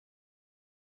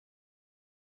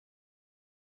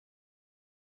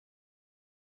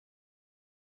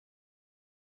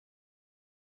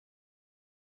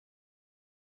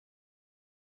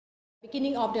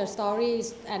Beginning of the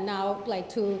stories, and now like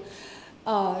to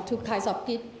kind of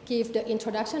give the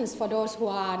introductions for those who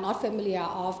are not familiar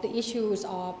of the issues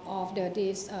of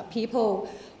these people,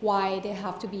 why they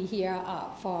have to be here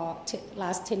for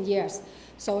last 10 years.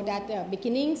 So that the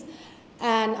beginnings.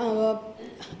 And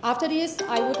after this,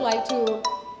 I would like to,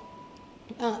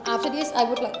 after this, I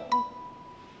would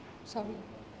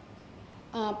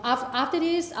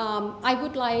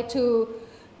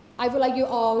like you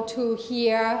all to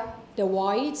hear the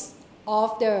voice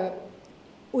of the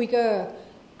Uyghur,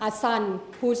 a son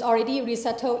who's already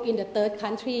resettled in the third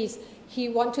countries. He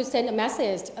wants to send a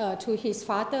message to his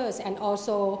fathers and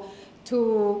also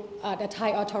to the Thai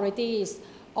authorities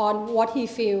on what he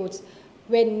feels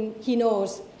when he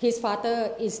knows his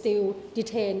father is still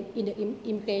detained in the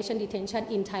immigration detention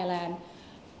in Thailand.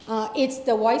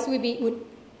 The voice will be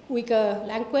Uyghur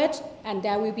language, and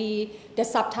there will be the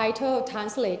subtitle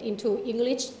translate into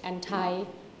English and Thai.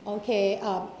 Okay,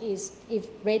 if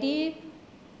ready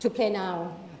to play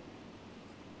now.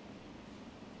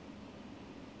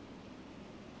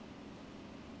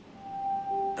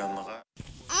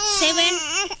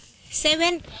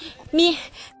 Seven me.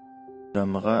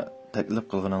 Dramaga taklif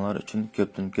qilganinglar uchun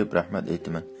ko'pdan-ko'p rahmat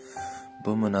aytaman.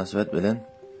 Bu munosabat bilan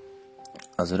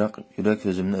azroq yurak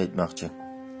so'zimni aytmoqchi.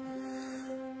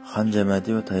 Xan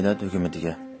jamiyati va Tailand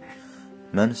hukumatiga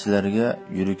men sizlarga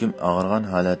yuragim og'irgan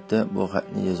holatda bu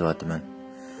xatni yozyapman.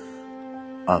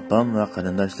 Apam va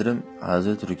qarindoshlarim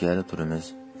hozir Turkiyada turamiz.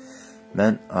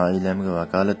 Men oilamga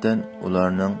vakolatan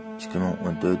ularning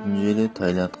 2014-yili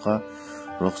Tailandga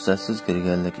ruxsatsiz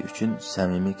kirganligi uchun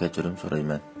samimiy kechirim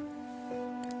so'rayman.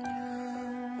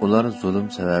 Ular zulm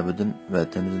sababidan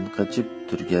vatanidan qochib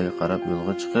Turkiyaga qarab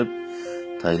yo'lga chiqib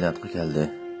Tailandga keldi.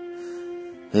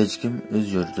 Hech kim o'z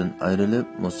yurtidan ayrilib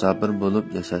musafir bo'lib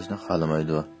yashashni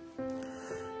xohlamaydi.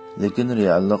 Lekin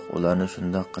reallik ularni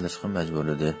shunday qilishga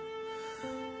majburladi.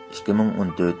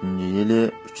 2014-yili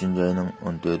 3-oyning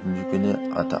 14-kuni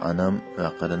ota-onam va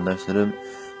qarindoshlarim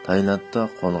Tailandda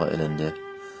qo'lga olindi.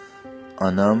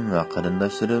 Anam va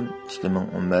qarindoshlarim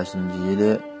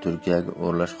 2015-yili Turkiyaga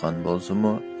o'rlashgan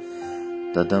bo'lsa-mu,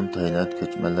 dadam Tailand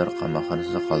ko'chmanlar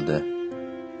qamoqxonasida qoldi.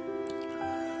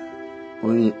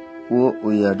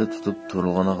 U yerda tutib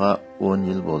turilganiga 10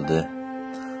 yil bo'ldi.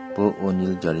 Bu 10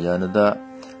 yil jarayonida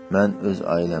men o'z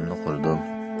oilamni qurdim.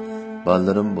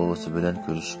 Bolalarim buvisi bilan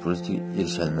ko'rishish fursatiga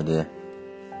erisholmadi.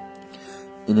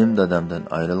 Inim dadamdan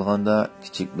ayrilganda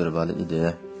kichik bir bola edi.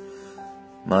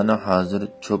 Mana hozir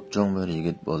cho'p-cho'ng bir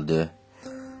yigit bo'ldi.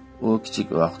 U kichik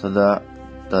vaqtida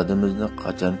dadamizni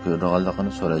qachon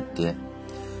ko'rganligini so'raydi.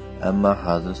 Ammo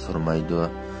hozir so'rmaydi.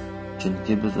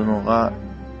 Chunki biz uningga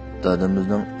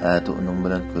dadamizning uning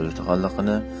bilan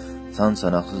ko'rishganligini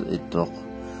son-sanoqsiz aytdik.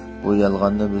 Bu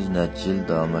yolg'onni biz necha yil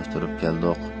davomlashtirib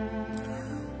keldik.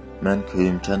 Men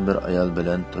kuyimchan bir ayol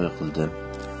bilan to'y qildim.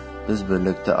 Biz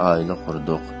birlikda oila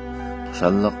qurdik.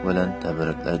 Xushalliq bilan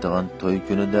tabriklaydigan to'y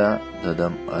kunida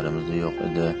dadam aramizda yo'q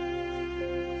edi.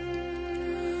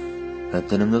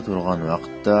 Vatanimda turgan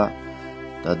vaqtda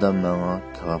dadam menga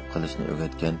kebab qilishni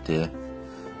o'rgatgandi.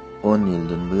 10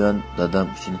 yildan buyon dadam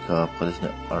uchun kebab qilishni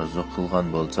orzu qilgan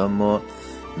bo'lsam-mu,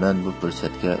 men bu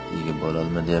fursatga ega bo'la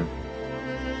olmadim.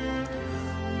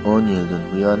 10 yildan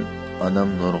buyon anam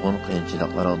nurg'un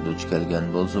qiyinchiliklarga duch kelgan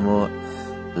bo'lsa-mu,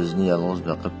 bizni yolg'iz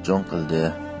boqib jon qildi.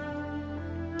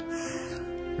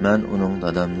 Men uning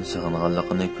dadamni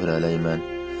sig'inganligini ko'ra olmayman,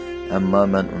 ammo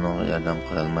men unga yordam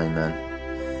qila olmayman.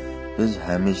 Biz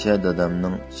hamisha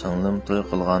dadamning singlim to'y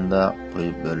qilganda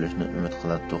qo'yib berilishni umid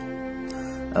qilardik.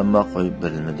 Ammo qo'yib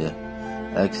berilmadi.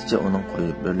 Aksicha uning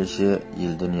qo'yib berilishi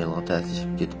yildan yilga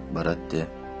tezlashib ketib boradi.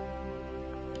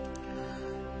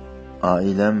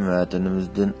 Oilam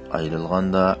vatanimizdan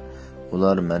ayrilganda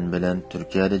ular men bilan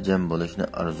Turkiyada jam bo'lishni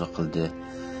orzu qildi.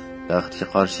 Baxtga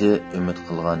qarshi umid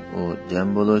qilgan u jam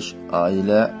bo'lish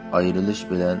oila ayrilish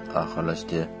bilan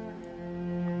oxirlashdi.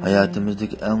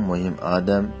 Hayotimizdagi eng muhim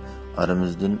odam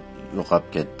aramizdan yo'qolib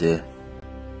ketdi.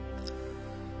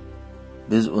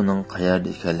 Biz uning qayerda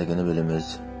ekanligini bilamiz,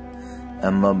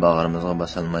 ammo bag'rimizga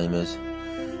basa olmaymiz,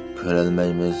 ko'ra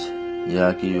olmaymiz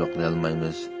yoki yo'qlay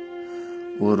olmaymiz.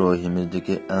 U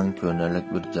ruhimizdagi eng ko'rinarli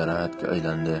bir jarohatga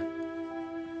aylandi.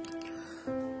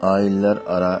 Oilalar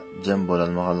ara jam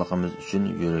bo'lolmaganligimiz uchun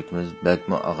yurakimiz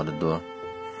bakmo og'ridi.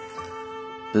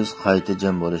 Biz qayta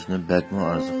jam bo'lishni bakmo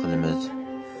orzu qilamiz.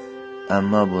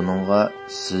 Ammo buningga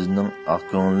sizning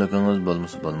aqlingizligingiz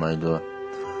bo'lmasa bo'lmaydi.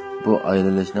 Bu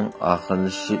ayrilishning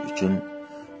oxirlashishi uchun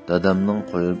dadamning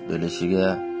qo'yib berishiga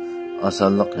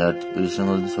osonlik yaratib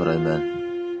berishingizni so'rayman.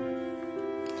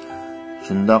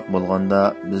 Shundoq bo'lganda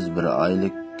biz bir oila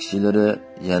kishilari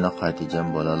yana qayta jam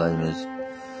bo'la olamiz.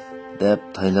 deb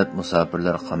Tayland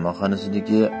musofirlar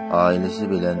qamoqxonasidagi oilasi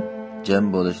bilan jam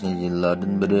bo'lishni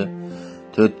yillardan beri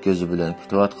to'rt ko'zi bilan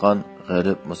kutayotgan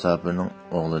g'arib musofirning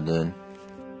o'g'lidan.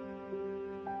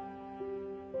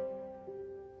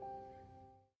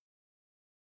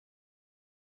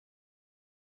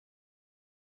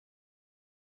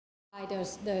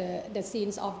 The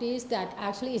scenes of this that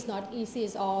actually is not easy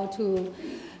at all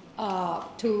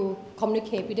to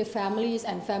communicate with the families,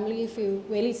 and families feel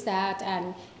really sad,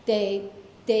 and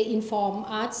they inform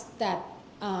us that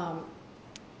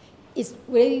it's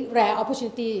really rare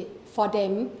opportunity for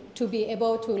them to be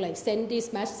able to like send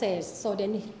this message. So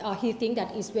then he think that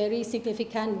it's very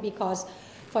significant because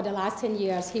for the last 10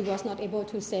 years he was not able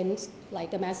to send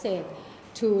like the message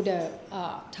to the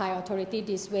Thai authority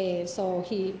this way. So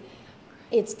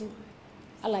it's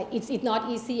not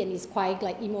easy, and it's quite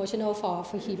like emotional for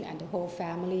him and the whole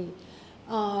family.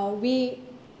 We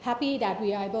happy that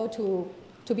we are able to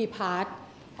be part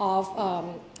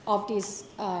of this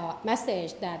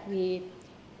message that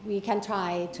we can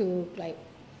try to like,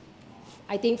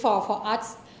 I think for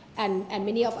us and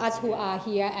many of us who are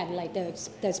here, and like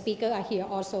the speaker are here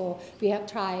also, we have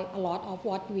tried a lot of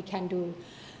what we can do.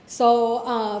 So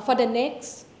for the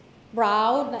next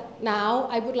round now,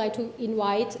 I would like to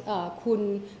invite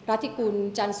Kun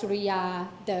Ratikun Jansuriya,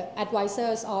 the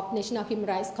advisors of National Human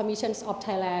Rights Commission of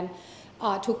Thailand,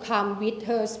 to come with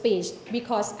her speech,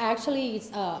 because actually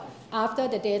it's, after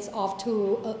the deaths of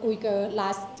two Uyghurs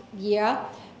last year,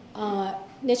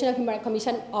 National Human Rights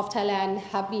Commission of Thailand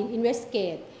have been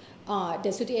investigate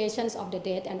the situations of the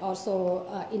death, and also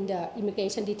in the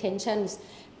immigration detentions.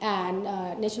 And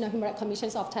National Human Rights Commission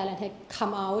of Thailand had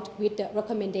come out with the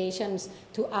recommendations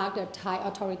to ask the Thai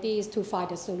authorities to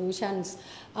find the solutions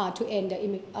to end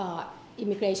the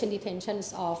immigration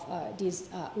detentions of these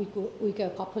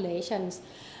Uyghur populations.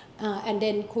 And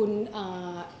then Kun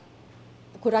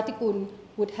Ratikun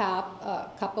would have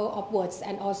a couple of words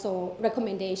and also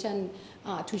recommendation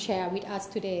to share with us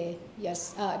today.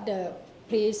 Yes, the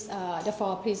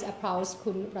floor please approach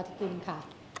Kun Ratikun ka.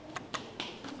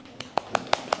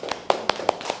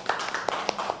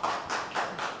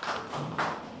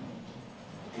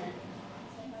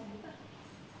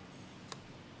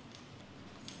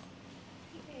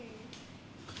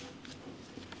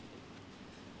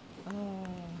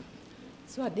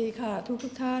 Swadikaทุก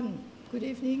ท่าน. Good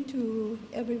evening to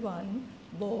everyone,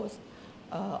 both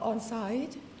on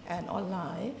site and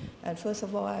online. And first of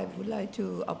all, I would like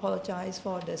to apologize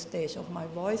for the stage of my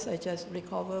voice. I just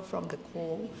recovered from the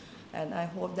cold, and I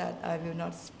hope that I will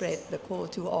not spread the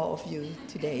cold to all of you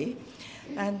today.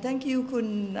 And thank you,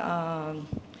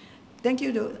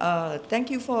 thank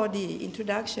you for the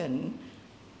introduction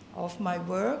of my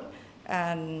work.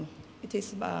 And it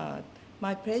is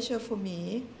my pleasure for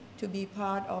me to be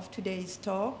part of today's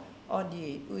talk on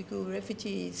the Uyghur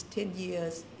refugees 10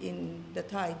 years in the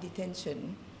Thai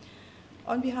detention.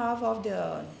 On behalf of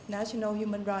the National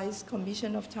Human Rights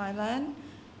Commission of Thailand,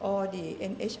 or the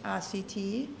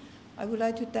NHRCT, I would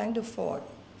like to thank the Fort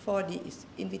for this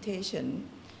invitation,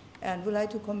 and would like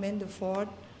to commend the Fort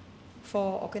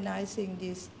for organizing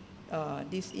this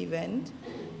event,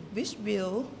 which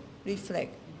will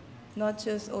reflect not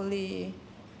just only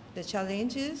the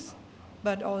challenges,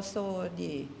 but also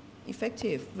the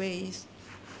effective ways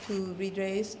to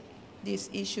redress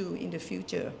this issue in the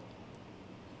future.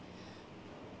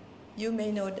 You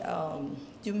may know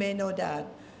that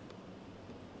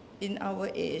in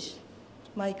our age,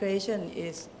 migration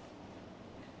is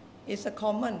a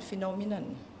common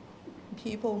phenomenon.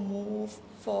 People move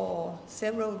for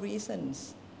several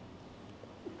reasons.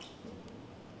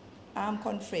 Armed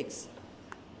conflicts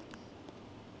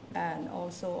and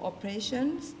also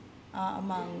operations are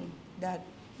among that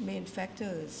main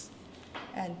factors.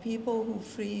 And people who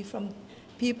flee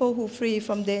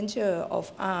from danger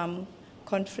of armed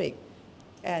conflict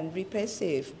and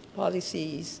repressive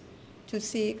policies to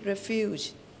seek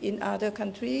refuge in other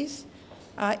countries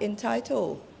are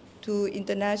entitled to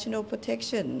international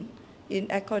protection in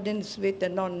accordance with the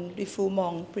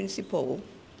non-refoulement principle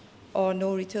or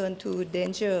no return to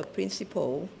danger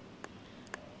principle.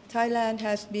 Thailand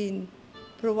has been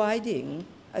providing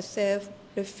a safe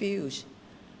refuge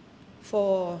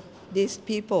for these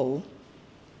people.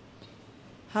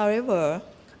 However,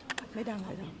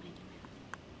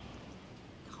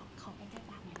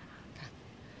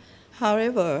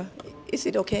 is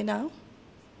it okay now?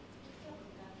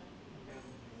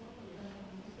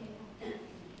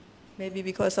 Maybe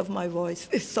because of my voice.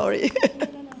 Sorry.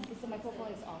 The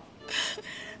microphone is off.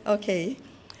 Okay.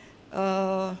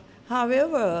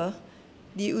 However,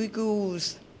 the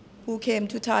Uyghurs who came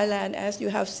to Thailand, as you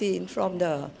have seen from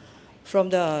the from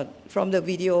the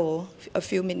video a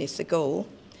few minutes ago.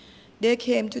 They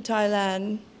came to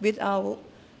Thailand without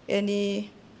any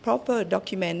proper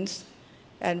documents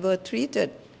and were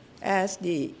treated as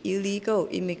the illegal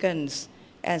immigrants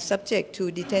and subject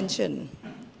to detention.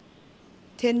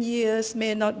 10 years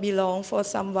may not be long for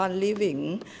someone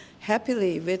living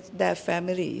happily with their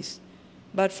families,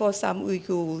 but for some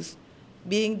Uyghurs,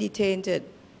 being detained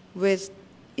with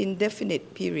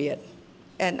indefinite period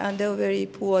and under very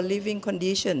poor living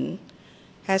conditions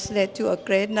has led to a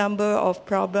great number of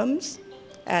problems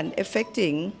and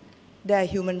affecting their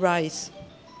human rights.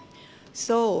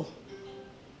 So,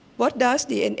 what does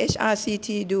the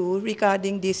NHRCT do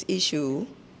regarding this issue?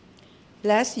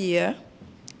 Last year,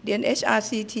 the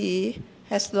NHRCT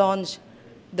has launched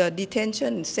the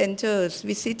Detention Centers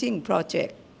Visiting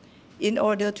Project in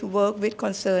order to work with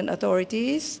concerned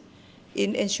authorities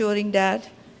in ensuring that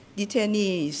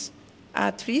detainees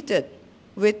are treated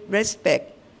with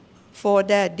respect for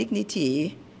their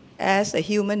dignity as a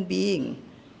human being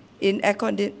in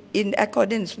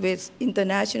accordance with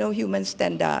international human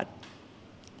standards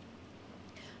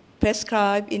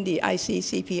prescribed in the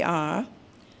ICCPR.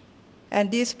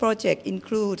 And this project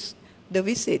includes the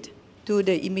visit to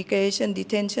the immigration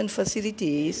detention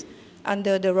facilities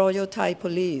under the Royal Thai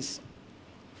Police.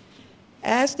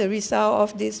 As the result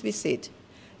of this visit,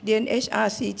 the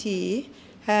NHRCT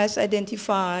has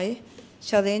identified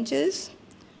challenges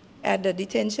at the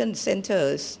detention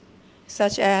centers,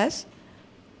 such as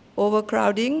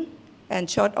overcrowding and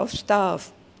short of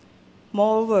staff.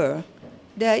 Moreover,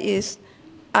 there is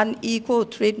unequal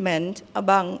treatment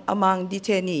among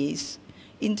detainees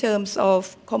in terms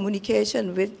of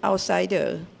communication with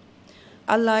outsiders.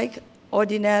 Unlike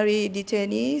ordinary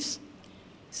detainees,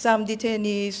 some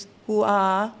detainees who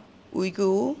are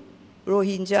Uyghur,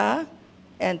 Rohingya,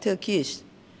 and Turkish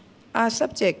are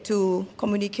subject to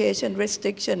communication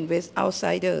restriction with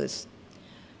outsiders.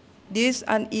 This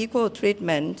unequal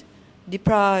treatment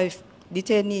deprives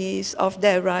detainees of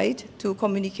their right to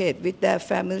communicate with their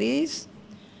families,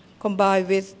 combined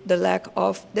with the lack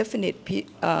of definite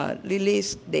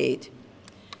release date,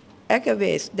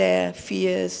 aggravates their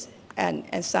fears and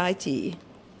anxiety.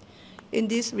 In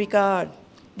this regard,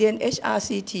 the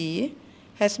NHRCT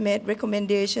has made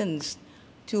recommendations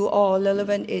to all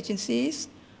relevant agencies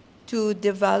to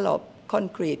develop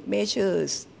concrete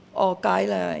measures or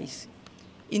guidelines,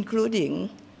 including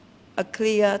a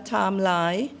clear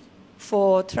timeline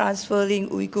for transferring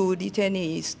Uyghur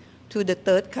detainees to the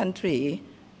third country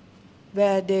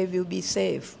where they will be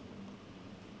safe.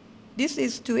 This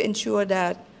is to ensure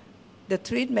that the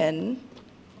treatment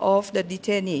of the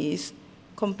detainees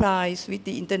complies with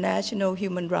the international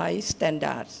human rights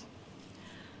standards.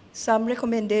 Some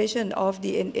recommendations of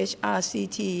the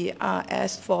NHRCT are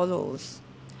as follows.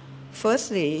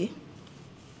 Firstly,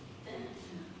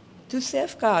 to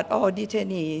safeguard all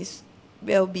detainees'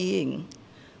 well-being,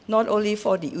 not only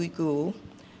for the Uyghur,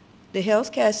 the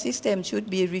healthcare system should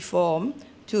be reformed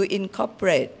to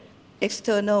incorporate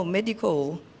external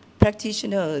medical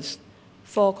practitioners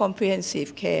for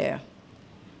comprehensive care.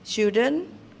 Children,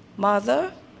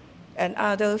 mothers, and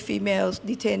other female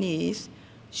detainees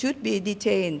should be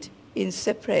detained in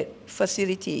separate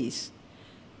facilities.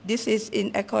 This is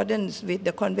in accordance with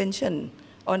the Convention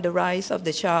on the Rights of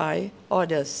the Child, or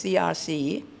the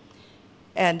CRC,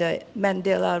 and the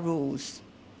Mandela Rules.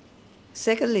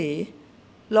 Secondly,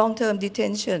 long-term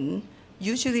detention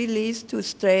usually leads to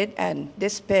stress and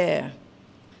despair.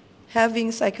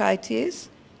 Having psychiatrists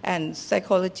and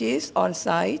psychologists on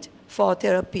site for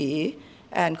therapy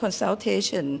and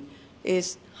consultation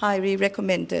is highly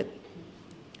recommended.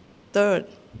 Third,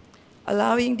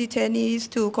 allowing detainees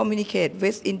to communicate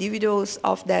with individuals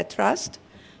of their trust,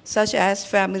 such as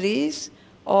families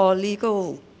or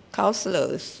legal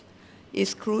counselors,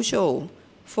 is crucial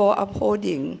for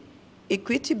upholding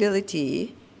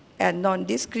equitability and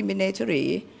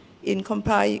non-discriminatory in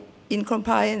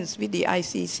compliance with the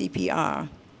ICCPR.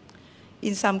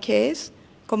 In some cases,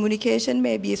 communication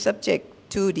may be subject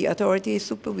to the authority's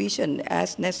supervision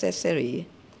as necessary.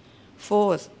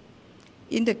 Fourth,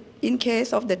 in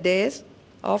case of the death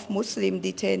of Muslim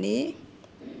detainee,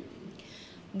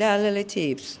 their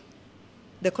relatives,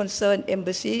 the concerned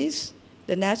embassies,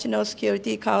 the National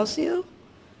Security Council,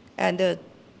 and the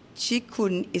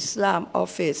Shikun Islam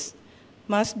Office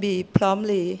must be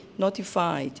promptly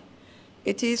notified.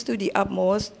 It is to the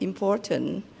utmost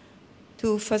important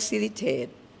to facilitate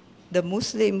the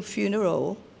Muslim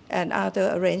funeral and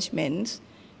other arrangements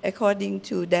according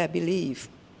to their belief.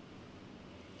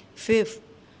 Fifth,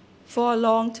 for a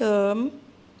long-term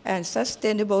and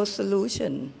sustainable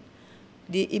solution,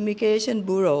 the Immigration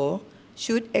Bureau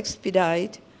should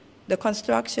expedite the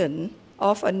construction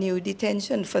of a new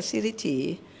detention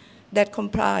facility that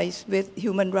complies with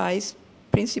human rights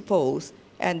principles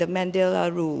and the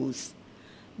Mandela rules.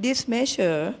 This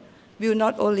measure will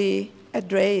not only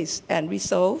address and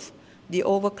resolve the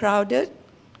overcrowded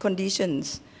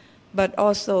conditions, but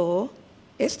also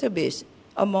establish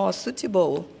a more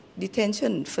suitable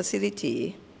detention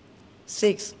facility.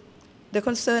 6. The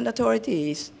concerned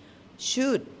authorities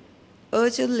should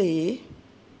urgently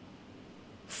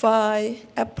find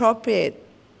appropriate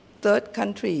third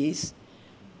countries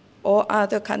or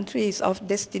other countries of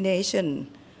destination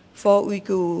for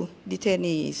Uyghur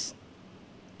detainees.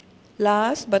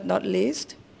 Last but not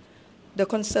least, the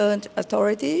concerned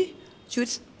authority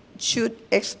should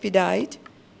expedite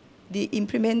the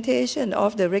implementation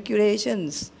of the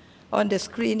regulations on the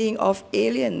screening of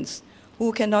aliens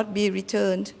who cannot be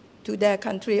returned to their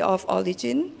country of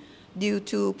origin due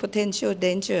to potential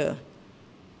danger.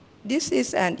 This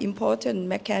is an important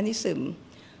mechanism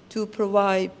to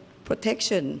provide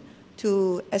protection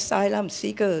to asylum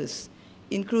seekers,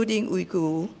 including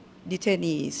Uyghur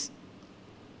detainees.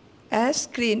 As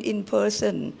screened in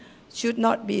person should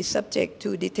not be subject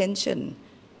to detention.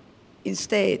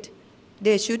 Instead,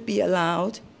 they should be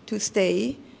allowed to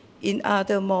stay in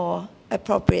other more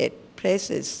appropriate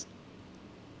places.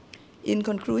 In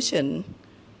conclusion,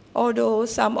 although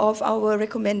some of our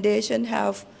recommendations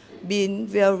have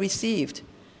been well received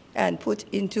and put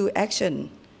into action,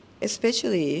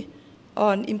 especially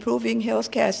on improving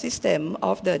healthcare system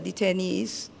of the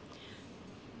detainees,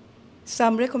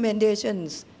 some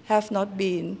recommendations have not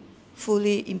been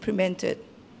fully implemented.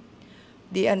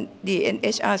 The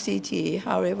NHRCT,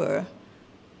 however,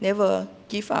 never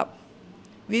give up.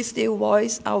 We still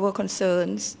voice our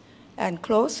concerns and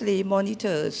closely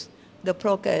monitors the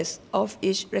progress of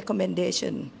each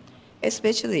recommendation,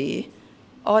 especially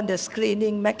on the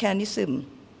screening mechanism.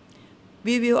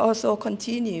 We will also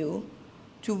continue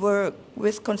to work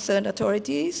with concerned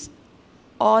authorities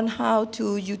on how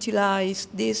to utilize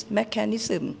this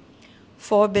mechanism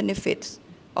for benefits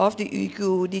of the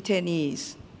Uyghur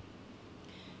detainees.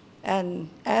 And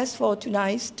as for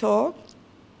tonight's talk,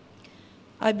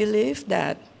 I believe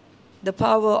that the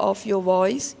power of your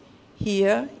voice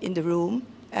here in the room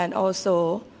and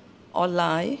also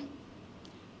online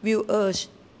will urge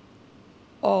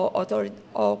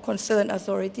all concerned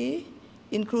authority,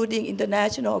 including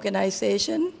international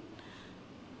organizations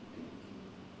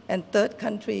and third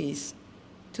countries,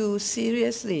 to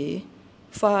seriously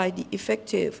find the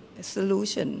effective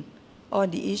solution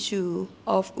on the issue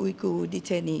of Uyghur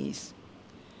detainees.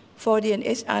 For the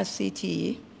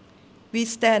NHRCT, we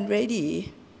stand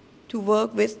ready to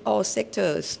work with all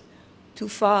sectors to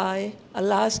find a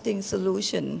lasting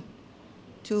solution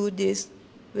to this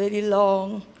very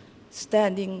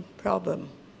long-standing problem.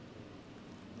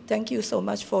 Thank you so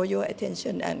much for your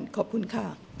attention and ขอบคุณค่ะ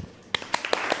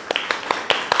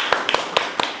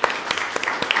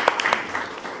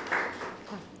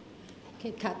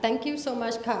Okay, ค่ะ Thank you so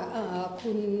much ค่ะ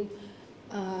คุณ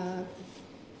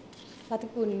รั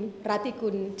ติกุ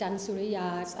ลจันทร์สุริยา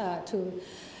to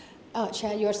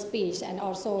share your speech and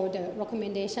also the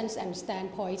recommendations and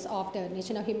standpoints of the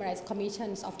National Human Rights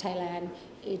Commissions of Thailand.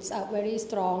 It's very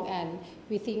strong, and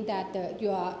we think that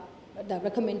the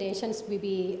recommendations will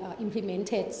be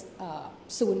implemented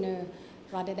sooner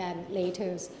rather than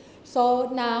later. So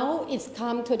now it's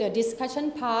come to the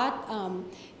discussion part,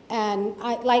 and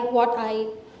like what I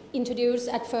introduced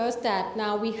at first, that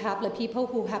now we have the people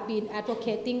who have been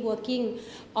advocating, working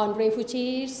on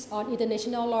refugees, on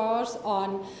international laws, on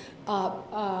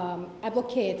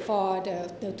advocate for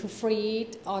to free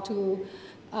or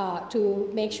to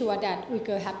make sure that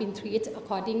Uyghurs have been treated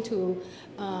according to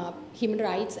human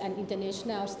rights and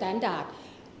international standard.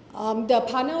 The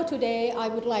panel today, I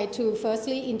would like to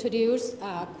firstly introduce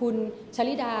คุณช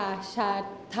ลิดา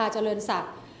ทาเจริญศัก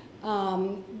ดิ์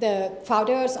the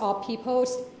founders of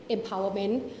People's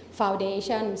Empowerment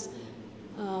Foundations.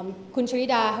 Kun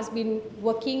Sharida has been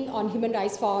working on human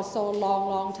rights for so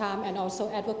long time, and also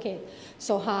advocate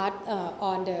so hard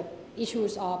on the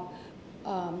issues of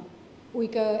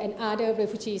Uyghur and other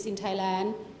refugees in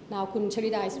Thailand. Now Kun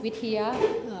Sharida is with here.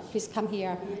 Please come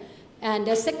here. And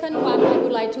the second one, I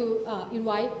would like to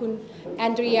invite Kun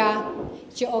Andrea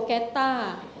Giorgetta.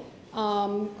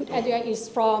 Kun Andrea is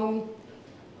from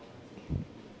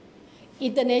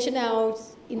International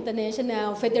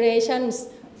Federations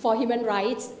for Human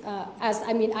Rights.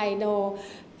 I know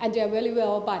Andrea very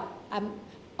well, but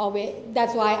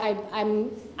that's why I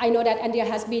know that Andrea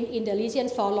has been in the region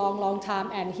for a long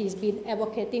time, and he's been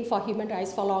advocating for human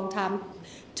rights for a long time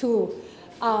too.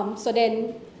 So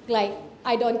then, like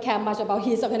I don't care much about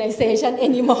his organization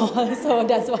anymore. So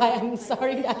that's why I'm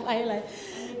sorry that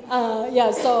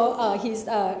he's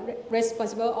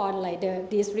responsible on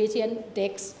this region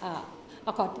DEX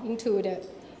according to the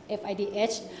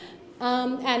FIDH.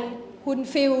 And Kun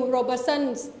Phil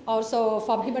Robertson, also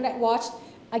from Human Rights Watch.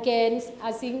 Again,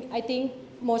 I think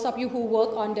most of you who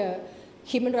work on the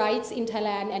human rights in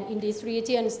Thailand and in these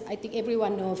regions, I think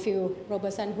everyone knows Phil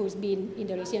Robertson, who's been in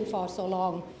the region for so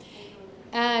long.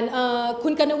 And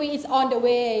Kun Kanawi is on the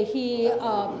way.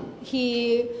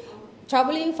 He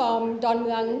traveling from Don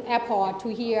Mueang Airport to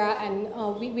here, and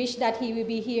we wish that he will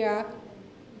be here.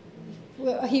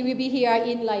 He will be here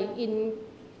in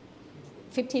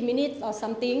 15 minutes or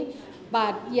something.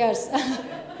 But yes.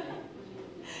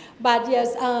 But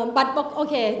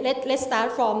okay, let's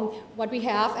start from what we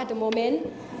have at the moment.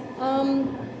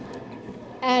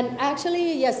 And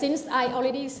actually, yes, since I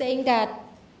already saying that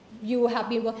you have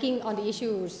been working on the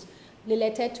issues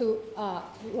related to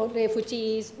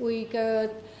refugees,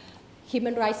 Uyghurs,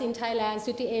 human rights in Thailand,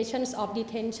 situations of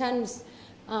detentions,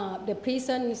 the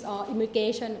prisons or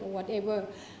immigration or whatever.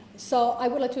 So I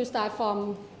would like to start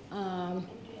from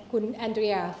Kun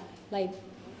Andrea,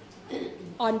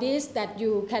 on this that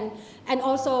you can, and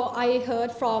also I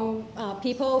heard from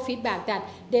people feedback that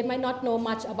they might not know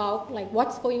much about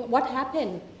what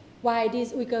happened, why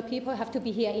these Uyghur people have to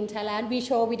be here in Thailand. We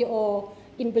show video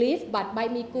in brief, but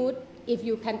might be good if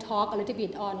you can talk a little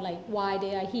bit on why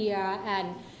they are here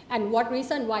and what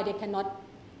reason why they cannot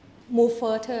move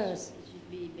further.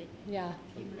 Yeah,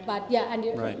 but yeah, and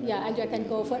right. Yeah, and you can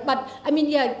go for. But I mean,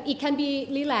 yeah, it can be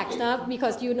relaxed,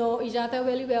 because you know each other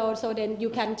very well. So then you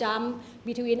can jump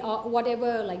between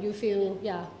whatever you feel,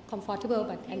 comfortable.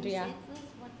 But Andrea,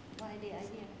 why they are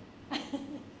here?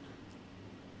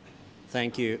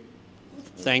 Thank you.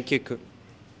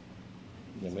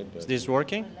 Is this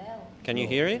working? Can you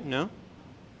hear it? No?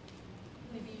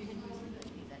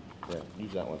 Yeah,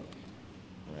 use that one.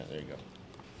 All right, there you go.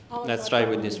 Let's try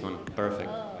with this one. Perfect.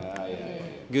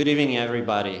 Good evening,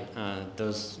 everybody,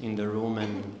 those in the room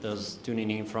and those tuning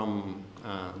in from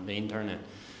the internet.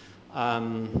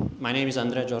 My name is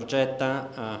Andrea Giorgetta.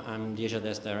 I'm the Asia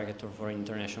Desk Director for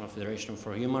International Federation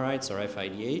for Human Rights, or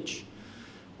FIDH.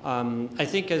 I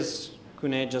think, as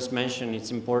Kunal just mentioned,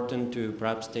 it's important to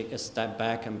perhaps take a step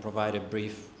back and provide a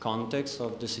brief context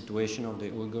of the situation of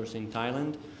the Uyghurs in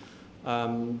Thailand.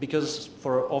 Because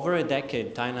for over a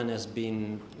decade, Thailand has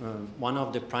been one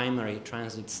of the primary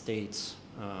transit states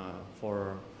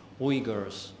for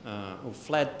Uyghurs who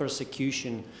fled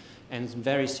persecution and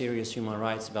very serious human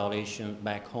rights violations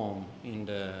back home in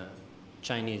the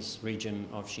Chinese region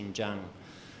of Xinjiang.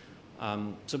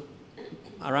 So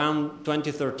around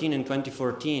 2013 and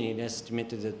 2014, it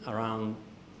estimated that around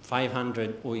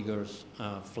 500 Uyghurs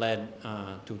fled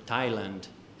to Thailand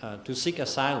to seek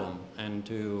asylum and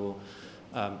to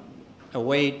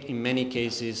await, in many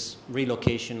cases,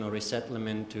 relocation or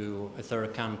resettlement to a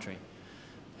third country.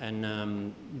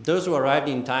 And those who arrived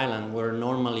in Thailand were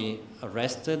normally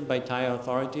arrested by Thai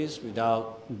authorities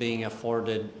without being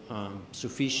afforded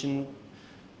sufficient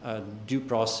due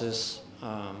process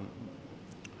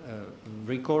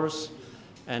recourse.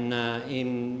 And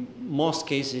in most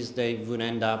cases, they would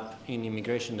end up in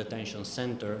immigration detention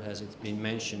center, as it's been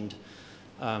mentioned,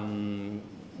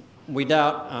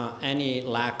 without any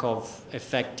lack of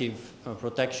effective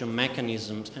protection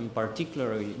mechanisms, and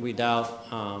particularly without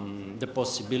the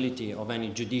possibility of any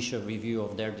judicial review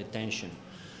of their detention.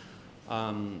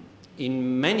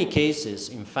 In many cases,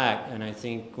 in fact, and I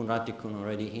think Kunratikun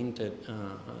already hinted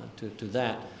to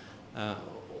that,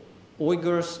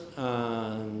 Uyghurs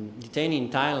detained in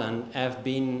Thailand have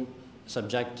been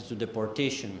subjected to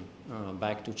deportation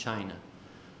back to China.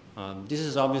 This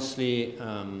is obviously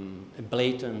a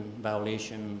blatant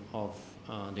violation of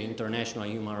the international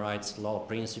human rights law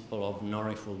principle of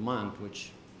non-refoulement,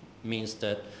 which means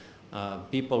that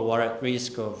people who are at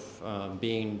risk of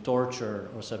being tortured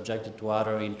or subjected to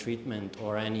other ill treatment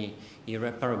or any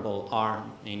irreparable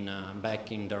harm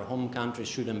back in their home country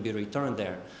shouldn't be returned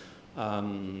there.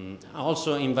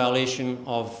 Also in violation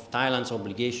of Thailand's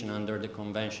obligation under the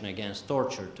Convention Against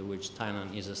Torture, to which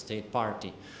Thailand is a state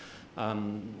party.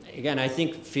 Again, I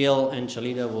think Phil and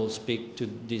Chalida will speak to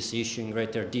this issue in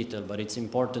greater detail, but it's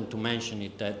important to mention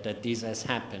it that this has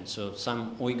happened. So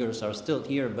some Uyghurs are still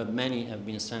here, but many have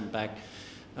been sent back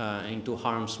into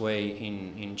harm's way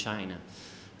in China.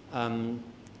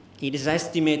 It is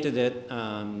estimated that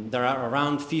there are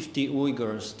around 50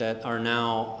 Uyghurs that are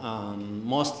now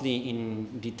mostly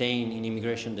detained in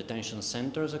immigration detention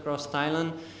centers across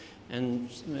Thailand, and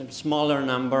a smaller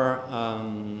number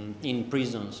in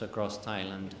prisons across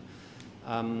Thailand.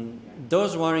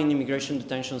 Those who are in immigration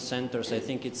detention centers, I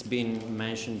think it's been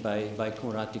mentioned by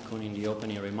Kunratikun in the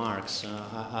opening remarks,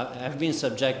 have been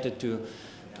subjected to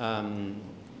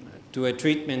a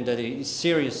treatment that is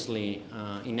seriously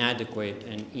inadequate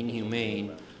and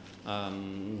inhumane.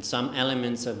 Some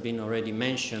elements have been already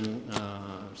mentioned,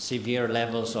 severe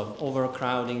levels of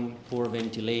overcrowding, poor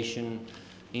ventilation,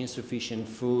 insufficient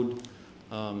food,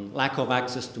 lack of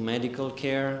access to medical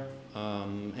care,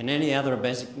 and any other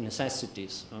basic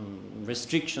necessities,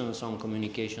 restrictions on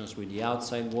communications with the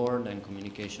outside world and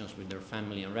communications with their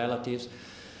family and relatives,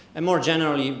 and more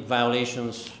generally,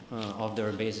 violations of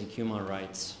their basic human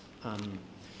rights.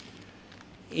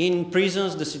 In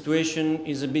prisons, the situation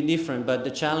is a bit different, but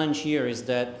the challenge here is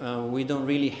that we don't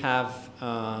really have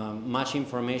much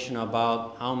information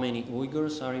about how many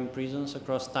Uyghurs are in prisons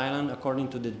across Thailand. According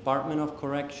to the Department of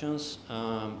Corrections,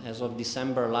 as of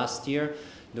December last year,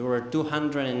 there were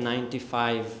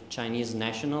 295 Chinese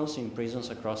nationals in prisons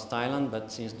across Thailand,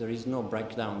 but since there is no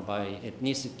breakdown by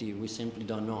ethnicity, we simply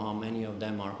don't know how many of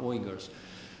them are Uyghurs.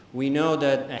 We know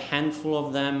that a handful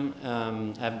of them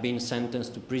have been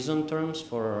sentenced to prison terms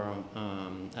for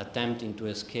attempting to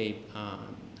escape an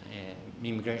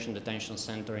immigration detention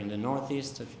center in the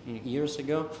Northeast a few years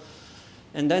ago.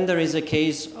 And then there is a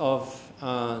case of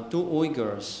two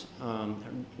Uyghurs.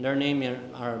 Their names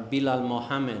are Bilal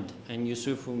Mohammed and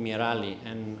Yusufu Mirali.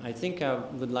 And I think I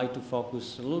would like to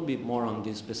focus a little bit more on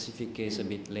this specific case a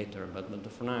bit later.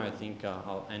 But for now, I think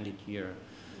I'll end it here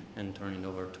and turn it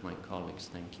over to my colleagues.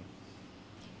 Thank you.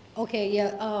 Okay,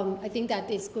 yeah, I think that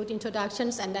is good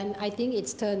introductions. And then I think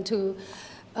it's turned to,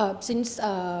 since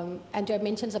Andrea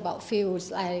mentions about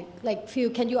fields, like Phil,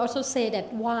 can you also say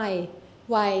that why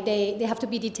they have to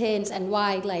be detained and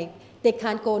why they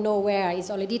can't go nowhere? It's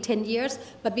already 10 years.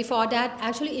 But before that,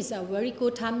 actually, it's a very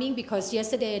good timing because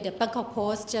yesterday the Bangkok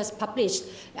Post just published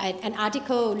an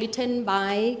article written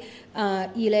by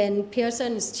Elaine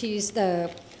Pearson. She's the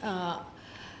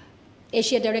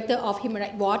Asia Director of Human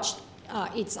Rights Watch.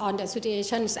 It's on the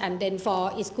situations, and then for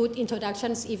its good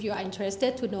introductions if you are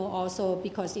interested to know also,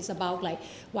 because it's about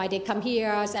why they come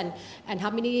here and how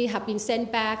many have been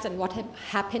sent back and what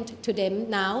happened to them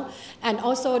now. And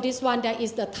also this one, there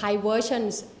is the Thai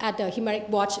versions at the Human Rights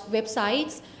Watch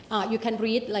websites. You can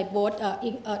read both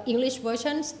English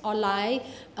versions online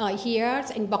here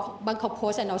in Bangkok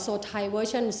Post and also Thai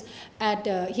versions at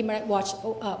the Human Rights Watch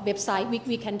website.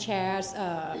 We can share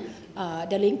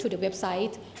the link to the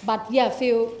website. But yeah,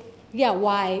 Phil, yeah,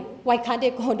 why can't they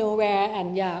go nowhere?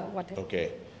 And yeah, what?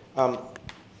 Okay.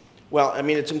 Well, I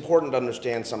mean, it's important to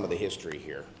understand some of the history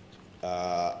here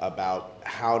about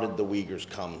how did the Uyghurs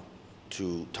come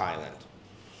to Thailand.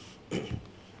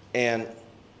 And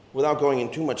without going in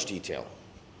too much detail,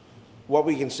 what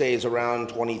we can say is around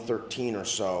 2013 or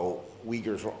so,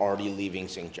 Uyghurs were already leaving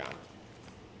Xinjiang,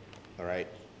 all right?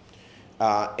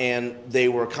 And they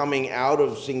were coming out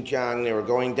of Xinjiang, they were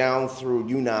going down through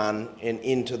Yunnan and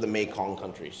into the Mekong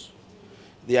countries.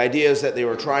 The idea is that they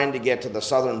were trying to get to the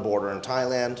southern border in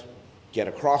Thailand, get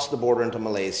across the border into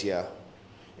Malaysia,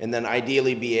 and then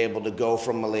ideally be able to go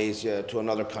from Malaysia to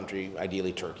another country,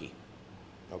 ideally Turkey,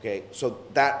 okay? So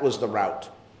that was the route.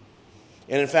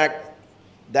 And in fact,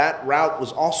 that route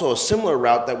was also a similar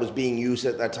route that was being used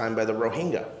at that time by the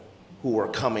Rohingya, who were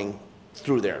coming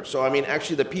through there. So I mean,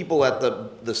 actually the people at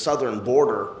the southern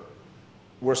border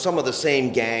were some of the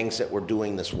same gangs that were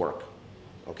doing this work,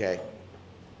 okay?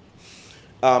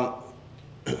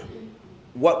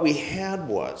 What we had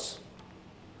was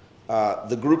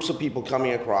the groups of people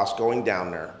coming across, going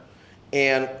down there,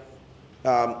 and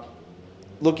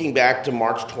looking back to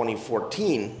March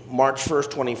 2014, March 1st,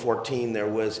 2014, there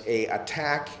was an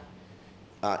attack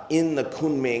in the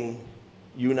Kunming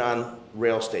Yunnan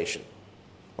rail station,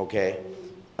 okay?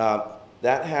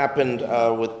 That happened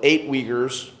with 8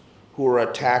 Uyghurs who were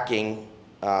attacking,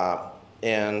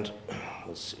 and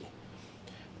let's see,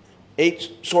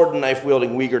 8 sword and knife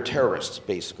wielding Uyghur terrorists,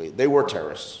 basically. They were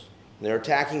terrorists. They were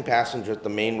attacking passengers at the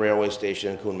main railway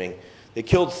station in Kunming. They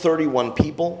killed 31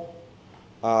 people.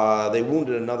 They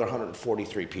wounded another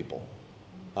 143 people.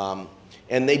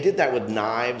 And they did that with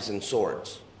knives and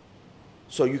swords.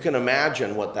 So you can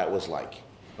imagine what that was like,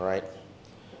 all right?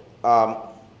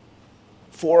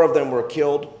 4 of them were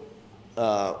killed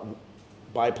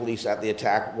by police at the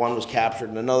attack. 1 was captured,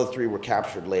 and another 3 were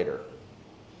captured later.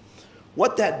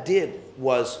 What that did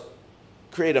was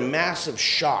create a massive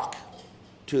shock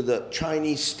to the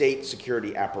Chinese state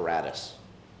security apparatus.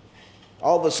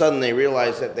 All of a sudden, they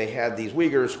realized that they had these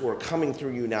Uyghurs who were coming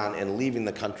through Yunnan and leaving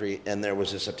the country, and there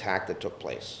was this attack that took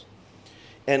place.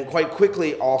 And quite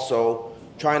quickly, also,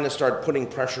 trying to start putting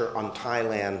pressure on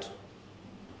Thailand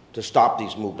to stop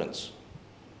these movements.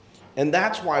 And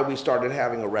that's why we started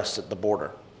having arrests at the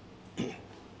border.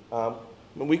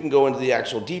 We can go into the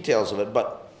actual details of it,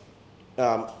 but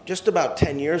just about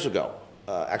 10 years ago,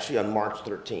 actually on March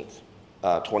 13th,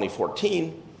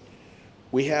 2014,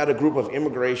 we had a group of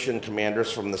immigration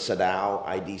commanders from the Sadao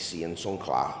IDC in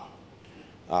Songkhla,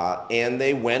 and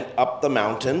they went up the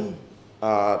mountain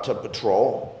to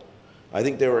patrol. I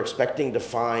think they were expecting to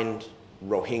find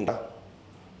Rohingya.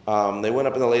 They went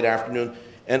up in the late afternoon,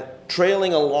 and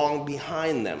trailing along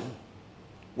behind them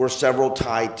were several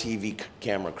Thai TV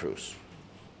camera crews.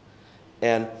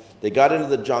 And they got into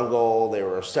the jungle. They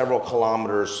were several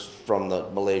kilometers from the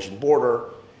Malaysian border,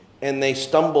 and they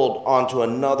stumbled onto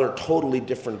another totally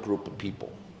different group of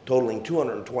people, totaling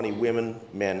 220 women,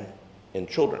 men, and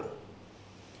children.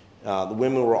 The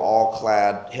women were all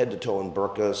clad head to toe in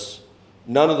burqas.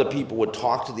 None of the people would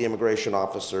talk to the immigration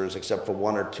officers except for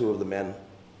one or two of the men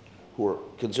who were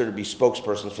considered to be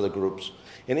spokespersons for the groups.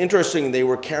 And interestingly, they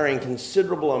were carrying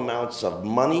considerable amounts of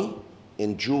money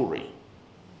and jewelry,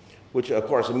 which of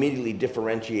course immediately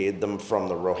differentiated them from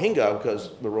the Rohingya,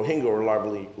 because the Rohingya were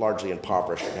largely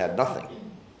impoverished and had nothing.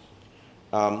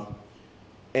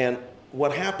 And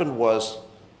what happened was,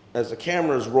 as the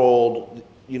cameras rolled,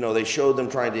 you know, they showed them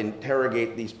trying to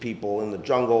interrogate these people in the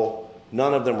jungle.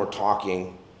 None of them were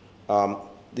talking. The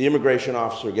immigration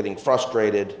officer were getting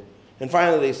frustrated. And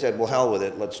finally they said, well, hell with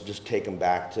it, let's just take them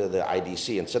back to the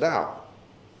IDC in Sadao.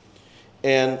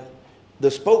 And the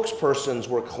spokespersons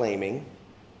were claiming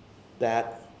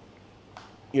that,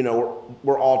 you know,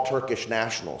 we're all Turkish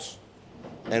nationals,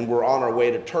 and we're on our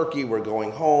way to Turkey, we're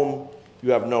going home,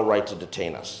 you have no right to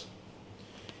detain us.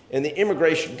 And the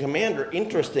immigration commander,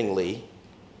 interestingly,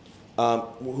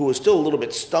 who was still a little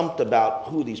bit stumped about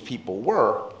who these people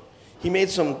were, he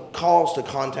made some calls to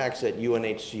contacts at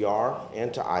UNHCR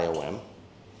and to IOM.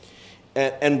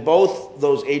 And both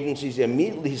those agencies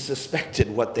immediately suspected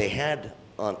what they had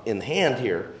in hand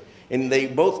here. And they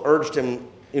both urged him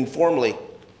informally,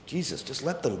 Jesus, just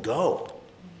let them go.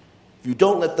 If you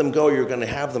don't let them go, you're going to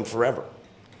have them forever.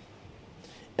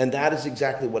 And that is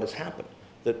exactly what has happened.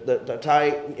 The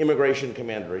Thai immigration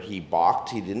commander, he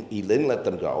balked, he didn't let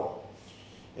them go.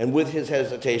 And with his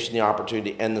hesitation, the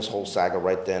opportunity to end this whole saga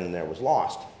right then and there was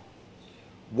lost.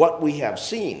 What we have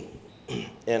seen,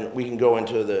 and we can go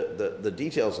into the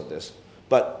details of this,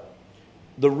 but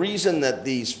the reason that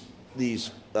these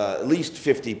at least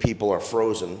 50 people are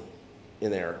frozen in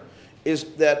there is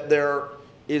that there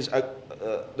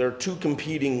are two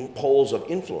competing poles of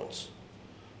influence.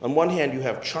 On one hand, you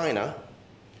have China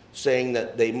saying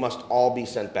that they must all be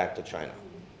sent back to China.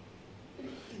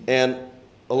 And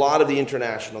a lot of the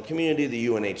international community, the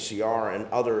UNHCR and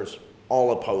others,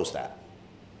 all oppose that.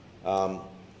 On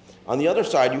the other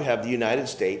side, you have the United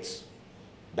States,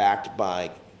 backed by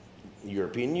the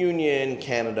European Union,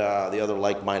 Canada, the other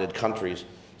like-minded countries,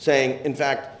 saying, in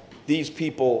fact, these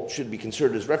people should be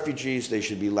considered as refugees, they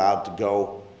should be allowed to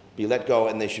go, be let go,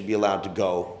 and they should be allowed to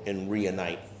go and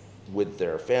reunite with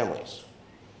their families.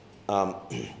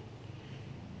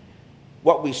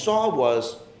 What we saw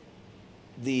was,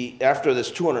 after this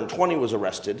 220 was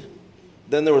arrested,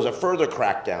 then there was a further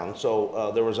crackdown.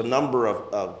 So there was a number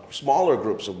of smaller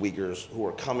groups of Uyghurs who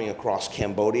were coming across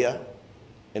Cambodia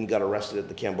and got arrested at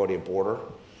the Cambodia border.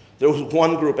 There was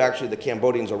one group, actually, the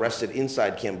Cambodians arrested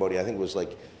inside Cambodia. I think it was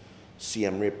like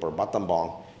Siem Reap or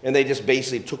Battambang. And they just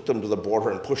basically took them to the border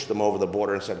and pushed them over the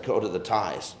border and said, go to the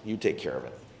Thais, you take care of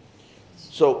it.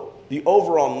 So the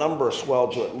overall number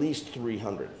swelled to at least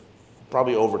 300,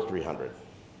 probably over 300.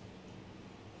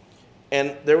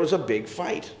 And there was a big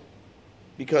fight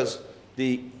because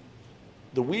the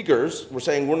Uyghurs were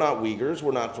saying, we're not Uyghurs,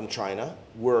 we're not from China,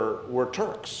 we're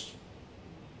Turks.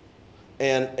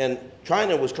 And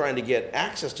China was trying to get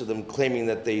access to them, claiming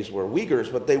that these were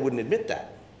Uyghurs, but they wouldn't admit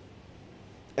that.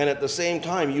 And at the same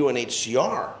time,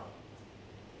 UNHCR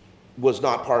was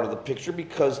not part of the picture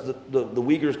because the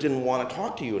Uyghurs didn't want to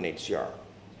talk to UNHCR.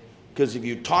 Because if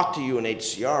you talk to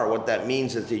UNHCR, what that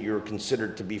means is that you're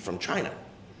considered to be from China.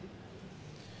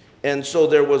 And so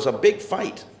there was a big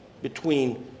fight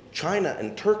between China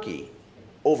and Turkey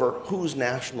over whose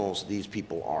nationals these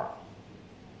people are.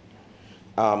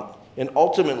 And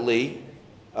ultimately,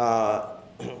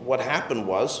 what happened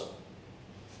was,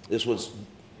 this was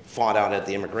fought out at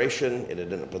the immigration, it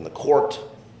ended up in the court.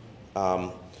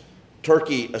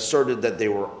 Turkey asserted that they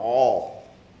were all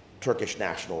Turkish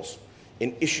nationals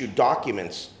and issued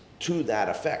documents to that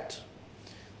effect.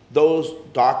 Those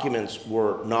documents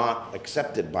were not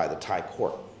accepted by the Thai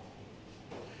court.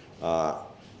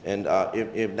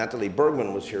 If Natalie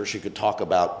Bergman was here, she could talk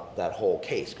about that whole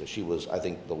case because she was, I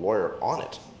think, the lawyer on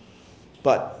it.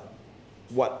 But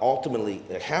what ultimately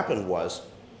happened was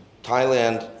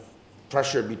Thailand,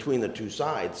 pressured between the two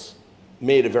sides,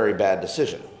 made a very bad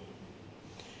decision.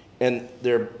 And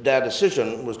that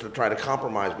decision was to try to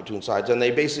compromise between sides, and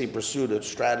they basically pursued a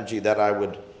strategy that I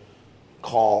would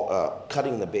call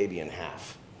cutting the baby in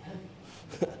half.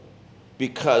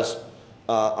 Because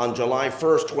on July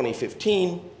 1st,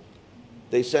 2015,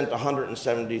 they sent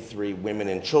 173 women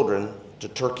and children to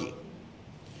Turkey.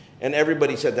 And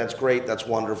everybody said, that's great, that's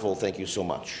wonderful, thank you so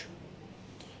much.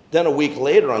 Then a week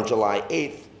later, on July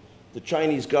 8th, the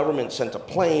Chinese government sent a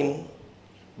plane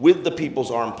with the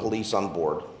People's Armed Police on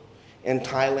board, and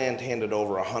Thailand handed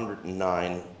over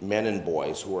 109 men and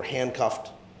boys who were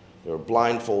handcuffed, they were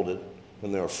blindfolded,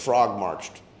 and they were frog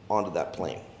marched onto that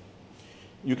plane.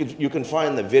 You can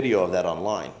find the video of that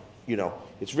online. You know,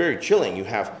 it's very chilling. You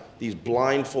have these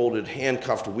blindfolded,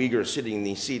 handcuffed Uyghurs sitting in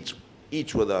these seats,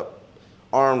 each with a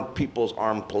People's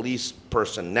Armed Police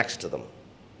person next to them,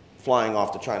 flying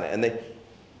off to China. And the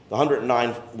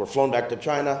 109 were flown back to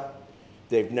China.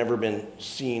 They've never been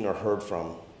seen or heard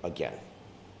from again.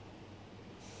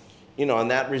 You know,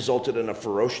 and that resulted in a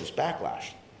ferocious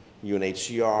backlash.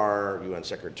 UNHCR, UN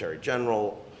Secretary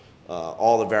General,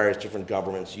 all the various different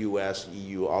governments, US,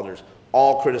 EU, others,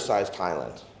 all criticized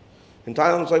Thailand. And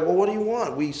Thailand's like, well, what do you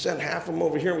want? We sent half of them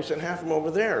over here, we sent half of them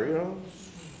over there,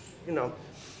 you know.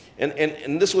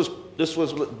 And this was,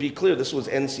 be clear, this was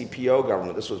NCPO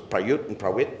government. This was Prayut and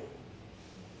Prawit.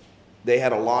 They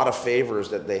had a lot of favors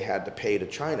that they had to pay to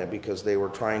China because they were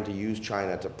trying to use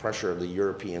China to pressure the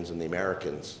Europeans and the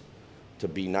Americans to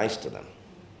be nice to them.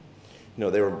 You know,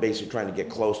 they were basically trying to get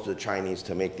close to the Chinese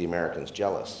to make the Americans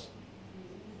jealous.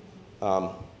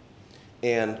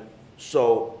 And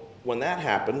so when that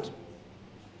happened,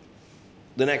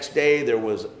 the next day there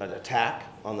was an attack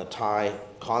on the Thai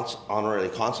honorary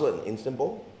consulate in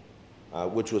Istanbul,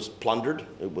 which was plundered,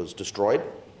 it was destroyed.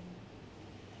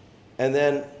 And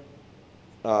then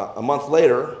a month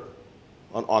later,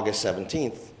 on August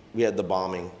 17th, we had the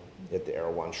bombing at the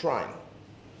Erewhon Shrine.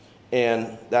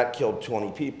 And that killed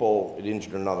 20 people, it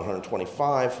injured another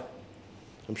 125.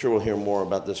 I'm sure we'll hear more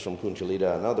about this from Kun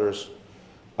Chalita and others.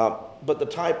 But the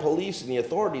Thai police and the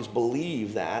authorities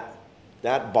believe that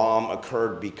that bomb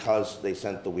occurred because they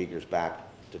sent the Uyghurs back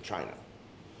to China.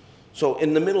 So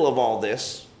in the middle of all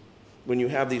this, when you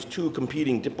have these two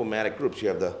competing diplomatic groups, you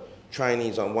have the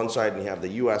Chinese on one side and you have the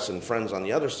US and friends on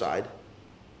the other side,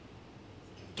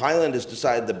 Thailand has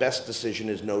decided the best decision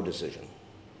is no decision.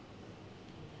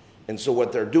 And so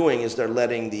what they're doing is they're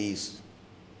letting these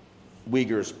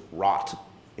Uyghurs rot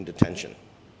in detention.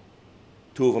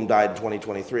 2 of them died in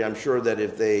 2023. I'm sure that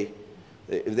if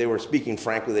they were speaking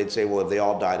frankly, they'd say, well, if they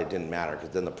all died, it didn't matter, because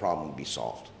then the problem would be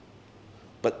solved.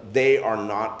 But they are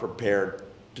not prepared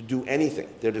to do anything.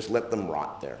 They'll just let them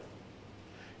rot there.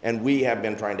 And we have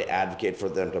been trying to advocate for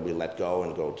them to be let go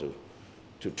and go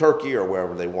to Turkey or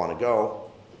wherever they want to go.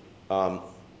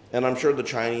 And I'm sure the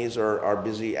Chinese are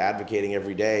busy advocating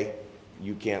every day.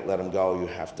 You can't let them go, you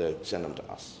have to send them to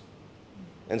us.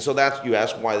 And so that's, you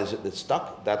ask why it's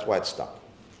stuck, that's why it's stuck.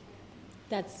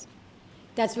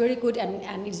 That's very good,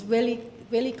 and it's really,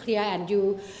 really clear, and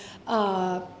you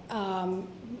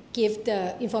give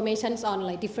the information on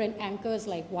like different angles,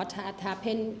 like what had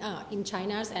happened in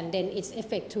China, and then its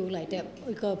effect to like the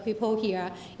Uyghur people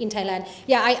here in Thailand.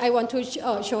 Yeah, I want to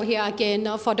show here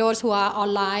again for those who are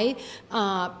online,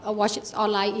 watch it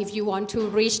online. If you want to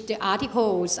reach the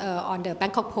articles on the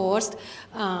Bangkok Post,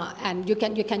 and you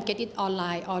can get it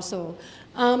online also.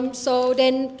 So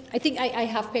then I think I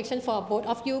have questions for both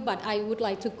of you, but I would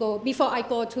like to go, before I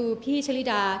go to P.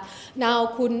 Chalida, now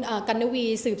Kun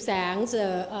Kannavi Sirpsang,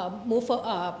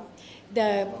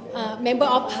 the member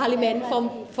of parliament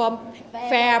from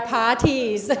fair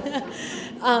parties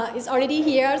is already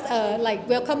here. Like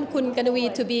welcome Kun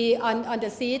Kannavi to be on the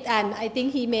seat, and I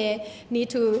think he may need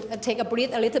to take a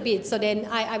breath a little bit. So then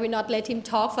I will not let him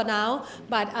talk for now,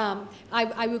 but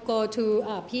I will go to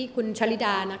Kun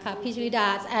Chalida, P.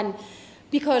 Chalida, and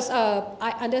because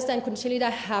I understand Kun Chalida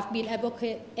have been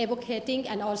advocating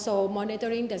and also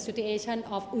monitoring the situation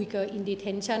of Uyghur in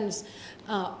detentions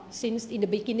since in the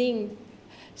beginning.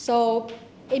 So,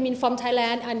 I mean, from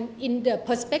Thailand and in the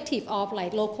perspective of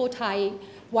like local Thai,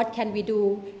 what can we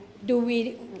do?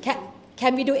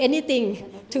 Can we do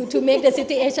anything to make the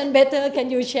situation better? Can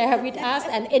you share with us,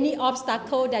 and any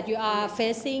obstacle that you are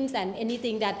facing, and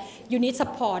anything that you need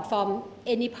support from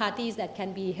any parties that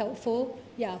can be helpful?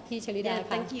 Yeah, please, Chalida. Yeah,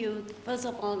 thank you. First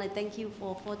of all, I thank you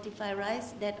for Fortify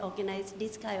Rights that organized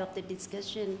this kind of the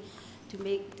discussion to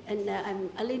make, and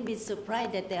I'm a little bit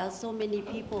surprised that there are so many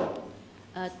people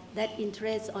that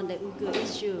interest on the Uyghur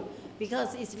issue.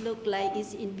 because it looks like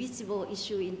it's invisible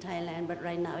issue in Thailand, but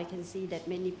right now I can see that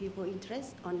many people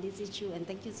interest on this issue, and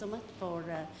thank you so much for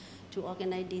to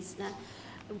organize this.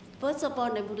 First of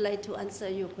all, I would like to answer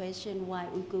your question, why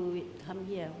Uyghur come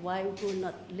here, why Uyghur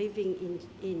not living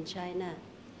in China.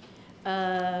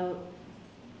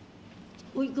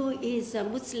 Uyghur is a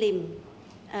Muslim,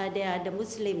 they are the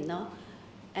Muslim, no?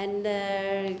 And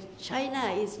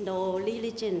China is no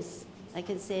religions, I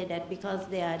can say that, because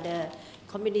they are the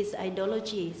communist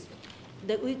ideologies.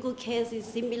 The Uyghur case is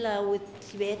similar with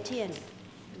Tibetan,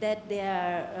 that they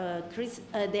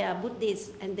are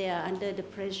Buddhists and they are under the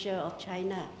pressure of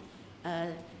China.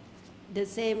 The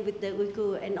same with the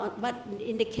Uyghur, but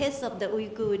in the case of the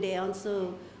Uyghur, they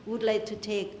also would like to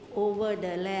take over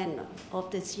the land of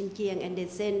the Xinjiang, and they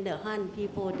send the Han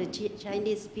people, the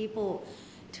Chinese people,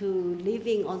 to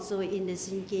living also in the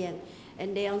Xinjiang.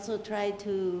 And they also try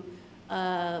to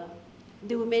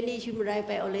do many human rights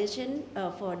violations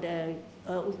for the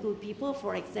Uyghur people.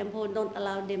 For example, don't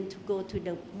allow them to go to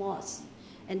the mosque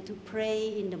and to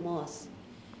pray in the mosque.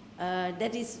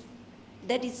 That is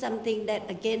something that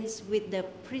against with the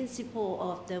principle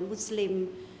of the Muslim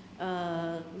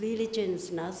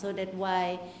religions now. So that's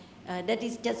why that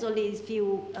is just only a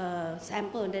few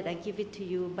samples that I give it to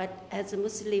you. But as a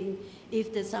Muslim,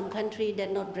 if there's some country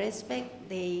that not respect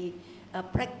the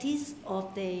practice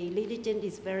of the religion,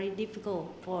 is very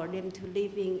difficult for them to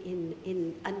living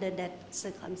in under that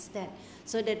circumstance.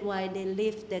 So that's why they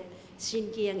leave that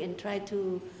Xinjiang and try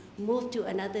to move to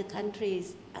another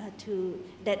countries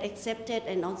that accepted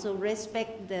and also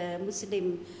respect the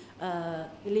Muslim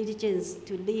religions,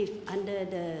 to live under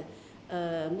the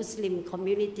Muslim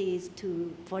communities,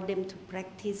 for them to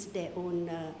practice their own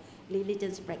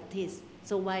religious practice.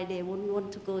 So why they wouldn't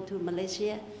want to go to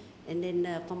Malaysia, and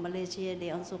then from Malaysia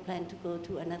they also plan to go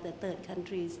to another third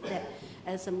countries that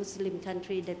as a Muslim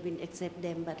country that will accept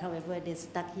them, but however they're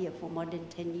stuck here for more than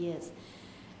 10 years.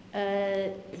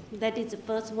 That is the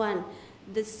first one.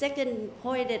 The second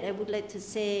point that I would like to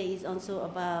say is also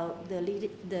about the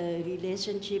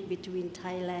relationship between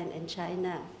Thailand and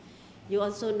China. You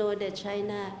also know that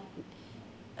China,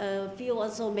 Phil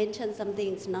also mentioned some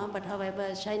things, no? But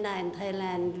however, China and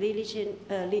Thailand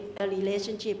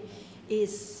relationship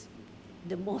is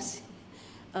the most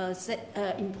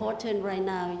important right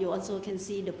now. You also can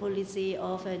see the policy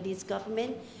of this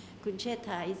government. Kun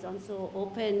Chetha is also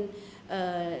open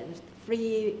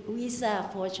free visa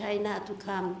for China to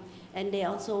come, and they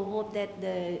also hope that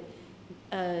the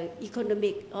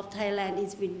economic of Thailand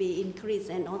will be increased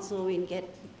and also will get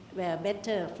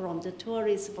better from the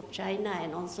tourists from China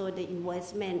and also the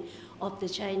investment of the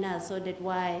China. So that's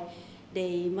why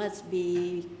they must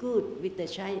be good with the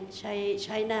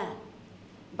China.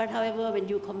 But however, when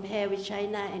you compare with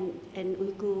China and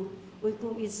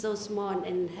Uyghur is so small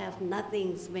and have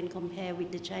nothing when compared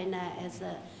with the China as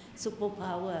a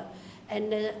superpower.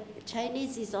 And the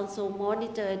Chinese is also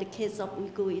monitor the case of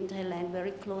Uyghur in Thailand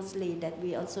very closely, that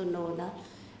we also know.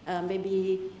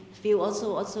 Maybe Phil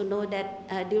also know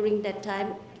that during that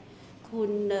time,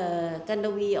 Kun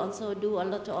Kandawi also do a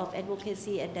lot of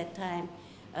advocacy at that time.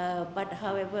 But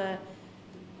however,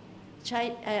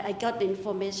 I got the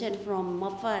information from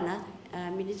MOFA,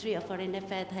 Ministry of Foreign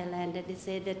Affairs Thailand, that they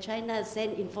said that China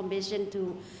send information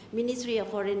to Ministry of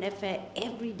Foreign Affairs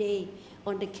every day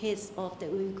on the case of the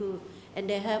Uyghur, and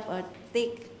they have a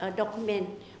thick document.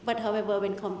 But however,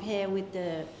 when compared with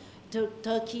the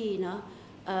Turkey,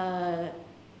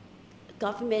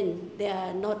 government, they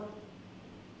are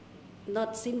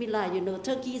not similar.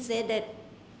 Turkey said that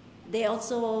they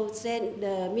also sent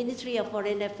the Ministry of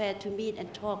Foreign Affairs to meet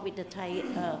and talk with the Thai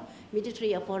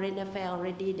Ministry of Foreign Affairs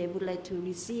already. They would like to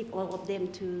receive all of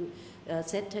them to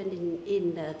settle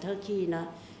in Turkey.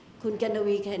 Kun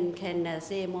Kandawi can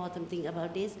say more something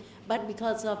about this. But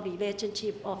because of the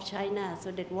relationship of China,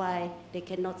 so that's why they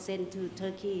cannot send to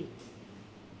Turkey.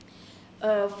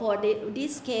 For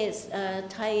this case,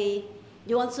 Thai,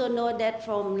 you also know that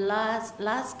from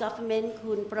last government,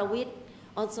 Kun Prawit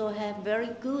also have very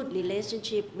good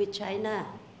relationship with China.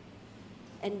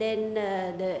 And then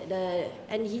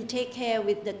and he take care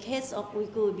with the case of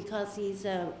Uyghur because he's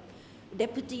a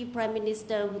deputy prime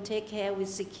minister who take care with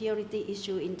security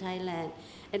issue in Thailand.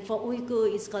 And for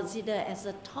Uyghur, it's considered as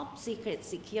a top secret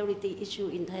security issue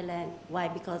in Thailand. Why?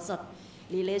 Because of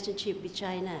relationship with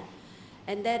China.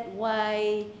 And that's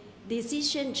why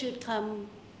decision should come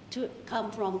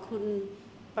from Kun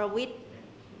Prawit,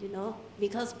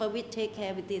 because Prawit take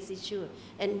care with this issue.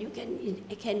 And you can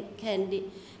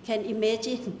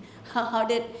imagine how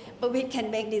that Prawit can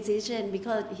make decision,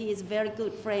 because he is very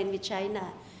good friend with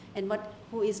China. And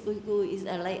who is Uyghur is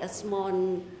like a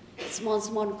small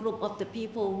small group of the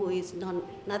people who is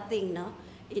nothing, no,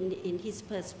 in his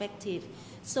perspective.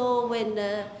 So when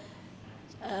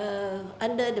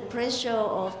under the pressure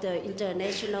of the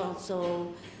international,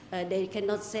 so they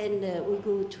cannot send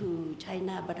Uyghur to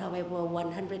China, but however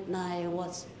 109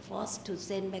 was forced to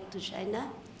send back to China.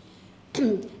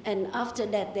 And after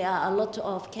that, there are a lot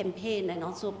of campaign and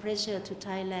also pressure to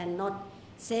Thailand not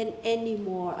send any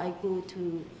more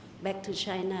Uyghur back to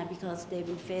China because they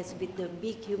will face with the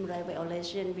big human rights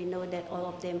violation. We know that all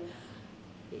of them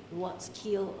were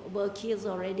killed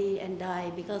already and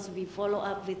died because we follow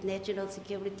up with National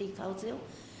Security Council.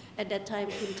 At that time,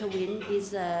 Kim Tawin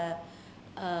is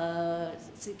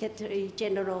Secretary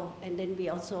General, and then we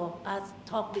also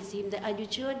talk with him that, are you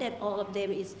sure that all of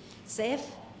them is safe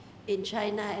in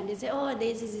China? And they say, oh,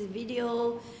 this is a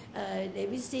video, they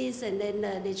visit, and then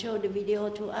they show the video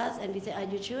to us, and we say, are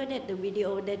you sure that the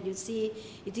video that you see,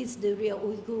 it is the real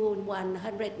Uyghur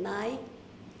 109?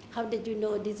 How did you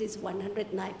know this is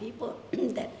 109 people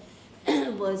that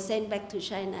were sent back to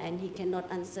China? And he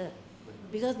cannot answer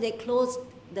because they closed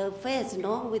the face,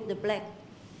 no, with the black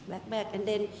bag. And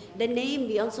then the name,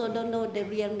 we also don't know the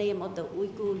real name of the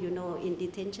Uyghur, in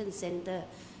detention center.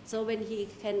 So when he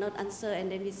cannot answer,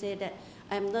 and then we say that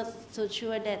I'm not so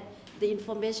sure that the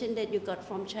information that you got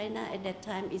from China at that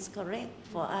time is correct.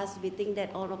 For us, we think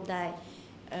that all of them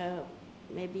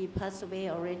maybe passed away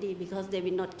already because they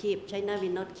will not keep, China will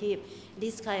not keep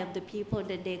this kind of the people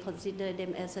that they consider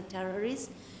them as a terrorist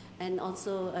and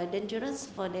also dangerous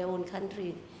for their own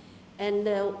country. And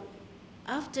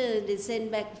after they send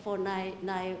back for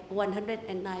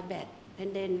 109 back,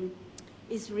 and then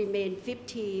it's remained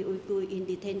 50 Uyghur in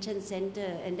detention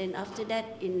center, and then after that,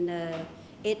 in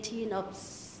 18th of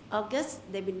August,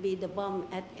 there will be the bomb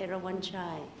at Erawan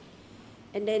Chai.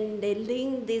 And then they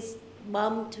link this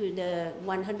bomb to the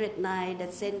 109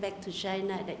 that sent back to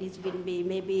China, that it will be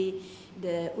maybe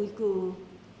the Uyghur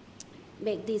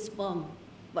make this bomb.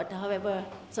 But however,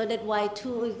 so that's why 2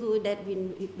 Uyghur that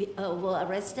were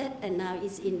arrested and now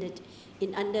is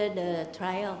under the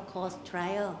trial, court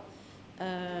trial.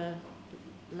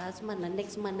 Last month and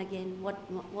next month again,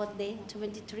 what day?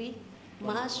 23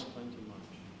 March?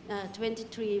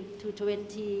 23 to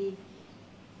 20.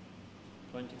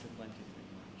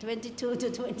 22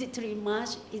 to 23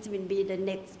 March, it will be the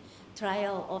next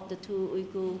trial of the 2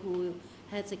 Uyghur who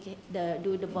has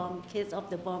do the bomb, case of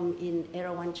the bomb in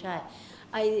Erawan Chai.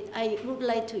 I would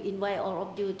like to invite all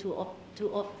of you to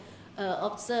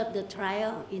observe the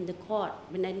trial in the court,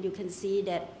 and then you can see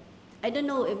that. I don't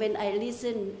know, when I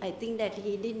listen, I think that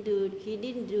he didn't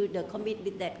do the commit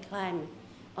with that crime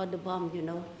or the bomb,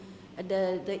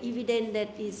 The evidence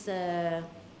that is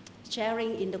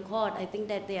sharing in the court, I think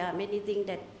that there are many things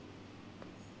that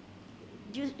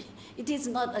it is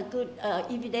not a good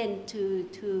evidence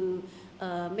to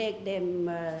make them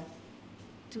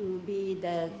to be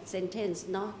the sentence,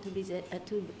 no,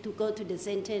 to go to the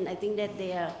sentence. I think that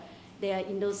they are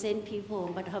innocent people,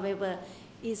 but however,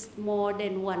 it's more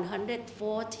than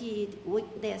 140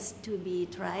 witnesses to be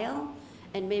trial,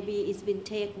 and maybe it's been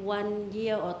take 1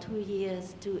 year or 2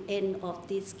 years to end of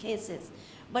these cases.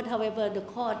 But however, the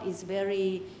court is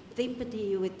very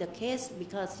sympathy with the case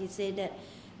because he said that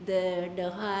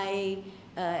the high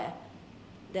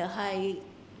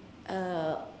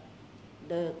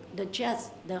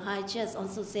judge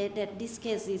also said that this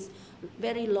case is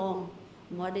very long,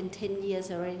 more than 10 years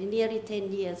already, nearly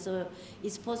 10 years. So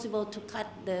it's possible to cut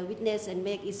the witness and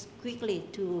make it quickly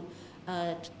to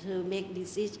make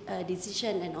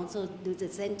decision and also do the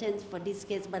sentence for this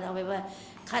case. But however,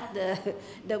 cut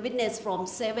the witness from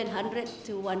 700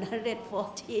 to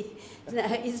 140.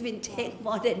 It's been take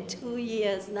more than 2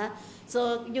 years now.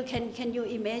 So can you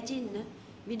imagine?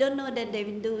 We don't know that they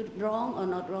will do wrong or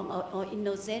not wrong or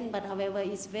innocent, but however,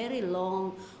 it's very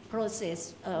long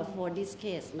process for this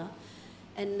case. No?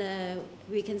 And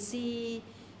we can see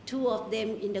 2 of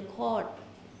them in the court.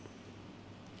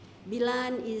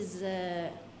 Bilan is,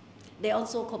 they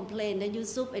also complain, the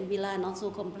Yusuf and Bilan also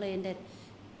complain that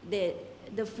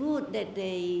the food that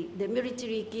the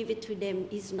military give it to them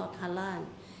is not halal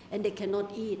and they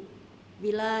cannot eat.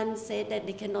 Bilan said that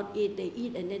they cannot eat, they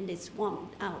eat and then they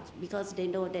swamp out because they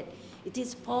know that it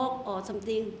is pork or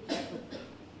something,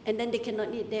 and then they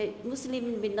cannot eat. The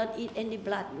Muslim will not eat any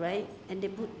blood, right? And they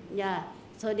put,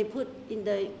 so they put in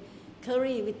the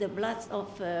curry with the blood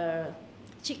of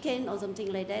chicken or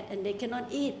something like that, and they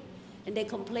cannot eat. And they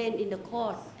complain in the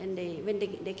court, and when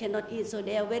they cannot eat, so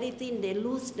they are very thin, they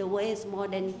lose the weight more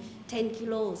than 10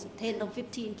 kilos, 10 or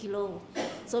 15 kilos.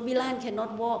 So Bilan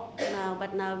cannot walk now,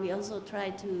 but now we also try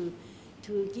to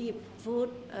give food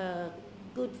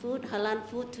good food, halal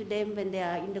food to them when they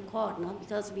are in the court, no?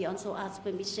 Because we also ask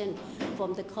permission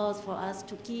from the court for us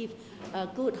to give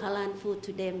good halal food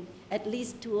to them at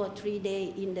least 2 or 3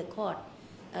 days in the court.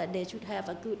 They should have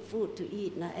a good food to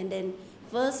eat. No? And then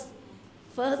first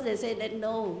they said that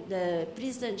no, the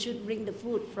prison should bring the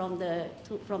food from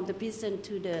the prison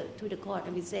to the court.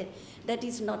 And we said that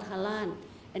is not halal.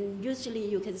 And usually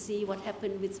you can see what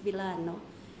happened with Bilal, no?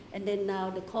 And then now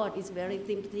the court is very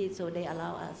sympathetic, so they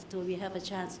allow us. So we have a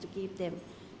chance to give them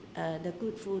the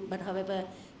good food. But however,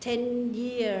 10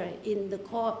 years in the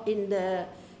court, in the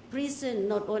prison,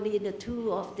 not only the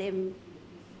 2 of them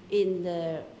in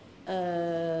the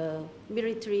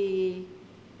military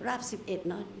RAP 18,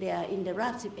 no? They are in the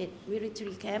RAP 18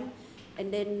 military camp.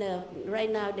 And then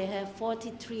right now they have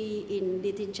 43 in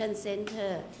detention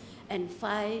center and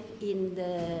 5 in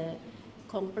the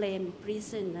complaint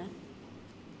prison. No?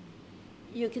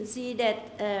 You can see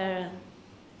that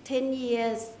 10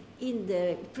 years in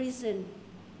the prison,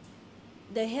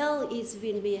 the health is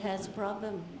when we has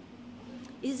problem.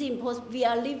 It's impossible. We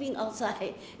are living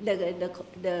outside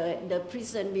the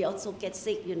prison. We also get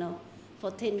sick, you know,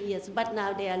 for 10 years. But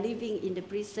now they are living in the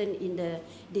prison, in the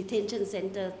detention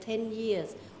center, 10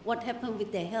 years. What happened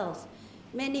with their health?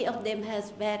 Many of them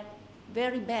has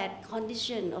very bad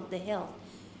condition of the health.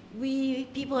 We,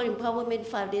 People Empowerment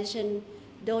Foundation,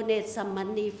 donate some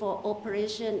money for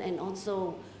operation and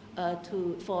also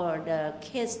for the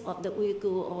case of the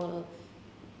Uyghur or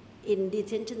in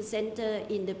detention center,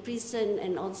 in the prison,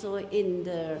 and also in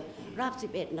the RAP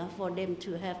 18, for them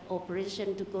to have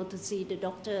operation to go to see the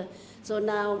doctor. So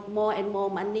now more and more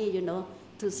money, you know,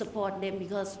 to support them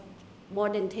because more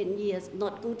than 10 years,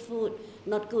 not good food,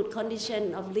 not good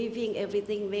condition of living,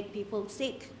 everything make people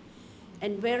sick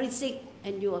and very sick.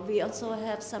 And we also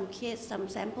have some case, some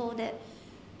sample that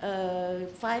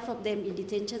 5 of them in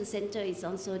detention center is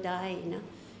also dying, you know,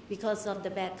 because of the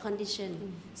bad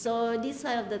condition. So these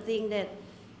are the things that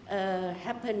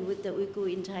happen with the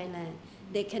Uyghur in Thailand.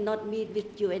 They cannot meet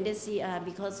with UNHCR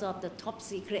because of the top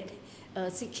secret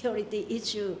security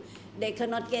issue. They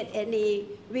cannot get any,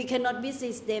 we cannot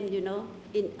visit them, you know,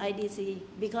 in IDC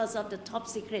because of the top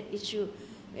secret issue.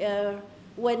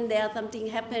 When there something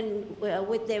happen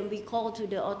with them, we call to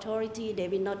the authority, they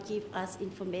will not give us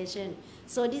information.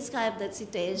 So this kind of the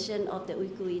situation of the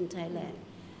Uyghur in Thailand.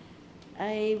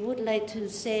 I would like to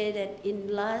say that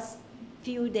in last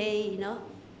few days, you know,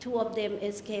 2 of them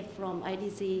escaped from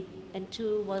IDC and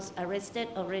 2 were arrested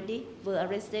already.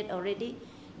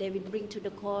 They will bring to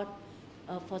the court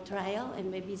for trial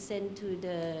and maybe sent to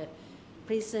the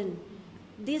prison.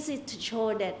 This is to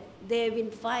show that they will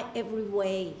fight every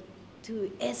way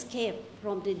to escape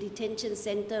from the detention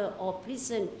center or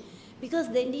prison because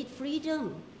they need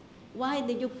freedom. Why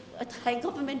the Thai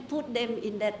government put them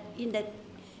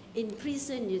in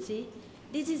prison, you see?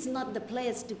 This is not the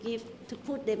place to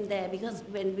put them there because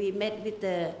when we met with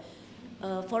the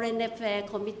Foreign Affairs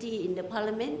Committee in the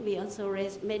Parliament, we also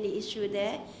raised many issues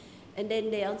there. And then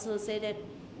they also said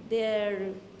that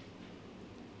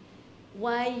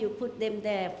why you put them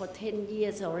there for 10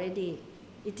 years already?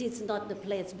 It is not the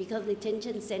place because the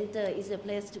detention center is a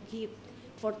place to keep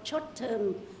for short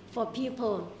term for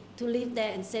people to live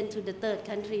there and send to the third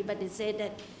country. But they say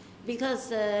that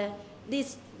because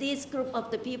this group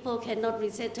of the people cannot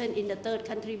resettle in the third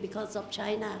country because of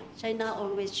China. China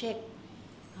always check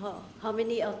how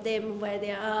many of them, where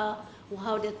they are,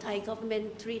 how the Thai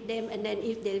government treat them, and then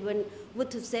if they were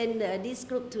to send this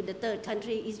group to the third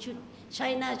country,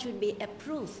 China should be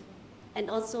approved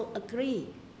and also agree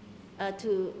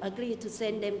to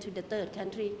send them to the third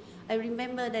country. I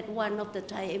remember that one of the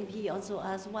Thai MP also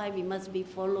asked why we must be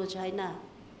follow China.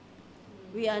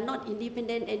 We are not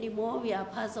independent anymore. We are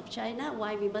part of China.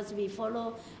 Why we must be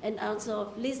follow and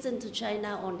also listen to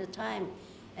China all the time?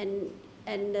 And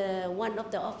one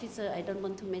of the officer, I don't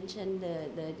want to mention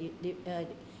the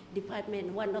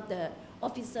department. One of the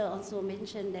officer also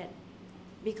mentioned that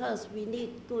because we need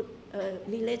good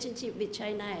relationship with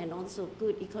China and also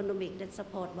good economic that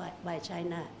support by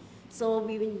China. So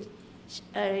we will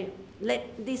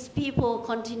let these people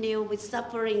continue with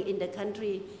suffering in the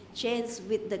country, change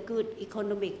with the good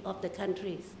economic of the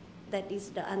countries. That is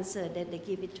the answer that they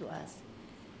give it to us.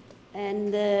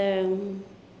 And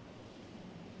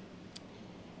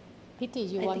Piti,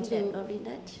 you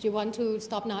want to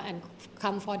stop now and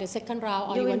come for the second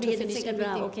round, or you want to finish the second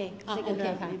round? Okay, second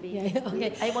round maybe. Yeah,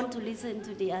 okay. I want to listen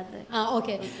to the other.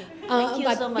 Okay. Thank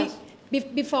you so much.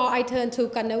 Before I turn to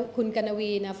Kun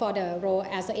Kanavi for the role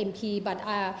as an MP, but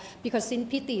because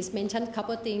since Piti mentioned a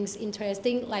couple of things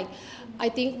interesting, like I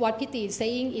think what Piti is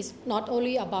saying is not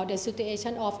only about the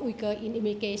situation of Uyghur in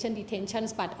immigration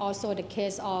detentions, but also the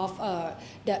case of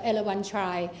the L1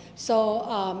 trial.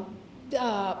 So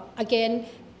again,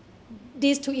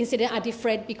 these two incidents are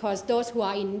different because those who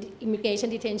are in immigration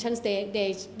detentions,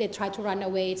 they try to run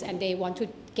away and they want to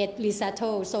get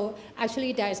resettled. So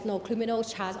actually there is no criminal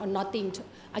charge or nothing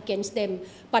against them.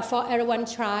 But for everyone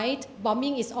tried,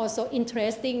 bombing is also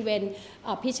interesting when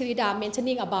Pichirida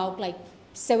mentioning about like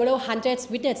several hundreds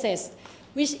witnesses,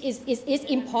 which is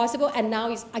impossible, and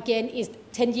now is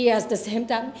 10 years the same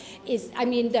time.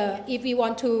 If we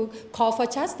want to call for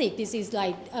justice, this is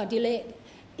like a delay.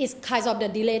 It's kind of the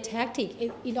delay tactic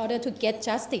in order to get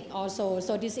justice also.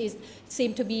 So this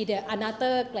seems to be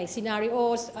another like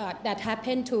scenarios that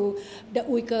happen to the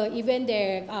Uyghur. Even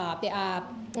they are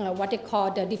what they call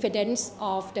the defendants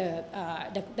of the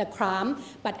crime,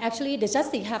 but actually the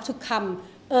justice have to come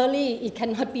early. It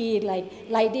cannot be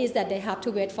like this that they have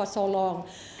to wait for so long.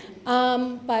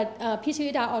 But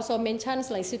Pichirida also mentions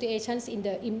like situations in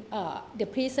the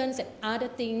prisons and other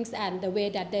things, and the way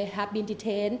that they have been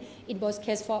detained in both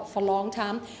cases for a long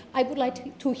time. I would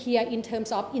like to hear in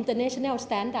terms of international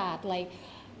standard, like,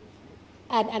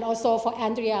 and also for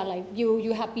Andrea, like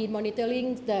you have been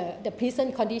monitoring the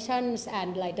prison conditions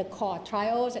and like the court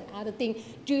trials and other things.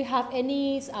 Do you have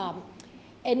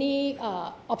any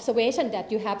observation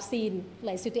that you have seen,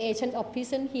 like situations of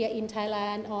prison here in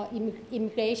Thailand or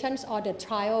immigrations or the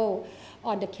trial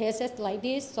on the cases like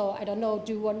this? So I don't know,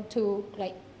 do you want to,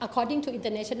 like, according to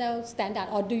international standard,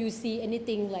 or do you see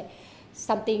anything like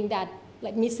something that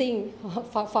like missing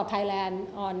for Thailand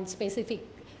on specific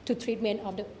to treatment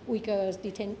of the Uyghurs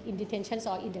in detentions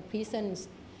or in the prisons,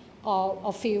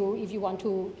 or feel if you want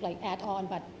to like add on,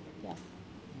 but yeah.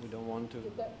 We don't want to.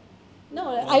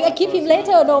 No, I keep him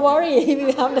later, don't worry. If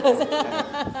you have those.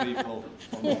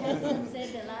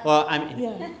 Well, I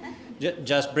mean,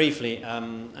 just briefly,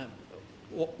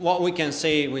 what we can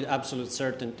say with absolute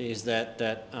certainty is that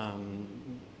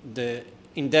the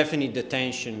indefinite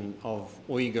detention of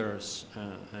Uyghurs,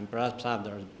 and perhaps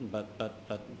others, but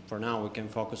for now we can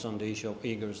focus on the issue of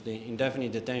Uyghurs, the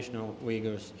indefinite detention of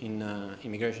Uyghurs in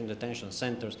immigration detention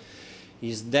centers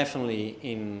is definitely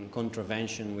in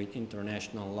contravention with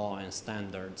international law and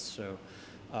standards. So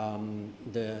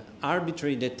the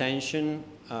arbitrary detention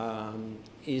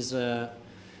is a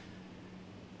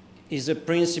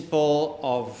principle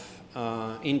of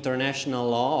international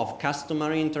law, of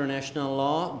customary international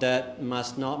law, that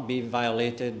must not be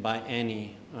violated by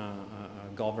any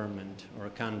government or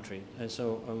country.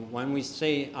 So when we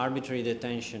say arbitrary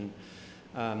detention,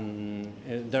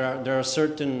 there are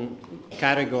certain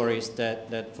categories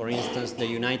that, for instance, the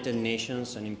United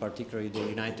Nations, and in particular the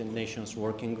United Nations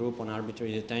Working Group on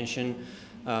Arbitrary Detention,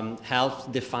 helps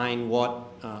define what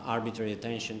arbitrary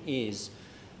detention is.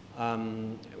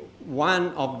 One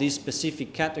of these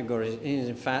specific categories is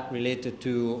in fact related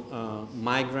to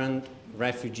migrant,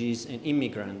 refugees, and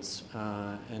immigrants.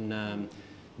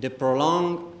 The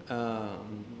prolonged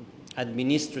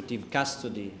administrative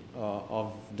custody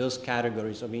of those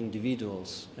categories of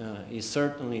individuals is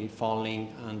certainly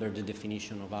falling under the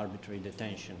definition of arbitrary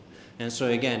detention. And so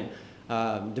again,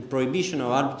 the prohibition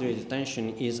of arbitrary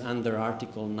detention is under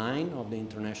Article 9 of the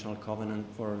International Covenant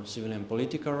for Civil and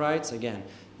Political Rights. Again,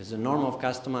 it's a norm of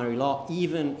customary law,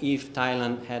 even if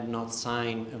Thailand had not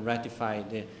signed and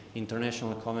ratified the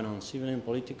International Covenant on Civil and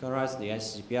Political Rights, the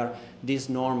ICCPR, this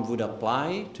norm would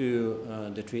apply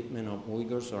to the treatment of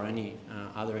Uyghurs or any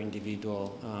other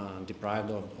individual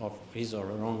deprived of his or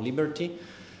her own liberty.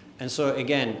 And so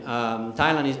again,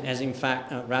 Thailand has in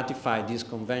fact ratified this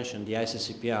convention, the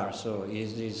ICCPR, so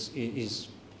is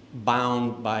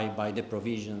bound by the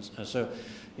provisions. So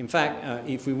in fact,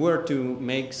 if we were to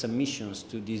make submissions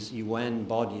to this UN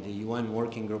body, the UN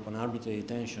Working Group on Arbitrary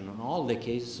Detention, on all the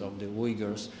cases of the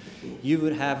Uyghurs, you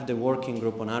would have the Working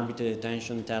Group on Arbitrary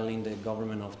Detention telling the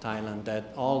government of Thailand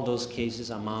that all those cases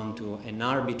amount to an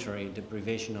arbitrary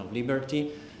deprivation of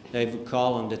liberty. They would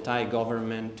call on the Thai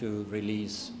government to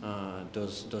release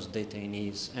those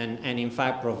detainees and in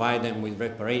fact provide them with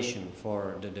reparation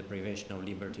for the deprivation of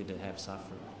liberty they have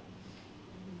suffered.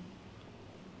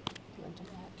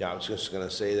 Yeah, I was just going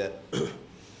to say that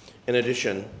in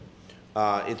addition,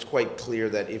 it's quite clear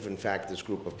that if in fact this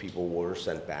group of people were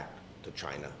sent back to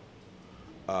China,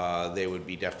 they would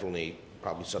be definitely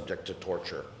probably subject to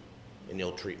torture and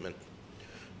ill treatment.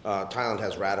 Thailand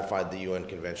has ratified the UN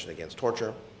Convention Against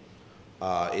Torture.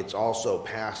 It's also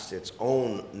passed its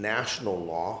own national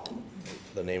law,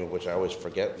 the name of which I always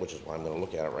forget, which is why I'm going to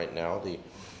look at it right now, the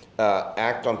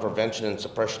Act on Prevention and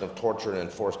Suppression of Torture and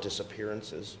Enforced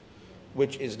Disappearances,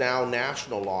 which is now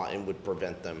national law and would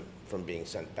prevent them from being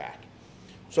sent back.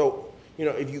 So, you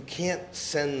know, if you can't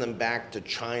send them back to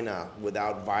China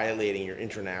without violating your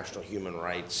international human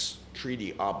rights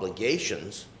treaty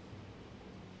obligations,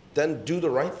 then do the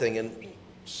right thing and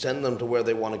send them to where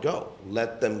they want to go.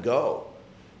 Let them go.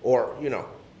 Or, you know,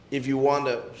 if you want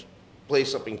to play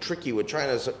something tricky with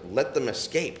China, let them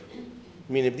escape.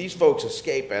 I mean, if these folks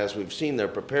escape, as we've seen they're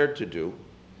prepared to do,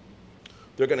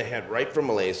 they're going to head right for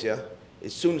Malaysia.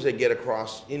 As soon as they get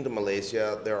across into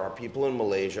Malaysia, there are people in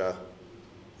Malaysia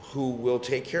who will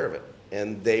take care of it,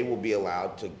 and they will be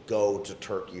allowed to go to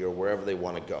Turkey or wherever they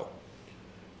want to go.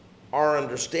 Our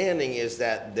understanding is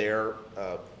that their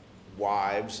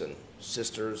wives and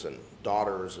sisters and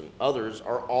daughters and others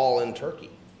are all in Turkey.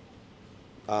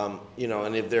 You know,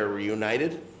 and if they're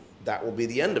reunited, that will be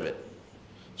the end of it.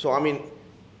 So, I mean,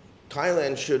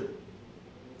 Thailand should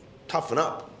toughen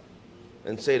up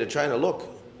and say to China, look,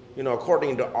 you know,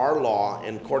 according to our law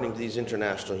and according to these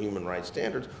international human rights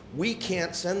standards, we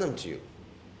can't send them to you.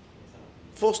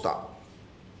 Full stop.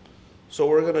 So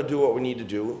we're going to do what we need to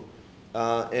do,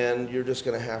 and you're just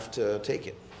going to have to take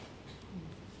it.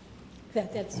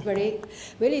 That's very,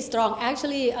 very strong.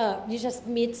 Actually, you just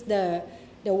meet the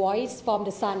voice from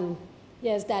the son.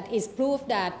 Yes, that is proof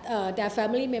that their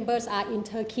family members are in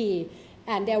Turkey,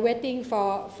 and they're waiting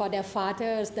for their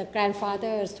fathers, the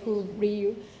grandfathers who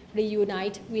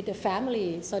reunite with the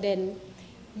family. So then,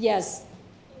 yes,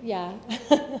 yeah.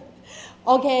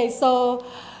 Okay, so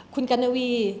Kun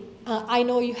Kanavi, I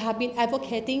know you have been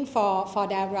advocating for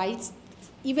their rights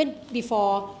even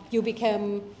before you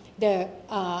became the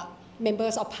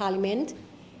members of parliament.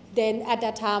 Then at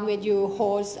that time when you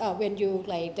host, when you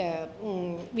like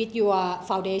with your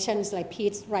foundations, like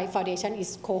Peace Right Foundation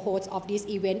is co-host of this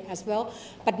event as well.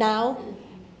 But now,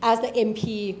 as the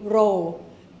MP role,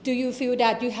 do you feel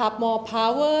that you have more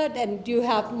power and you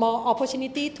have more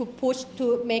opportunity to push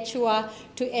to make sure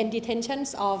to end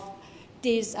detentions of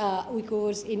these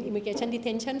Uyghurs in immigration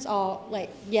detentions, or like,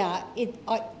 yeah,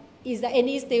 is there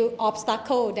any still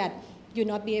obstacle that you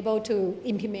not be able to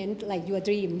implement like your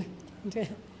dream?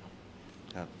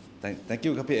 Thank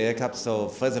you, Kapi Kap. So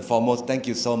first and foremost, thank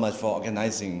you so much for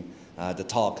organizing the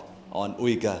talk on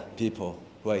Uyghur people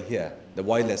who are here, the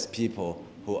voiceless people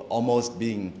who are almost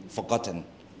being forgotten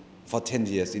for 10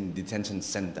 years in detention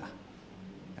center.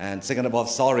 And second of all,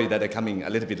 sorry that I'm coming a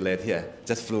little bit late here.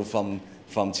 Just flew from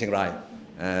Chiang Rai.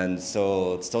 And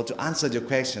so to answer your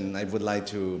question, I would like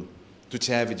to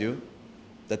share with you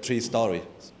the 3 stories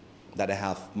that I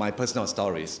have, my personal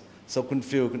stories. So Kun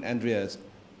Phil, Kun Andreas,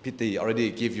 Piti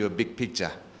already give you a big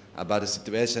picture about the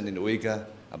situation in Uyghur,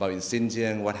 about in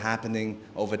Xinjiang, what's happening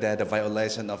over there, the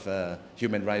violation of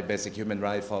human right, basic human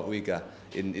right for Uyghur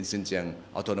in Xinjiang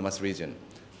autonomous region.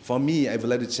 For me, I would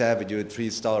like to share with you 3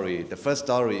 stories. The first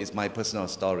story is my personal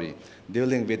story,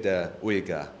 dealing with the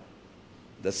Uyghur.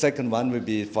 The second one will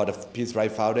be for the Peace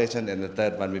Right Foundation, and the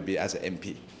third one will be as an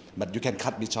MP. But you can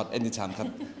cut me short anytime.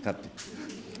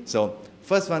 So,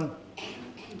 first one,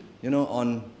 you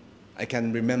know, I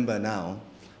can remember now,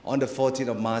 on the 14th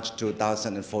of March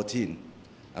 2014,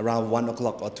 around 1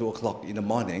 o'clock or 2 o'clock in the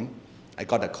morning, I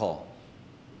got a call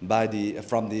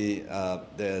from the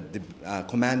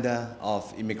commander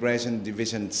of Immigration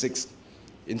Division 6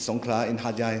 in Songkhla, in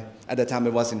Hat Yai. At the time, I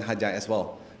was in Hat Yai as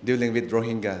well, dealing with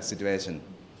Rohingya situation.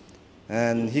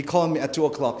 And he called me at 2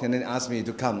 o'clock and then asked me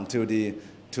to come to the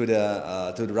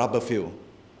rubber field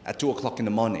at 2 o'clock in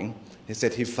the morning. He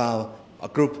said he found a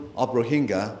group of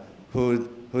Rohingya who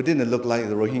didn't look like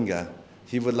the Rohingya.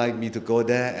 He would like me to go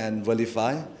there and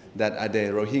verify that are they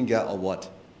Rohingya or what.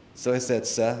 So I said,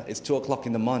 sir, it's 2 o'clock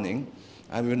in the morning.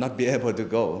 I will not be able to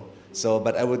go. So,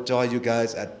 but I will join you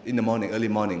guys in the morning, early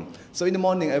morning. So in the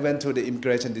morning, I went to the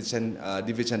Immigration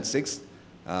Division 6,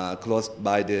 close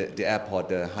by the airport,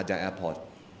 the Hat Yai airport.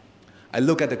 I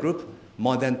look at the group,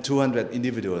 more than 200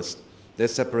 individuals. They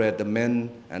separate the men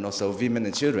and also women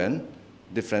and children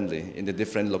differently in the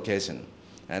different location.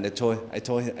 And I told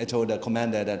the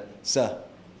commander that, sir,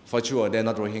 for sure they're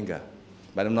not Rohingya,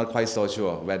 but I'm not quite so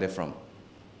sure where they're from.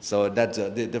 So that's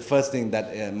the first thing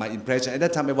that my impression. At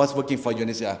that time, I was working for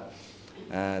UNHCR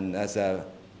and as the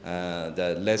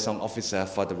liaison officer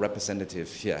for the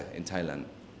representative here in Thailand.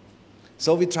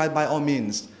 So we tried by all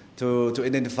means to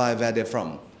identify where they're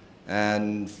from.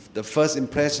 And the first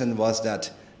impression was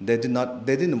that they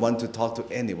didn't want to talk to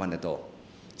anyone at all.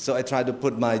 So I tried to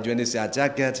put my UNHCR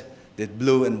jacket, the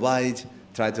blue and white,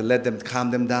 try to let them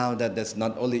calm them down, that there's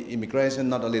not only immigration,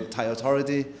 not only the Thai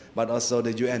authority, but also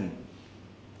the UN.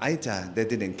 Either they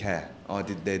didn't care or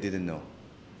they didn't know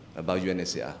about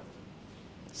UNHCR.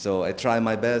 So I tried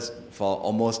my best for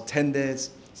almost 10 days,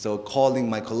 so calling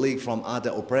my colleagues from other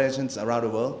operations around the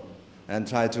world and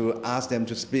try to ask them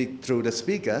to speak through the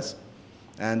speakers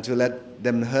and to let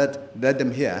them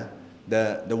hear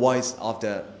the voice of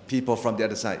the people from the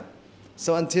other side.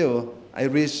 So until I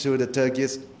reached to the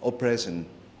Turkish operation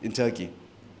in Turkey,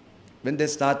 when they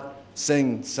start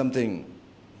saying something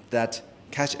that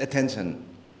catch attention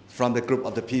from the group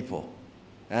of the people,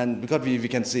 and because we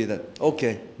can see that,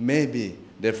 okay, maybe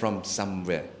they're from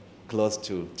somewhere close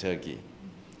to Turkey.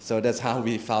 So that's how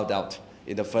we found out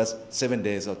in the first 7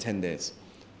 days or 10 days.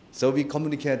 So we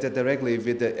communicated directly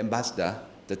with the ambassador,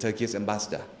 the Turkish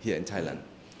ambassador here in Thailand.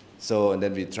 So and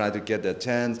then we tried to get the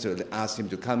chance to ask him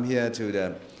to come here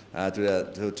to Hat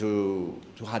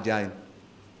Yai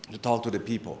to talk to the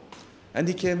people. And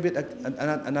he came with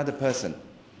another person.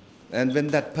 And when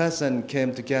that person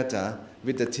came together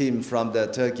with the team from the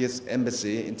Turkish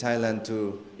embassy in Thailand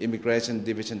to Immigration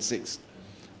Division 6,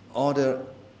 all the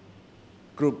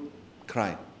group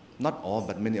cried. Not all,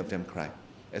 but many of them cried,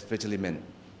 especially men.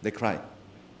 They cried.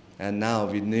 And now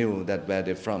we knew that where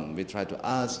they're from. We tried to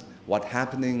ask what's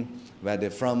happening, where they're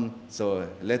from. So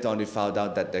later on we found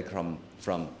out that they come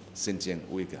from Xinjiang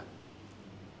Uyghur.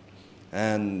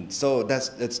 And so that's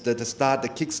the start, the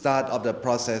kickstart of the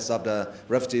process of the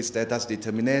refugee status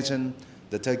determination.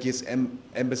 The Turkish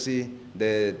embassy,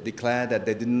 they declared that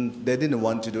they didn't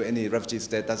want to do any refugee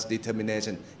status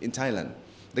determination in Thailand.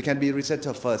 They can be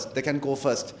resettled first. They can go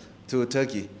first to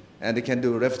Turkey, and they can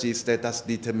do refugee status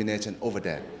determination over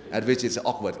there, at which is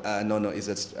awkward.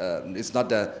 It's not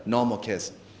the normal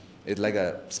case. It's like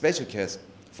a special case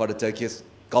for the Turkish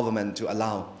government to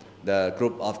allow the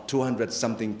group of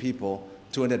 200-something people,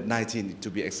 219 to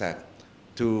be exact,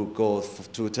 to go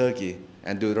to Turkey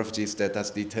and do refugee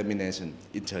status determination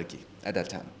in Turkey at that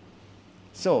time.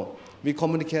 So we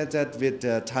communicated with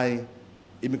the Thai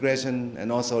immigration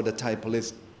and also the Thai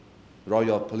police,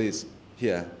 royal police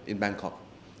here in Bangkok,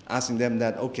 asking them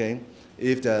that, okay,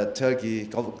 if the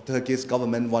Turkish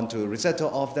government want to resettle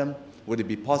all of them, would it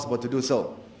be possible to do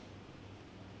so?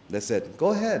 They said,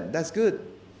 go ahead, that's good.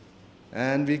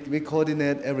 And we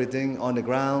coordinate everything on the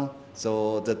ground.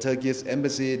 So the Turkish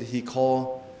embassy, he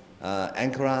called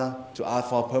Ankara to ask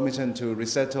for permission to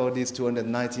resettle these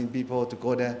 219 people to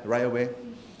go there right away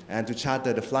and to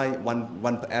charter the flight,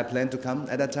 one airplane to come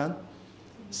at that time.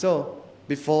 So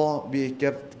before we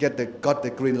got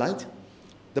the green light,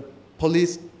 the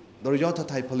police, the Royal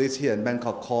Thai police here in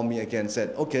Bangkok called me again and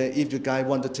said, okay, if you guys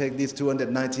want to take these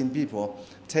 219 people,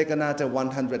 take another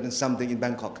 100 and something in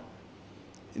Bangkok.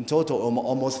 In total,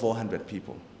 almost 400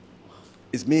 people.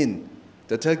 It means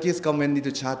the Turkish government need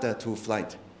to charter 2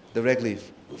 flights directly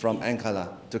from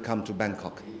Ankara to come to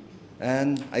Bangkok.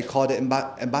 And I called the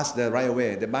ambassador right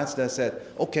away. The ambassador said,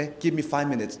 okay, give me 5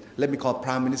 minutes. Let me call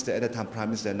Prime Minister. At the time, Prime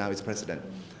Minister, now is President.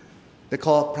 They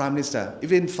called Prime Minister.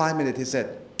 Within 5 minutes, he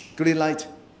said, green light,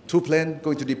 2 planes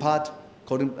going to depart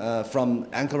from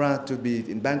Ankara to be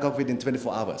in Bangkok within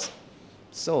 24 hours.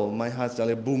 So my heart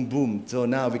started boom, boom. So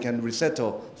now we can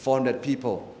resettle 400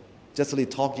 people just really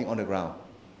talking on the ground.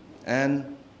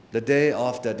 And the day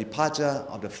of the departure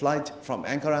of the flight from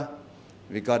Ankara,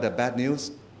 we got the bad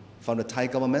news from the Thai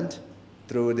government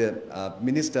through the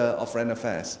Minister of Foreign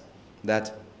Affairs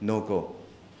that no go.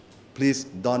 Please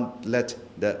don't let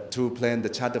the 2 planes, the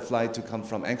charter flight to come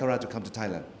from Ankara to come to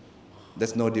Thailand.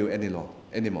 There's no deal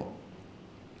anymore.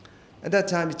 At that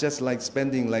time, it's just like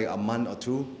spending like a month or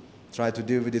 2 try to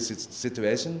deal with this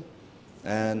situation.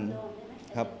 And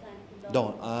ครับดอ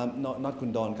น not คุณ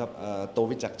ดอนครับ โต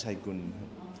วิจักรชัยกุล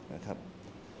นะครับ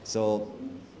so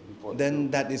then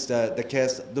that is the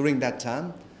case during that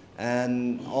time,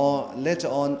 and later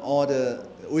on all the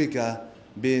Uyghur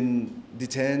been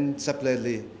detained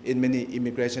separately in many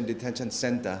immigration detention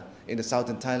center in the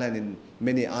southern Thailand, in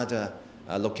many other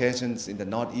locations in the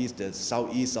northeast, the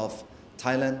southeast of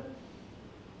Thailand.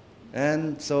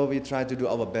 And so we try to do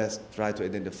our best, try to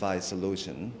identify a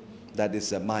solution. That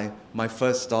is my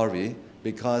first story,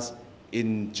 because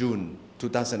in June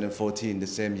 2014, the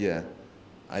same year,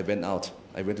 I went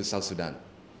to South Sudan.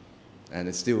 And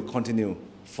I still continue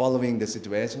following the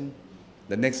situation.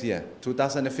 The next year,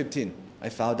 2015, I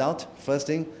found out, first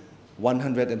thing,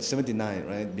 179,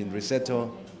 right, been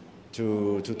resettled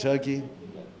to Turkey,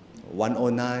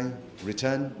 109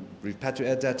 returned,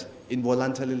 repatriated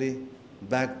involuntarily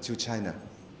back to China.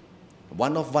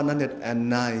 One of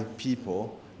 109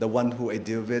 people, the one who I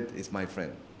deal with is my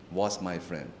friend, was my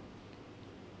friend,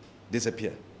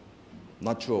 disappeared.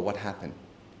 Not sure what happened.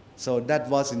 So that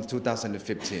was in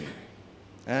 2015.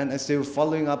 And I'm still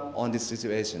following up on this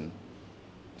situation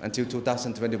until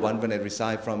 2021 when I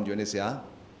resigned from UNHCR,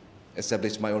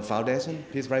 established my own foundation,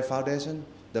 Peace Right Foundation.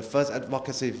 The first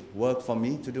advocacy work for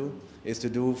me to do is to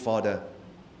do for the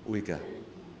Uyghur,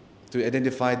 to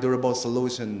identify durable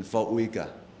solution for Uyghur.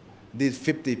 These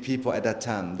 50 people at that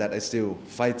time that are still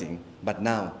fighting, but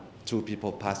now 2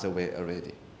 people passed away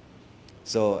already.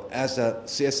 So as a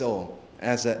CSO,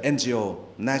 as an NGO,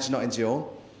 national NGO,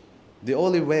 the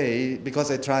only way,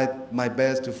 because I tried my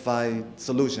best to find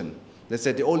solution, they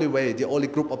said the only way, the only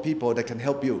group of people that can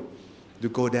help you, you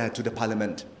go there to the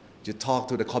parliament, you talk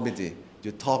to the committee,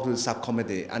 you talk to the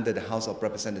subcommittee under the House of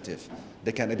Representatives.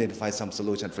 They can identify some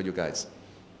solution for you guys.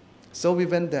 So we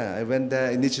went there. I went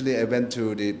there. Initially, I went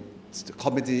to the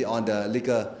Committee on the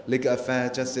Legal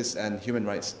Affairs, Justice, and Human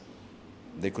Rights.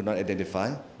 They could not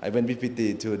identify. I went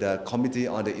VPT to the Committee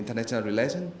on the International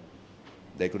Relations.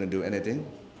 They couldn't do anything.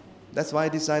 That's why I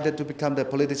decided to become the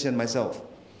politician myself.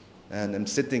 And I'm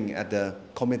sitting at the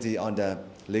Committee on the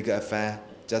Legal Affairs,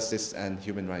 Justice, and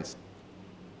Human Rights.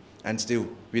 And still,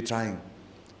 we're trying.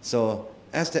 So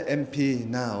as the MP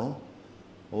now,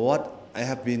 what I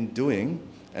have been doing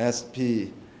as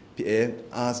PA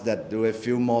asked that do I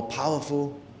feel more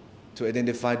powerful to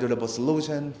identify durable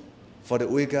solution for the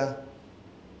Uyghur.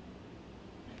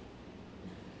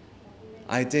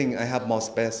 I think I have more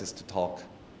spaces to talk,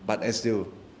 but I'm still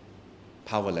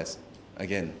powerless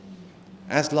again.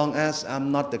 As long as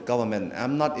I'm not the government,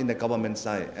 I'm not in the government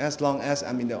side, as long as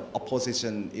I'm in the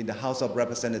opposition in the House of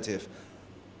Representatives,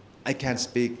 I can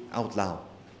speak out loud.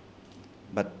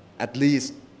 But at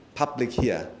least public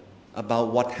hear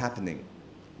about what's happening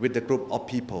with the group of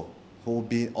people who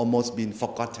almost been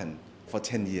forgotten for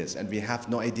 10 years, and we have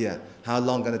no idea how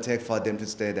long it's going to take for them to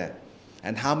stay there,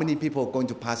 and how many people are going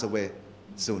to pass away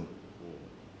soon.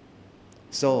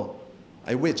 So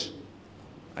I wish,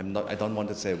 I don't want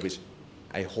to say wish,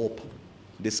 I hope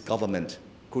this government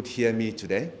could hear me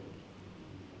today.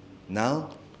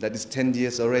 Now that it's 10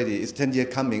 years already, it's 10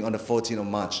 years coming on the 14th of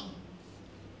March.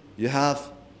 You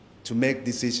have to make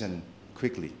decision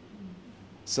quickly.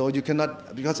 So you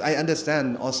cannot, because I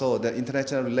understand also the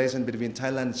international relation between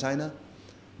Thailand and China,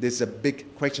 there's a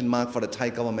big question mark for the Thai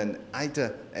government.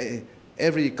 Either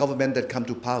every government that come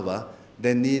to power,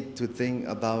 they need to think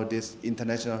about this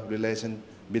international relation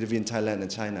between Thailand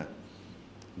and China.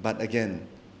 But again,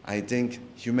 I think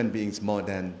human beings more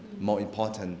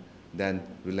important than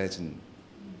religion.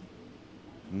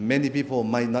 Many people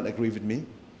might not agree with me.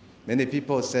 Many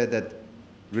people say that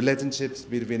relationships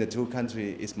between the two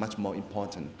countries is much more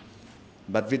important.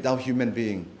 But without human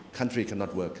being, country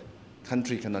cannot work.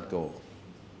 Country cannot go.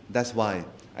 That's why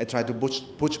I try to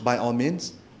push by all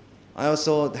means. I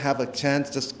also have a chance,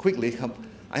 just quickly,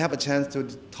 I have a chance to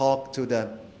talk to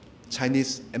the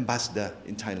Chinese ambassador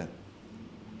in Thailand.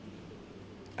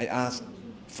 I asked,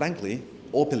 frankly,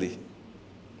 openly,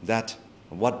 that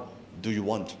what do you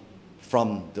want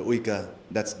from the Uyghur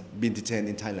that's been detained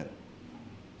in Thailand?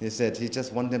 He said he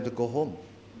just wants them to go home.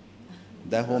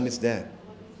 Their home is there.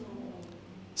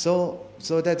 So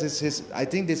that is his, I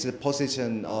think this is the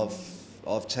position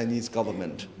of Chinese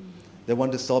government. They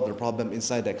want to solve the problem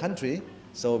inside their country,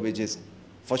 so which is,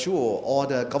 for sure, all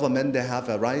the government, they have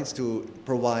a right to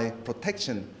provide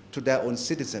protection to their own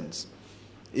citizens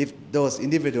if those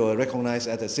individuals are recognized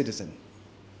as a citizen.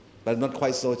 But I'm not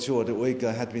quite so sure the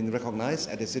Uyghur had been recognized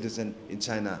as a citizen in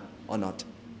China or not.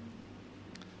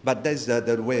 But that's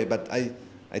the way. But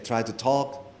I try to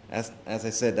talk, as I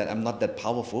said, that I'm not that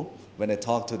powerful. When I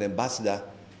talk to the ambassador,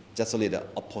 just only the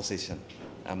opposition.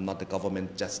 I'm not the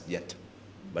government just yet.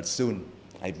 But soon,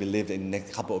 I believe in the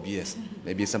next couple of years,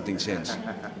 maybe something changed.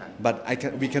 But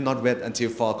we cannot wait until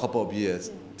for a couple of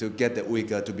years to get the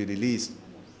Uyghur to be released.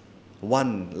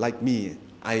 One, like me,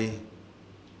 I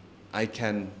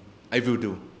will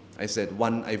do. I said,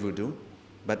 one, I will do.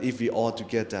 But if we all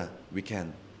together, we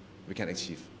can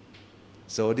achieve.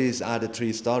 So these are the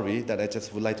 3 stories that I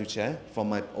just would like to share from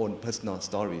my own personal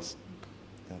stories.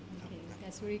 Okay,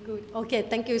 that's very good. Okay,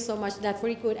 thank you so much. That's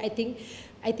very good. I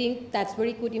think that's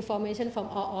very good information from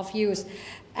all of you.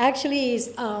 Actually,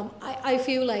 I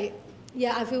feel like,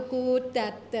 yeah, I feel good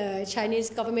that the Chinese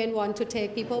government want to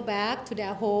take people back to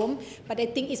their home. But I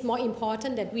think it's more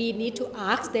important that we need to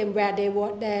ask them where they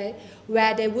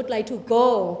would like to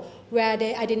go, where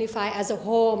they identify as a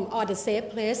home or the safe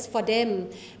place for them.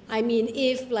 I mean,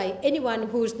 if like anyone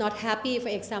who's not happy, for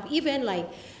example, even like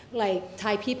like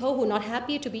Thai people who are not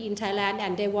happy to be in Thailand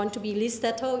and they want to be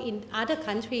resettled in other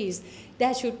countries,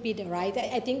 that should be the right.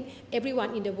 I think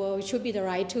everyone in the world should be the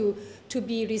right to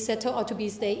be resettled or to be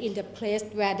stay in the place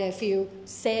where they feel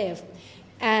safe.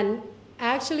 And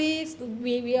actually,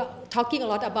 we are talking a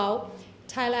lot about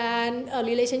Thailand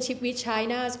relationship with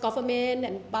China's government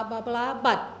and blah blah blah.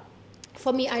 But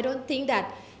for me, I don't think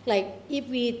that like if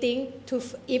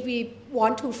we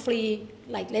want to free,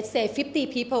 like let's say 50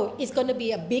 people, it's going to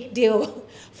be a big deal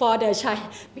for the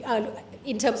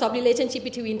in terms of relationship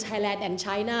between Thailand and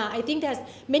China. I think there's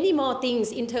many more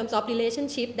things in terms of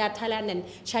relationship that Thailand and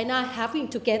China having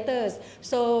together.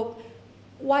 So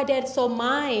why they're so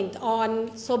mean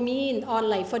on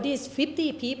like for these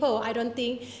 50 people? I don't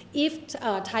think if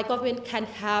Thai government can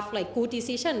have like good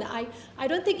decision, I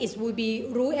don't think it would be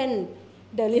ruin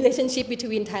the relationship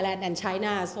between Thailand and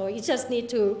China. So it just need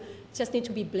to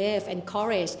be brave and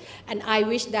courage. And I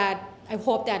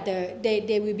hope that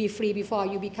they will be free before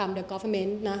you become the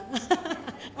government. Nah?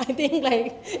 I think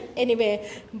like anyway.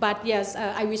 But yes,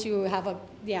 I wish you have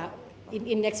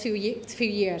in next few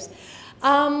years.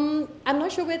 I'm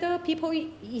not sure whether people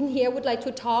in here would like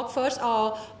to talk first,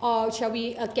 or shall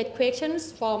we get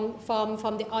questions from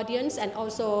the audience, and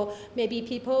also maybe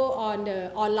people on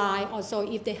the online also,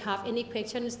 if they have any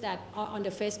questions that are on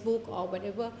the Facebook or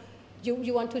whatever.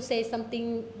 You want to say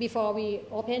something before we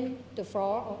open the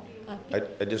floor?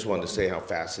 I just wanted to say how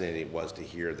fascinating it was to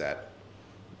hear that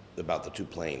about the two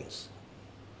planes.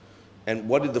 And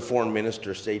what did the foreign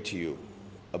minister say to you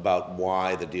about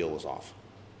why the deal was off?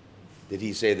 Did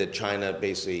he say that China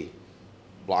basically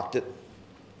blocked it?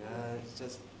 It's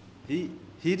just, he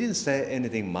didn't say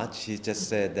anything much. He just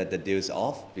said that the deal is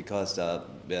off because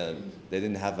they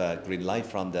didn't have a green light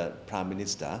from the Prime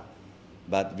Minister.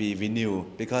 But we knew,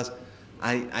 because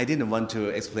I didn't want to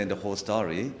explain the whole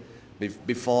story.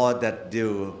 Before that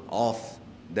deal off,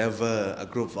 there were a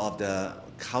group of the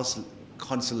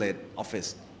consulate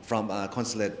office from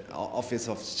consulate office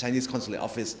of Chinese consulate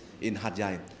office in Hat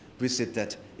Yai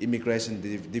visited Immigration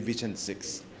Division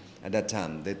 6 at that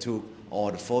time. They took all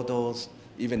the photos,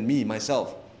 even me,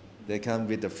 myself. They come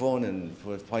with the phone and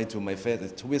point to my face. They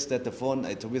twisted the phone,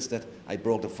 I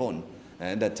broke the phone. And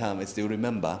at that time, I still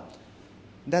remember.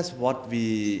 That's what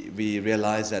we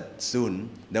realized that soon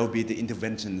there will be the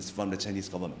interventions from the Chinese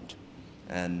government.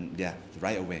 And yeah,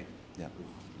 right away, yeah.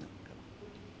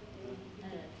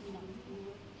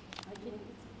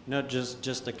 No,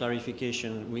 just a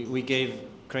clarification. We gave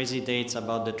crazy dates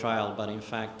about the trial, but in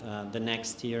fact, the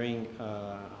next hearing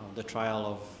of the trial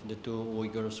of the two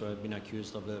Uyghurs who have been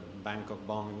accused of the Bangkok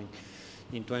bombing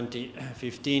in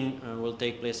 2015 will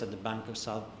take place at the Bangkok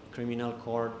South Criminal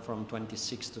Court from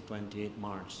 26 to 28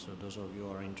 March. So those of you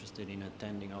who are interested in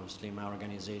attending, obviously my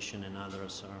organization and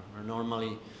others are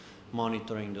normally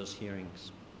monitoring those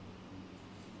hearings.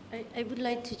 I would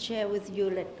like to share with you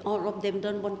that all of them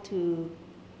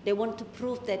they want to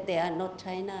prove that they are not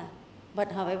China.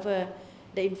 But however,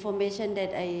 the information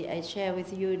that I share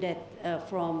with you that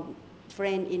from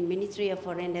friends in Ministry of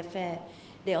Foreign Affairs,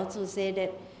 they also say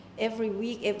that every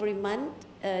week, every month,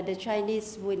 the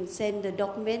Chinese will send the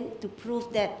document to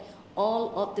prove that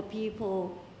all of the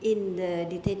people in the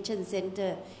detention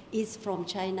center is from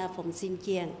China, from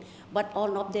Xinjiang. But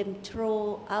all of them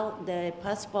throw out the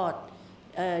passport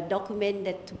document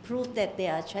that to prove that they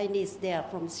are Chinese, they are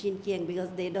from Xinjiang, because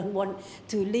they don't want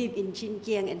to live in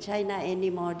Xinjiang and China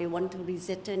anymore. They want to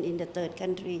resettle in the third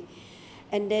country.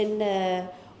 And then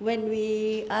when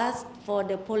we asked for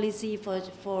the policy for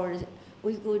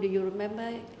Uyghur, do you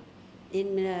remember?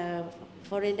 In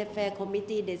Foreign Affairs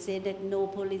Committee, they said that no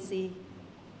policy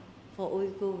for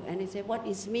Uyghur. And I said, what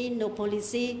is mean, no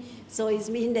policy? So it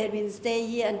means that we stay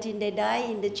here until they die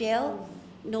in the jail?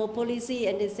 No policy.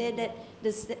 And they said that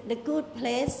the good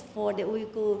place for the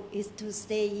Uyghur is to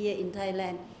stay here in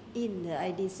Thailand, in the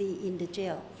IDC, in the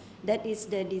jail. That is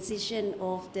the decision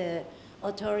of the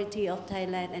authority of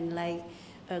Thailand. And like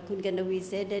Kun Gandawi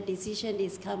said, the decision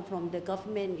is come from the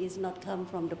government, is not come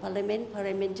from the parliament.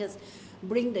 Parliament just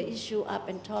bring the issue up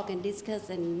and talk and discuss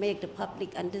and make the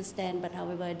public understand. But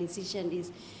however, decision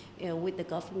is with the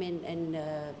government. And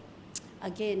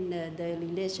again, the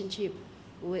relationship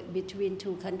between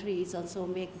two countries also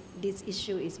make this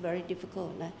issue is very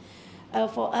difficult.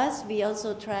 For us, we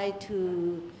also try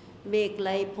to make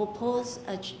like propose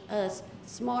a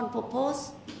small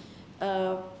propose,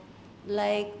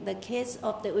 like the case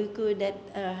of the Uyghur that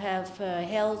have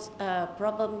health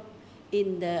problem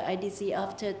in the IDC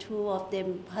after two of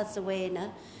them passed away.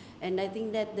 And I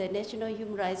think that the National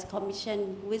Human Rights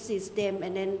Commission visits them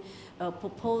and then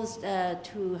proposed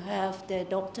to have the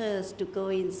doctors to go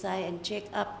inside and check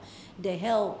up the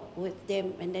health with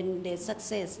them, and then their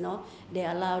success, no? They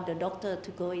allow the doctor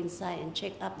to go inside and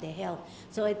check up their health.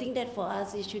 So I think that for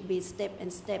us, it should be step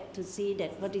and step to see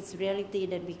that what is reality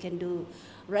that we can do.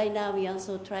 Right now, we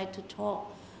also try to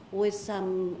talk with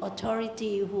some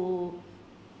authority who,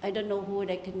 I don't know who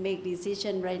that can make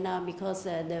decision right now, because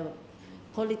the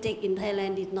politics in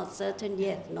Thailand is not certain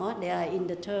yet, no? They are in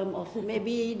the term of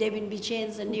maybe they will be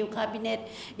changed a new cabinet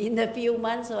in a few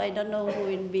months, so I don't know who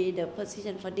will be the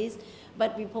position for this.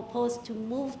 But we propose to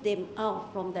move them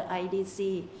out from the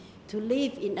IDC to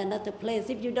live in another place.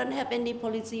 If you don't have any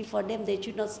policy for them, they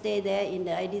should not stay there in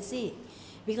the IDC.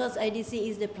 Because IDC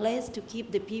is the place to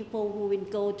keep the people who will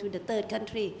go to the third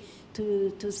country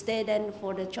to stay then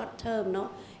for the short term, no?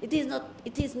 It is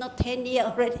not 10 years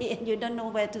already and you don't know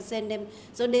where to send them.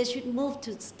 So they should move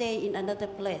to stay in another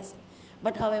place.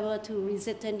 But however, to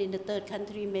resettle in the third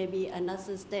country may be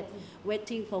another step,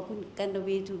 waiting for Kun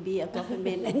Kandavi to be a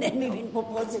government and then we will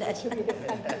propose that.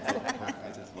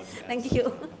 Thank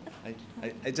you.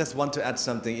 I just want to add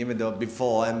something, even though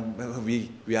before we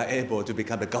are able to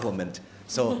become the government.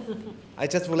 So I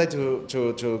just would like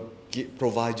to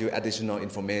provide you additional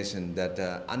information that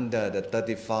under the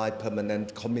 35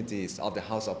 permanent committees of the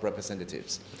House of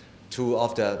Representatives, 2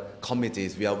 of the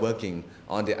committees we are working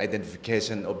on the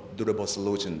identification of durable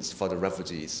solutions for the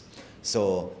refugees.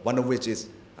 So one of which is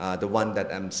the one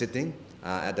that I'm sitting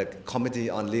at the Committee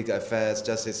on Legal Affairs,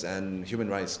 Justice and Human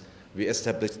Rights. We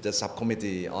established the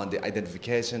subcommittee on the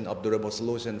identification of durable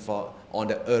solutions on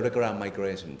the irregular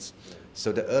migrations.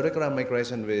 So the irregular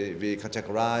migration we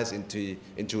categorize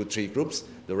into 3 groups: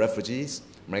 the refugees,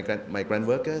 migrant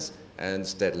workers, and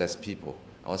stateless people.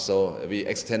 Also, we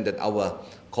extended our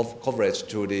coverage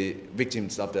to the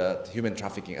victims of the human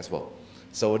trafficking as well.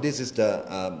 So this is the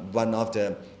one of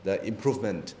the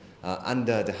improvement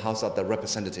under the House of the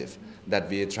Representative that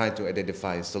we try to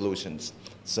identify solutions.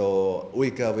 So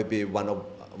Uyghur will be one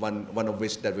of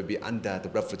which that will be under the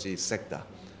refugee sector.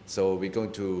 So we're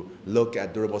going to look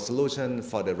at durable solution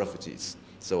for the refugees.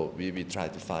 So we try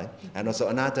to find. And also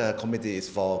another committee is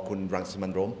for Kun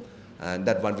Rangsimanrom, and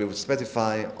that one will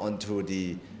specify onto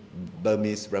the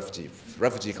Burmese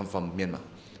refugee come from Myanmar.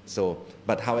 So,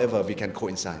 but however, we can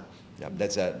coincide. Yeah,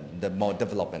 that's the more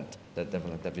development that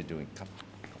we're doing.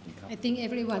 I think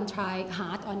everyone tried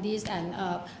hard on this, and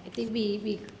I think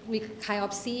we kind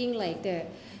of seeing like the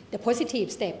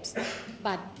positive steps,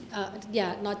 but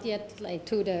yeah, not yet like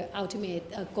to the ultimate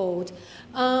goal.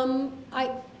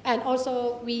 And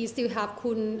also we still have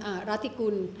Kun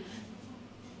Ratikun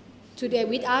today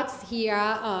with us here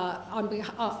on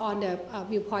the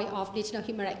viewpoint of National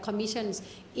Human Rights Commissions.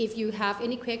 If you have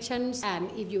any questions,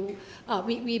 and if you,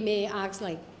 we may ask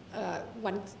like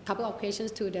one couple of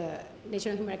questions to the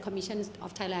National Human Rights Commission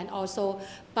of Thailand also.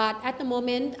 But at the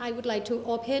moment, I would like to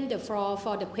open the floor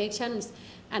for the questions.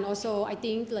 And also, I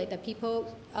think like the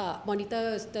people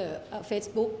monitors the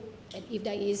Facebook, and if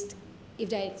there is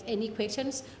any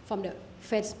questions from the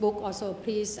Facebook, also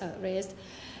please raise.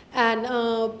 And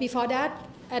before that,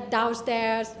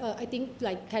 downstairs, I think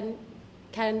like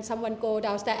can someone go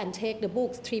downstairs and take the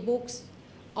books, 3 books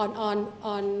on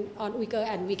Uyghur,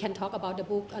 and we can talk about the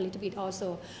book a little bit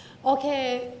also.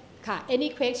 Okay, any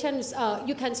questions?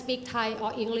 You can speak Thai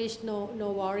or English, no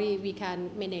worry, we can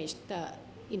manage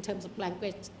in terms of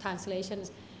language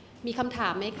translations. มีคำถา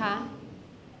มไหมคะ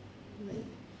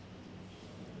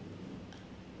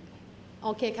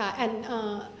Okay,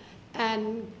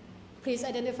 and please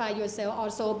identify yourself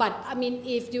also. But I mean,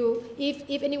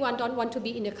 if anyone don't want to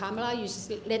be in the camera, you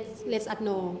just let us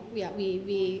know. Yeah,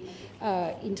 we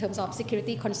in terms of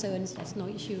security concerns, that's no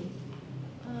issue.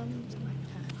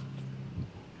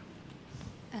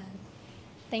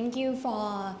 Thank you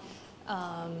for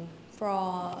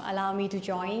allowing me to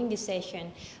join this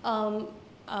session.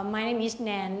 My name is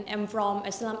Nan. I'm from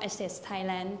Asylum Access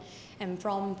Thailand. I'm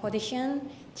from protection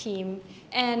team,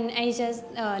 and I just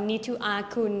need to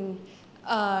ask Kun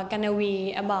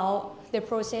Kanawi about the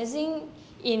processing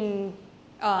in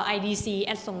IDC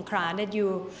at Songkhla that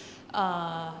you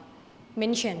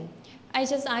mentioned. I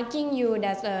just asking you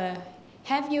that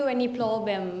have you any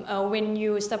problem when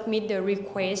you submit the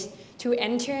request to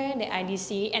enter the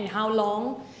IDC, and how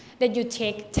long that you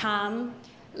take time,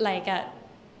 like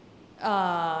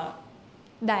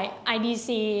the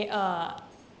IDC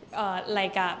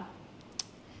like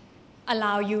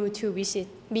allow you to visit?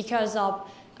 Because of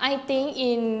I think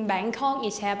in Bangkok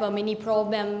it have many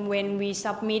problem when we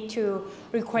submit to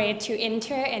request to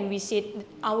enter and visit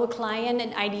our client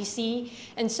and IDC,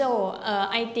 and so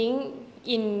I think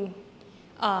in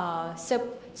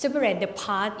separate the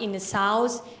part in the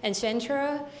south and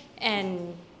central,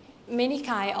 and many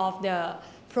kind of the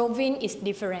province is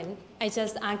different. I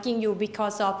just asking you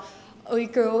because of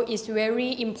Uyghur is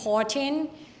very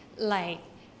important, like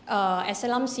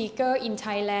asylum seeker in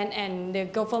Thailand and the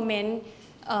government,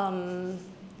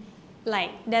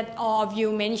 like that all of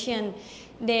you mentioned,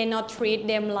 they not treat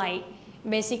them like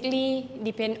basically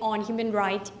depend on human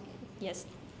rights. Yes.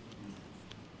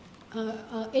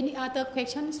 Any other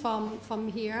questions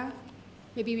from here?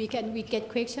 Maybe we get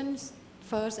questions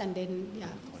first and then yeah.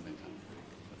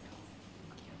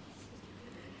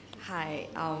 Hi,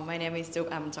 my name is Duke.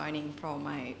 I'm joining from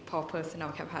my personal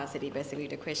capacity, basically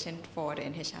the question for the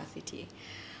NHRCT.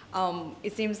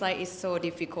 It seems like it's so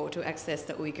difficult to access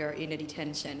the Uyghur in the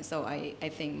detention. So I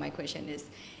think my question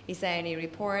is there any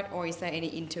report or is there any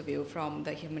interview from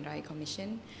the Human Rights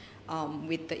Commission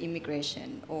with the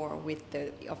immigration or with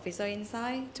the officer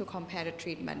inside to compare the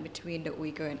treatment between the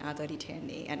Uyghur and other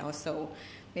detainees? And also,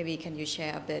 maybe can you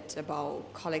share a bit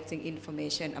about collecting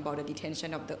information about the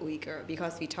detention of the Uyghur?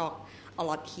 Because we talk a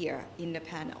lot here in the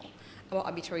panel about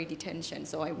arbitrary detention.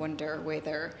 So I wonder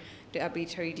whether the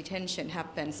arbitrary detention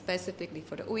happens specifically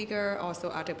for the Uyghur, also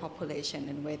other population,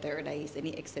 and whether there is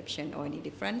any exception or any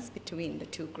difference between the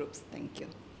two groups. Thank you.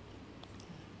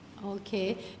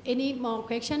 Okay. Any more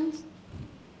questions?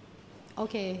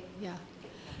 Okay. Yeah.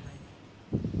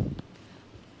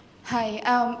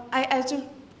 Hi.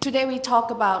 Today we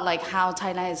talk about like how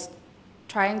Thailand is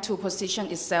trying to position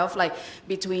itself like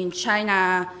between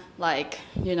China, like,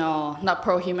 you know, not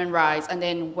pro-human rights, and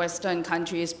then Western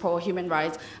countries pro-human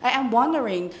rights. I am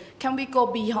wondering, can we go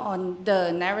beyond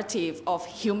the narrative of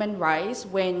human rights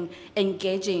when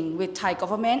engaging with Thai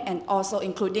government and also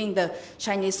including the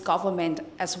Chinese government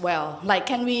as well? Like,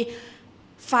 can we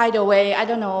find a way, I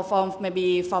don't know,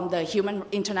 maybe from the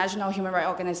international human rights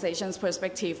organizations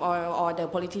perspective or the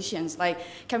politicians, like,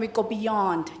 can we go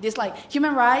beyond this? Like,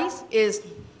 human rights is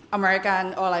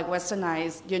American or like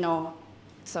westernized, you know,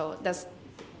 so that's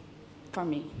for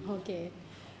me. Okay.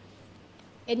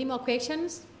 Any more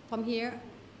questions from here?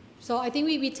 So I think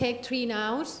we take 3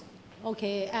 now.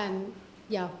 Okay, and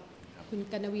yeah, Kun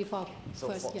Kanavi for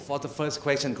first. So for the first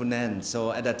question, Kunan,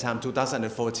 so at that time,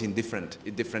 2014,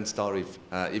 different story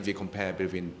if we compare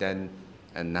between then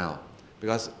and now.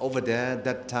 Because over there,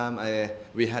 that time,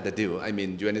 we had a deal. I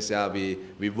mean, UNHCR,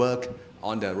 we work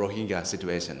on the Rohingya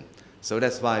situation. So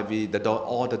that's why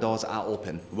all the doors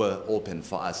were open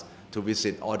for us to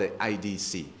visit all the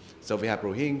IDC. So we have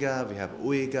Rohingya, we have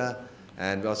Uyghur,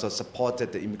 and we also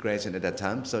supported the immigration at that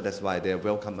time. So that's why they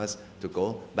welcome us to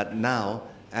go. But now,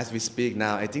 as we speak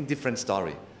now, I think different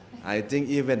story. I think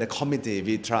even the committee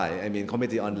we try, I mean,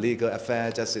 Committee on Legal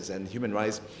Affairs, Justice and Human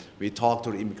Rights, we talked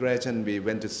to the immigration, we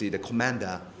went to see the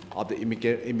commander of the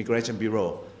Immigration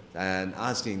Bureau, and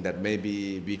asking that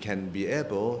maybe we can be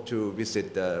able to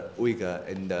visit the Uyghur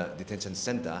in the detention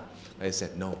center. I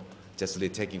said no, just really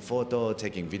taking photo,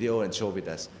 taking video and share with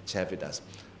us.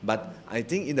 But I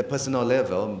think in the personal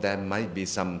level, there might be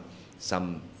some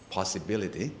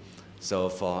possibility. So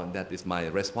for that is my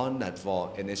response, that for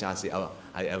NHRC,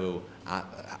 I will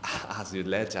ask you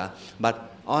later.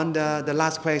 But on the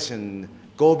last question,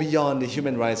 go beyond the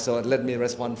human rights. So let me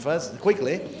respond first,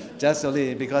 quickly, just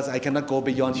only because I cannot go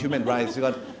beyond human rights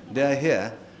because they're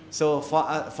here. So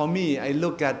for me, I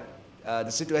look at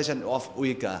the situation of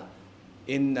Uyghur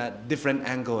in a different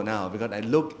angle now, because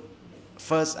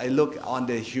first I look on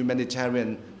the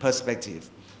humanitarian perspective.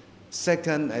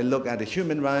 Second, I look at the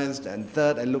human rights, and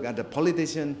third, I look at the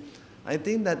politician. I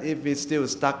think that if we're still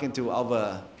stuck into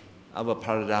our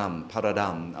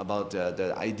paradigm about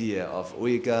the idea of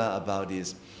Uyghur, about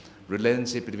this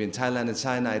relationship between Thailand and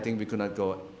China, I think we could not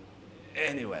go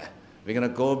anywhere. We're going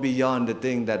to go beyond the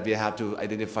thing that we have to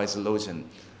identify solution.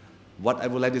 What I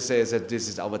would like to say is that this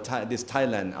is this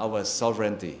Thailand, our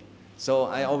sovereignty. So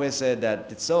I always say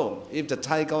that so if the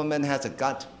Thai government has a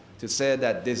gut to say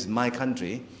that this is my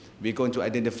country, we're going to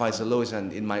identify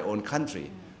solution in my own country.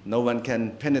 No one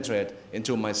can penetrate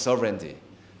into my sovereignty.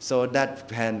 So that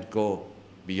can go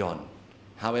beyond.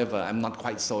 However, I'm not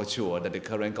quite so sure that the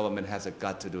current government has a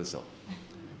gut to do so.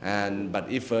 But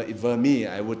if it were me,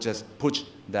 I would just push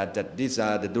that these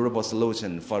are the durable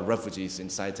solutions for refugees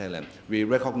inside Thailand. We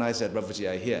recognize that refugees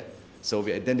are here. So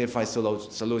we identify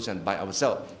solution by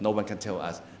ourselves. No one can tell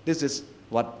us. This is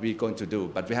what we're going to do.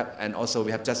 But we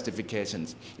have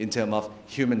justifications in terms of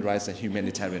human rights and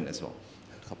humanitarian as well.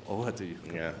 Over to you.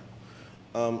 Yeah.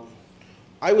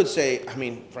 I would say, I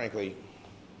mean, frankly,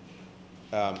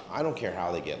 I don't care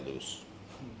how they get loose.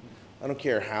 I don't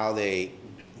care how they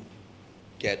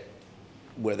get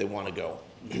where they want to go.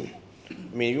 I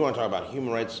mean, if you want to talk about a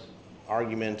human rights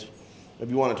argument, if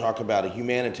you want to talk about a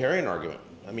humanitarian argument,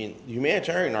 I mean, the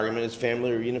humanitarian argument is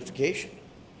family reunification.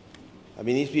 I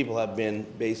mean, these people have been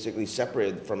basically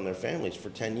separated from their families for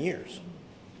 10 years.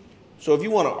 So if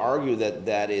you want to argue that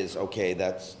that is, okay,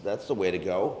 that's the way to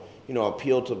go, you know,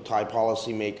 appeal to Thai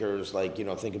policymakers, like, you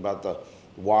know, think about the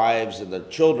wives and the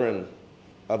children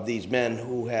of these men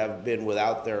who have been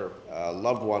without their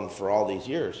loved one for all these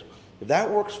years. If that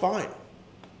works, fine.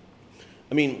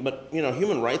 I mean, but, you know,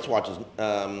 Human Rights Watch is,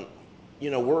 you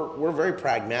know, we're very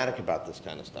pragmatic about this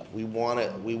kind of stuff. We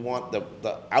want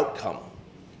the outcome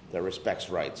that respects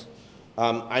rights.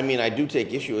 I mean, I do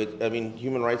take issue. I mean,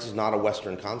 human rights is not a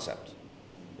Western concept.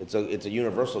 It's a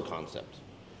universal concept.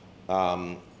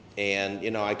 And,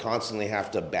 you know, I constantly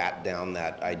have to bat down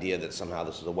that idea that somehow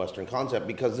this is a Western concept,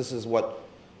 because this is what,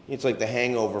 it's like the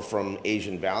hangover from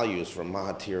Asian values from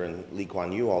Mahathir and Lee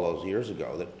Kuan Yew all those years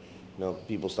ago, that, you know,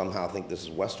 people somehow think this is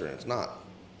Western. It's not.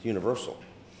 It's universal.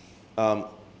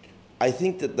 I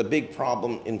think that the big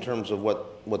problem in terms of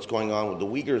what's going on with the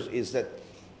Uyghurs is that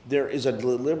there is a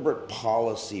deliberate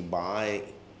policy by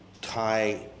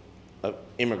Thai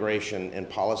immigration and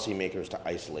policymakers to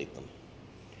isolate them.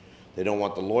 They don't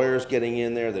want the lawyers getting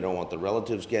in there. They don't want the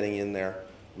relatives getting in there.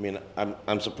 I mean,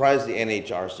 I'm surprised the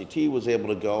NHRCT was able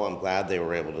to go. I'm glad they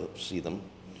were able to see them.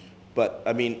 But,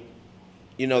 I mean,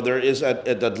 you know, there is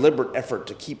a deliberate effort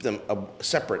to keep them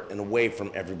separate and away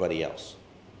from everybody else.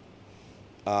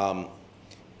 And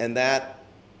that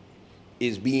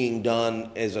is being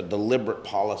done as a deliberate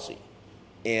policy.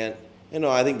 And, you know,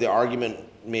 I think the argument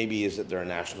maybe is that they're a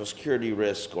national security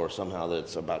risk, or somehow that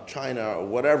it's about China, or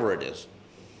whatever it is.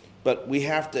 But we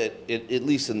have to, at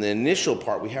least in the initial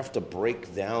part, we have to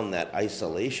break down that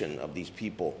isolation of these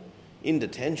people in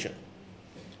detention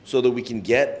so that we can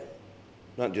get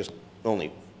not just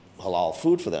only halal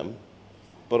food for them,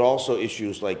 but also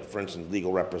issues like, for instance,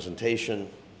 legal representation.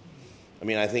 I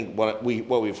mean, I think what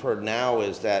we've heard now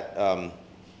is that,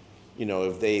 you know,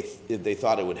 if they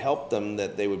thought it would help them,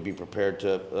 that they would be prepared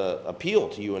to appeal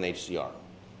to UNHCR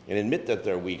and admit that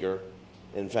they're Uyghur,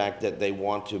 in fact, that they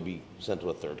want to be sent to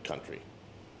a third country,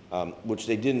 which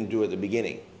they didn't do at the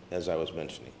beginning, as I was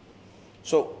mentioning.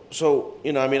 So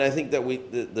you know, I mean, I think that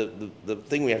the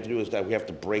thing we have to do is that we have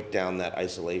to break down that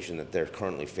isolation that they're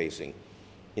currently facing.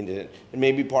 And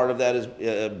maybe part of that is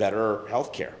better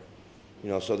health care, you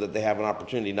know, so that they have an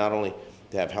opportunity not only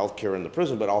to have health care in the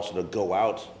prison, but also to go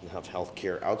out and have health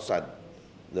care outside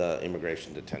the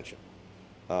immigration detention.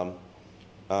 And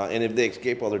if they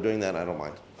escape while they're doing that, I don't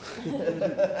mind.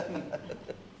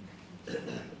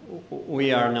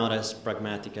 We are not as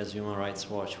pragmatic as Human Rights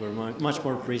Watch. We're much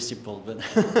more principled,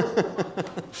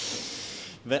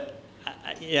 but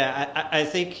yeah, I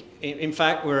think in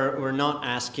fact we're not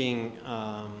asking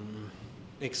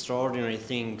extraordinary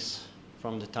things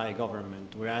from the Thai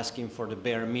government. We're asking for the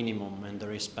bare minimum and the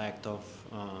respect of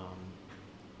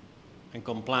and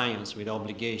compliance with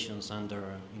obligations under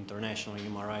international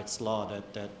human rights law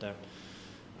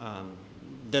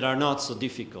that are not so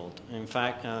difficult. In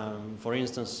fact, for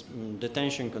instance,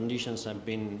 detention conditions have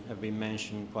been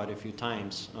mentioned quite a few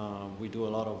times. We do a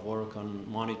lot of work on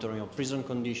monitoring of prison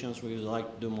conditions. We would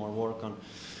like to do more work on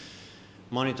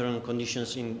monitoring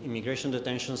conditions in immigration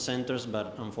detention centers,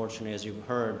 but unfortunately, as you've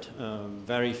heard,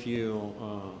 very few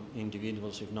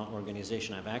individuals, if not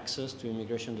organizations, have access to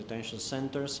immigration detention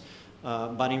centers.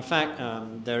 But in fact,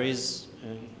 there is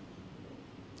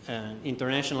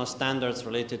international standards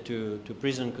related to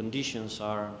prison conditions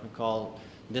are called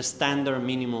the standard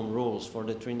minimum rules for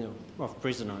the treatment of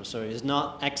prisoners. So it's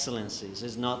not excellencies.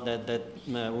 It's not that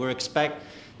we expect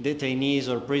detainees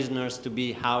or prisoners to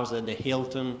be housed at the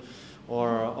Hilton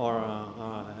or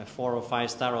a 4- or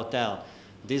 5-star hotel.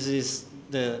 This is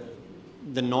the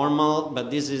normal, but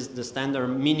this is the standard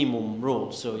minimum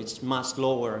rule. So it's much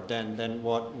lower than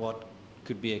what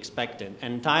could be expected.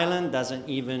 And Thailand doesn't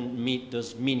even meet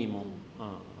those minimum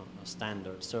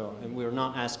standards. So we're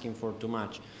not asking for too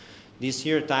much. This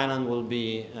year, Thailand will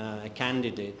be a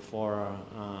candidate for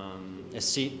a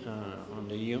seat on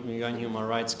the UN Human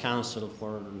Rights Council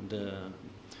for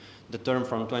the term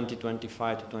from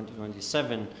 2025 to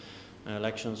 2027.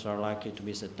 Elections are likely to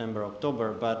be September,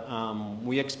 October, but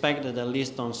we expect that at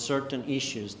least on certain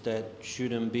issues that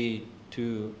shouldn't be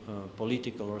too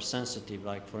political or sensitive,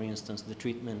 like for instance the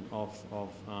treatment of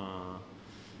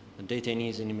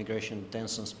detainees in immigration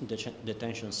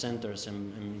detention centers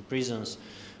and prisons,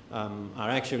 are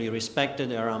actually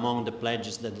respected, are among the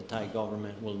pledges that the Thai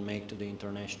government will make to the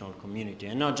international community.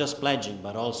 And not just pledging,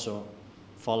 but also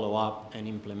follow up and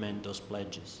implement those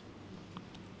pledges.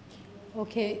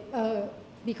 Okay,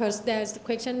 because there's a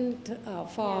question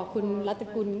for Kun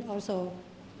Ratakul also.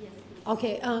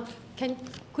 Okay, Kun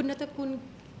Ratakul,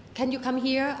 can you come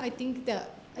here? I think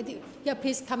yeah,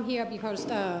 please come here because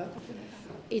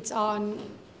it's on.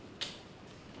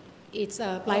 It's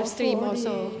a live stream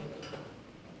also.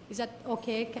 Is that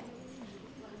okay?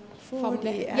 For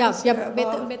the yeah,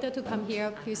 better to come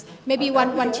here, please. Maybe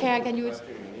one chair. Can you?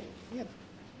 Yep.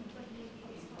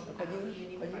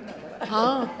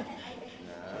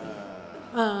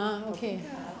 Okay.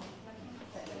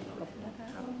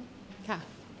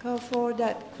 For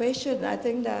that question, I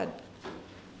think that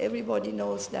everybody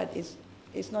knows that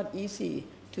it's not easy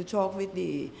to talk with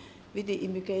the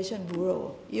Immigration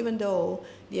Bureau, even though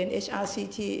the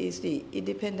NHRCT is the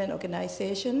independent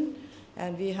organization,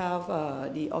 and we have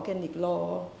the organic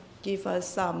law give us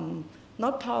some,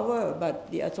 not power, but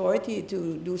the authority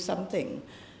to do something.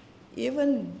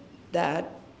 Even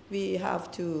that, we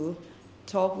have to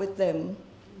talk with them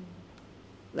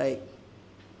like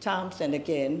times and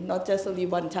again, not just only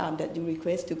one time that you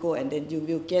request to go and then you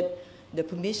will get the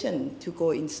permission to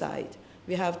go inside.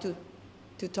 We have to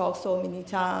talk so many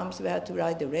times, we have to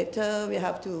write the letter, we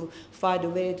have to find a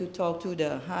way to talk to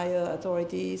the higher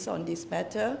authorities on this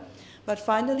matter. But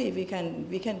finally we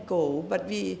can go, but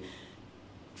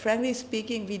frankly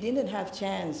speaking, we didn't have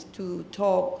chance to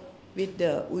talk with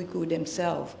the Uyghur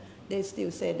themselves. They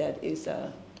still say that it's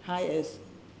highest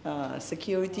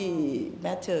security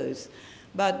matters.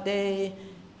 But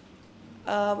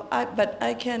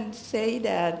I can say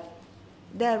that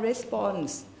their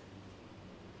response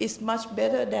is much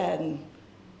better than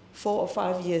 4 or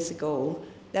 5 years ago,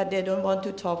 that they don't want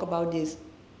to talk about this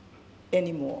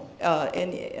anymore.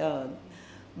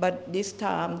 But this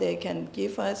time they can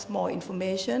give us more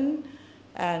information.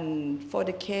 And for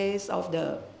the case of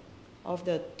the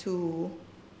two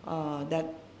that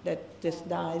just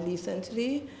died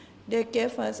recently, they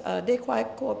gave us, they're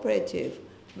quite cooperative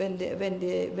when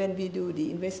we do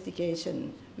the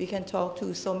investigation. We can talk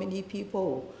to so many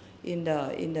people in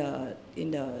the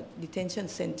detention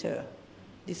center.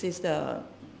 This is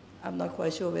I'm not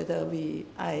quite sure whether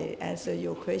I answer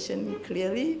your question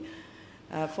clearly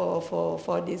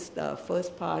for this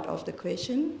first part of the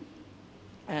question.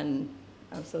 And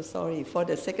I'm so sorry. For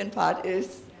the second part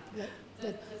is.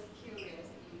 Just curious,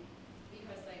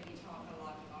 because we talk a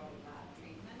lot about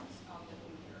treatment of the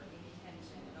Uyghur in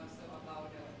detention and also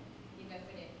about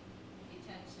indefinite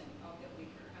detention of the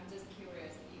Uyghur. I'm just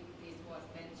curious if this was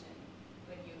mentioned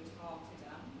when you talk to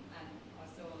them, and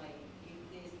also if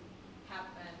this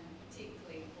happened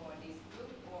particularly for this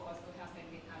group or also happened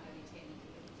with other detainees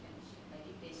in the detention.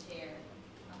 If they share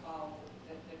about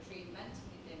the treatment,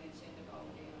 if they mentioned about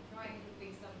they are trying to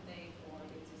fix something, or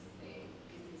they just say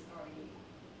this is already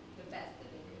the best that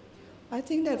they could do. I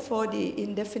think that for the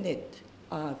indefinite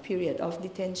period of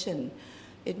detention,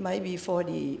 it might be for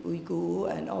the Uyghur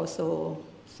and also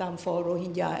some for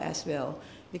Rohingya as well.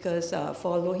 Because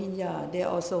for Rohingya, they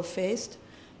also faced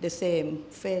the same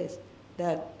fate,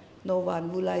 that no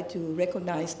one would like to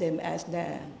recognize them as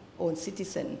their own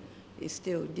citizen. It's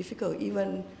still difficult.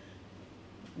 Even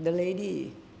the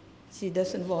lady, she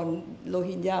doesn't want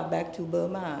Rohingya back to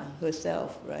Burma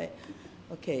herself, right?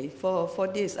 Okay, for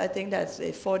this, I think that's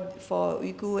for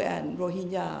Uyghur and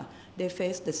Rohingya, they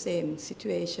face the same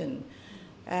situation.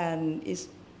 And it's,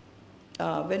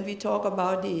 when we talk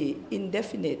about the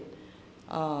indefinite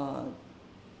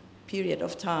period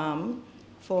of time,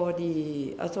 for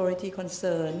the authority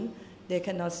concerned, they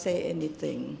cannot say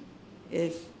anything.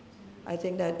 I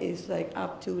think that is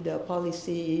up to the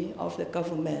policy of the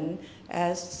government,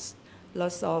 as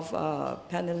lots of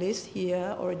panelists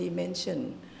here already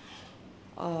mentioned.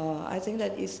 I think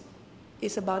that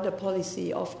it's about the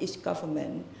policy of each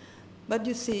government. But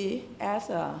you see, as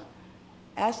a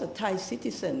Thai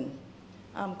citizen,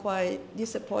 I'm quite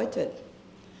disappointed.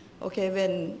 Okay,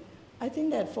 I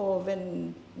think that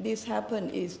when this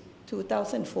happened is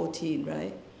 2014,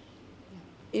 right? Yeah.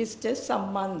 It's just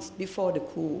some months before the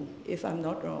coup, if I'm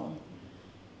not wrong,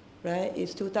 right?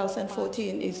 It's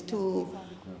 2014, it's to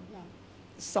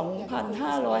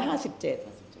 2557.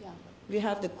 We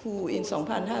have the coup in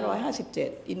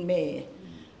 2557 in May.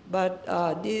 But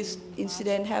this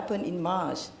incident happened in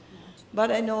March.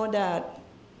 But I know that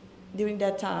during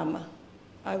that time,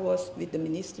 I was with the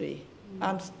ministry.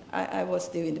 I was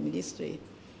still in the ministry.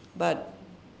 But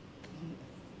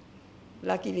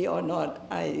luckily or not,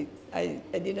 I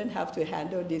didn't have to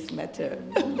handle this matter.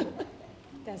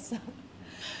 That's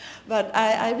But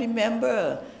I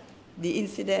remember the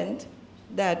incident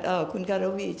that Kun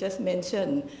Karawi just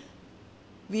mentioned.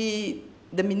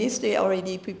 The ministry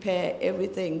already prepared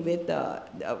everything with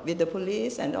the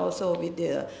police and also with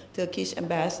the Turkish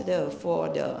ambassador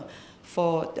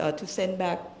to send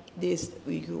back this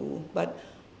Uyghur. But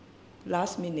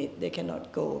last minute they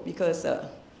cannot go because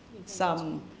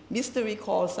some mystery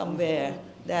call somewhere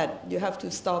that you have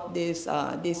to stop this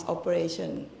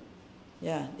operation.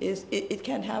 Yeah, it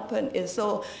can happen. And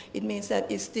so it means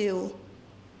that it's still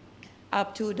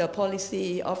up to the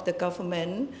policy of the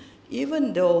government,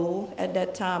 even though at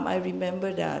that time I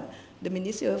remember that the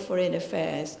Ministry of Foreign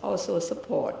Affairs also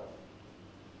support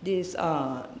this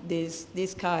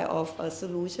kind of a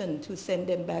solution to send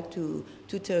them back to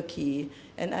Turkey.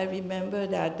 And I remember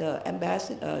that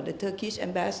the Turkish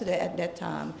ambassador at that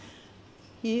time,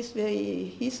 he's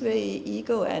very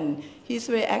eager and he's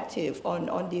very active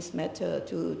on this matter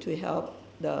to help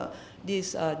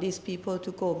these people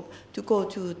to go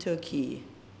to Turkey.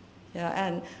 Yeah,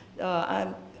 and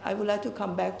I would like to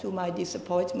come back to my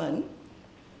disappointment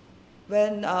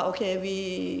when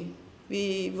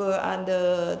we were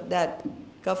under that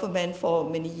government for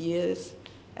many years,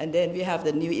 and then we have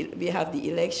the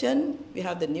election, we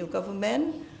have the new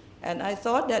government, and I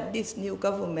thought that this new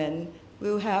government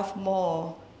will have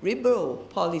more liberal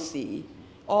policy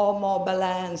or more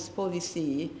balanced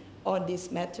policy on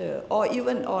this matter, or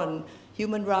even on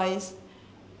human rights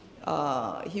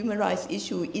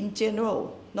issue in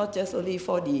general, not just only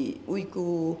for the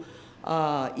Uyghur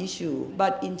issue,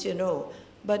 but in general.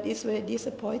 But it's very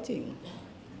disappointing.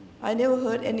 I never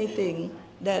heard anything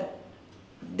that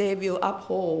they will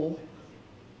uphold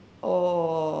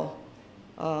or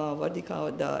what do you call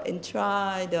it,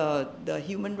 the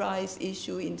human rights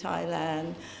issue in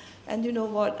Thailand. And you know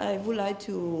what, I would like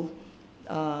to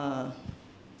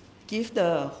give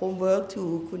the homework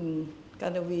to Kun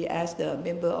Kanawi as the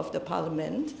member of the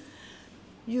parliament.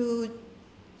 You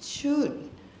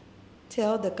should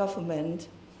tell the government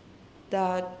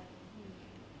that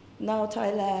now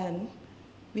Thailand,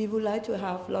 we would like to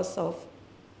have lots of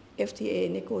FTA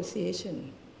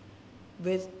negotiation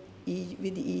with the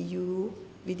EU,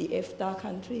 with the EFTA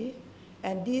country,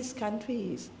 and these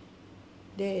countries,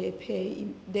 they pay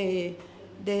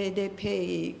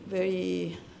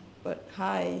very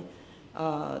high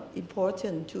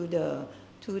importance to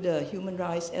the human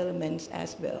rights elements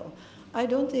as well. I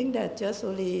don't think that just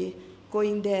only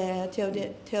going there,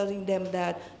 telling them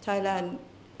that Thailand,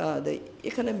 the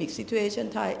economic situation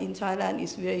in Thailand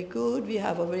is very good. We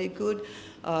have a very good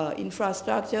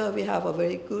infrastructure. We have a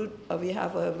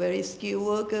very skilled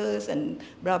workers and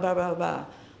blah blah blah blah.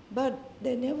 But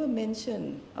they never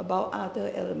mention about other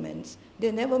elements.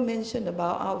 They never mention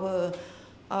about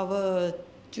our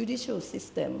judicial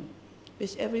system,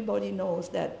 which everybody knows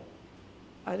that.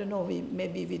 I don't know.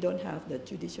 Maybe we don't have the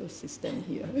judicial system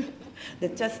here, the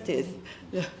justice.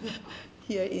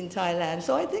 Here in Thailand.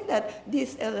 So I think that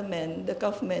this element, the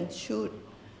government should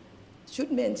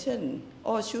mention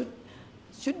or should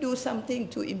do something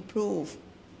to improve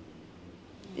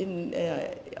in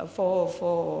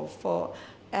for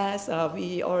as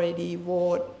we already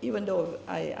vote, even though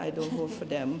I don't vote for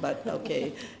them, but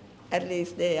okay, at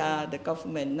least they are the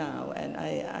government now, and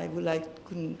I would like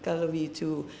Kun Kalawi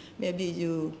to, maybe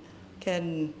you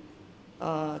can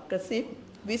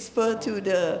whisper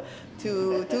to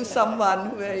someone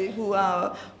who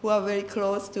are very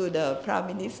close to the Prime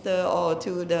Minister, or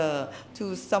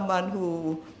to someone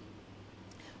who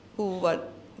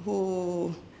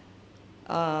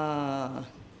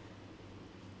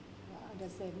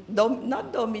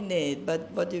not dominate,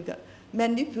 but what you got,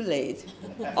 manipulate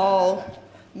all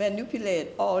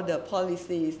the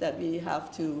policies that we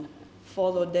have to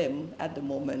follow them at the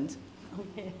moment.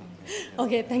 Okay.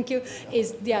 Okay, thank you.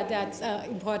 That's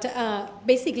important.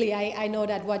 Basically, I know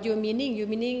that what you're meaning.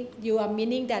 You are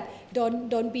meaning that don't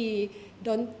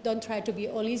try to be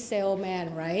only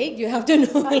salesman, right? You have to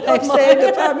know. I don't say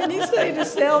the Prime Minister is a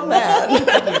salesman.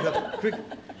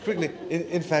 Quickly,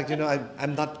 in fact, you know,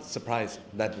 I'm not surprised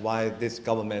that why this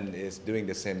government is doing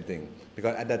the same thing,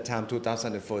 because at that time,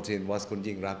 2014, was Kun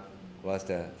Yingrak was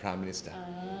the Prime Minister.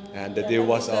 And the deal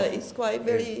was it's quite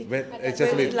very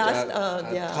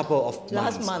couple of months.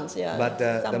 Last month, yeah. But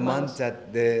the month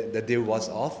that the deal was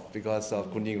off because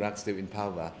of Kun Yingrak still in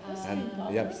power, and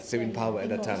still in power at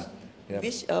that time. Yeah.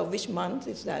 Which month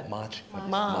is that? March.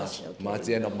 March. Okay. March,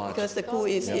 the end of March. Because the coup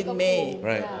is in May.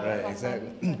 Right,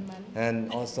 exactly.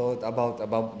 And also about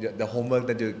the homework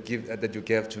that you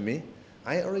gave to me,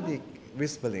 I already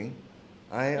whispering,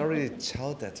 I already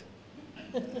shouted.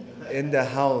 In the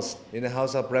House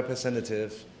of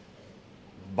Representatives,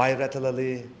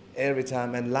 bilaterally, every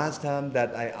time. And last time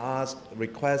that I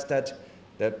requested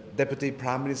the Deputy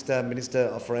Prime Minister, Minister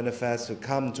of Foreign Affairs to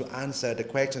come to answer the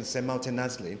questions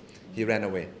simultaneously, he ran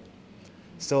away.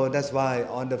 So that's why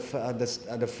on the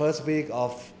first week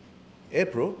of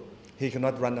April, he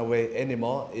cannot run away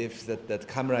anymore if that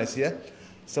camera is here.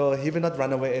 So he will not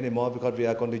run away anymore because we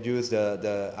are going to use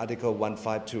the Article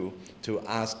 152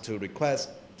 to request,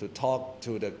 to talk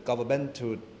to the government,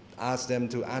 to ask them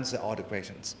to answer all the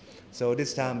questions. So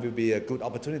this time will be a good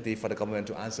opportunity for the government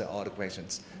to answer all the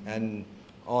questions. And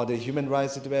all the human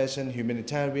rights situation,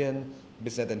 humanitarian,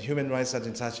 business and human rights such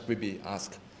and such will be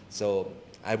asked. So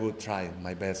I will try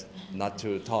my best not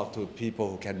to talk to people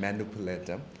who can manipulate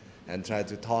them, and try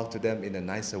to talk to them in a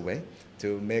nicer way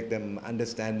to make them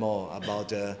understand more about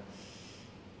the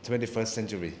 21st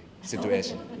century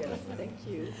situation. Yes, thank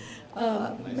you.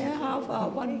 May I have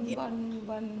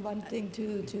one thing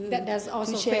to There's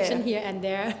also to a share. question here and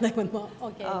there. Like one more.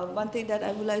 Okay. One thing that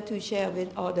I would like to share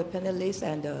with all the panelists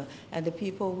and the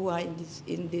people who are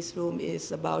in this room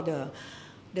is about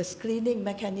the screening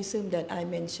mechanism that I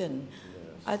mentioned.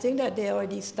 I think that they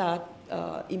already start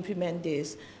implement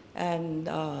this, and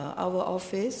our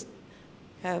office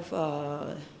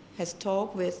has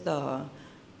talked with the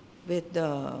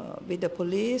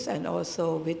police and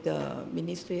also with the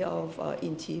Ministry of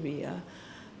Interior,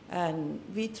 and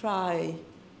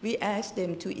we ask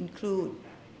them to include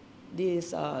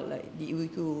this like the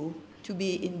Uyghur to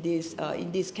be in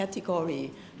this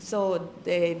category, so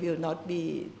they will not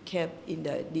be kept in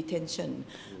the detention.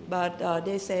 But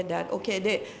they said that okay,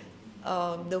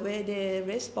 the way they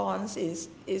respond is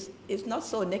not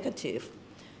so negative.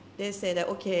 They say that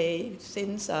okay,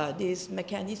 since this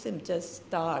mechanism just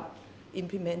start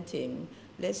implementing,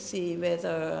 let's see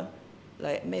whether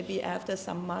like maybe after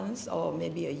some months or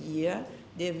maybe a year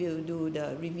they will do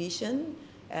the revision,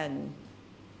 and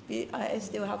I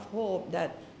still have hope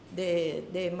that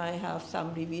they might have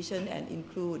some revision and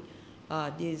include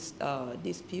these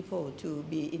people to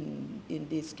be in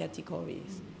these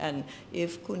categories. And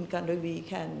if Kun Kanravi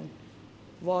can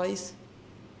voice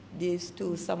this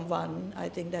to someone, I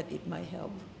think that it might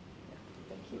help. Yeah,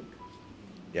 thank you.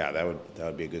 Yeah, that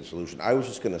would be a good solution. I was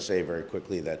just going to say very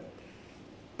quickly that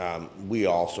we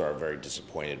also are very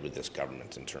disappointed with this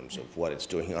government in terms of what it's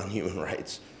doing on human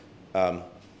rights.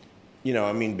 You know,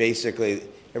 I mean, basically,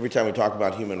 every time we talk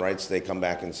about human rights, they come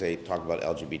back and talk about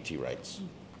LGBT rights.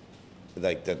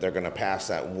 Like that they're going to pass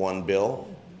that one bill,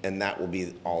 and that will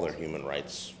be all their human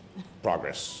rights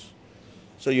progress.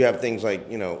 So you have things like,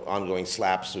 you know, ongoing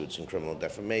SLAPP suits and criminal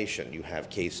defamation. You have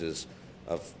cases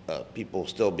of people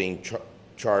still being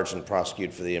charged and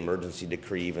prosecuted for the emergency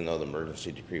decree, even though the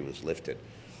emergency decree was lifted.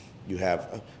 You have,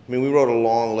 I mean, we wrote a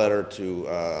long letter to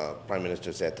Prime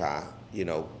Minister Zeta, you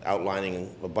know,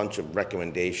 outlining a bunch of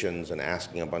recommendations and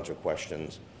asking a bunch of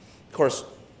questions. Of course,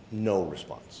 no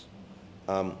response.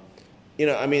 You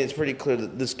know, I mean, it's pretty clear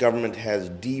that this government has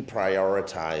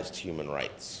deprioritized human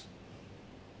rights.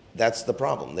 That's the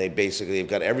problem. They've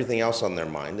got everything else on their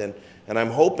mind. And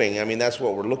I'm hoping, I mean, that's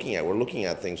what we're looking at. We're looking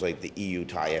at things like the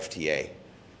EU-Thai FTA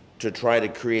to try to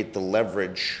create the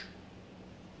leverage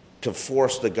to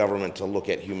force the government to look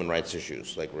at human rights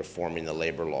issues, like reforming the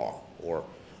labor law, or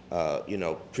you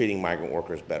know, treating migrant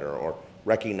workers better, or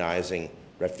recognizing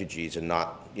refugees and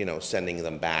not, you know, sending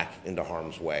them back into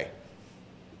harm's way.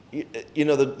 You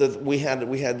know, we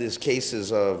had these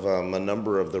cases of a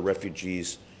number of the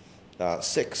refugees,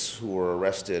 6 who were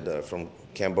arrested from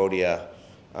Cambodia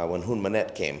when Hun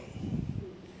Manet came,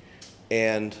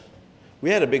 and we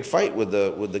had a big fight with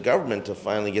the government to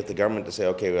finally get the government to say,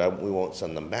 okay, we won't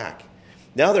send them back.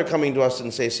 Now they're coming to us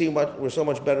and say, see, we're so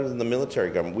much better than the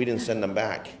military government. We didn't send them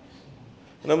back.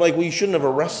 And I'm like, well, you shouldn't have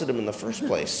arrested them in the first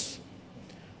place.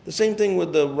 The same thing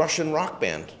with the Russian rock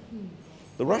band.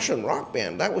 The Russian rock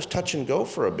band, that was touch and go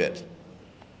for a bit.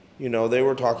 You know, they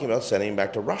were talking about sending them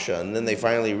back to Russia, and then they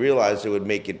finally realized it would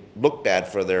make it look bad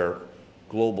for their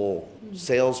global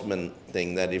salesman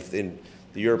thing, that if the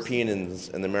Europeans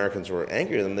and the Americans were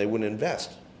angry at them, they wouldn't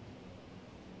invest.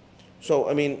 So,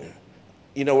 I mean,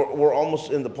 you know, we're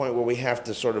almost in the point where we have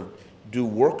to sort of do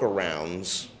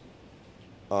workarounds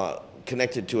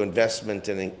connected to investment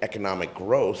and economic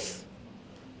growth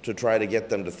to try to get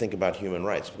them to think about human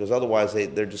rights, because otherwise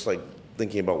they're just like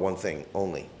thinking about one thing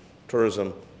only: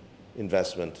 tourism,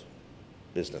 investment,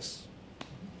 business.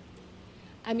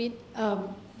 I mean,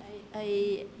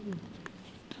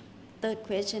 third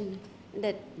question,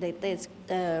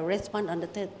 respond on the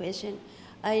third question.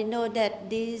 I know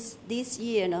that this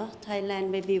year,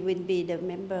 Thailand maybe will be the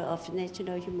member of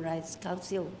National Human Rights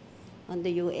Council on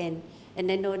the UN,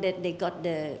 and I know that they got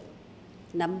the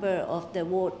number of the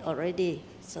vote already.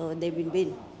 so they will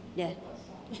win. Yeah.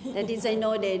 That is, I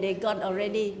know they got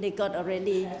already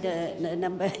the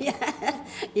number. Yeah.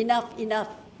 enough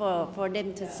for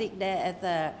them to sit there as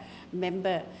a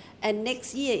member. And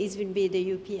next year it will be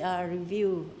the UPR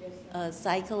review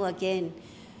cycle again.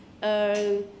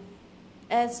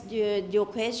 As your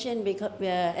question, because,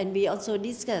 and we also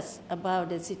discuss about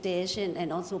the situation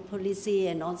and also policy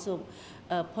and also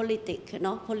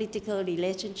political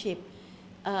relationship.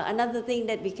 Another thing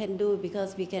that we can do,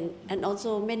 because we can, and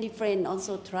also many friends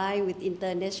also try with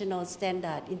international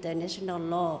standard, international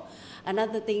law.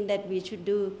 Another thing that we should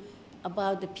do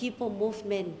about the people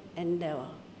movement and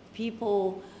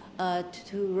people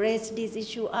to raise this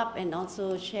issue up and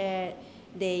also share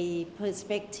their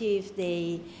perspective,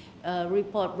 they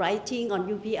report writing on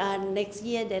UPR next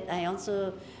year, that I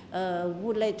also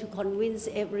would like to convince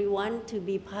everyone to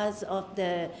be part of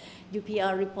the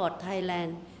UPR report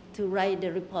Thailand, to write the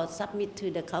report, submit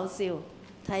to the council.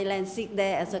 Thailand sit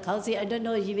there as a council. I don't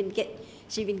know if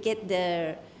she will get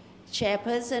the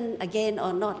chairperson again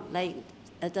or not. Like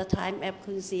at the time,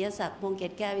 Kun Siyasak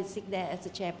Pongketka will sit there as a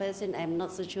chairperson. I'm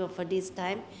not so sure for this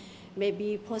time.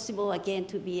 Maybe possible again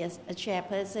to be a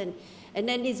chairperson. And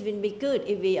then it will be good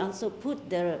if we also put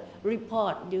the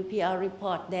report, UPR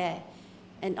report there,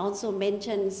 and also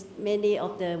mentions many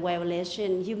of the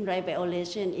violation, human rights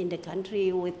violation in the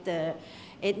country with the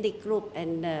ethnic group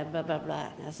and blah, blah, blah.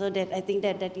 So that I think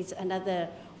that is another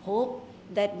hope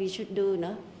that we should do.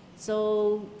 No?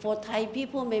 So for Thai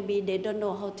people, maybe they don't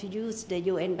know how to use the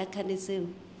UN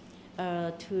mechanism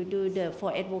to do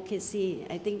for advocacy.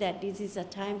 I think that this is a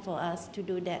time for us to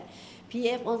do that.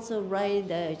 PF also write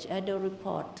the shadow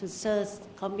report to search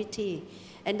committee.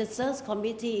 And the search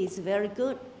committee is very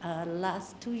good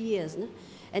last 2 years. No?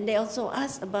 And they also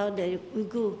asked about the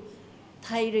Uyghur.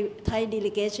 Thai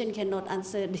delegation cannot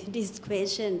answer this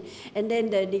question. And then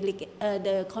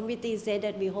the committee said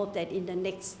that we hope that in the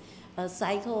next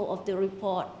cycle of the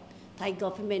report, Thai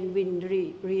government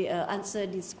will answer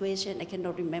this question. I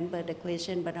cannot remember the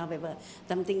question, but however,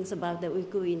 some things about the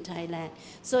Uyghur in Thailand.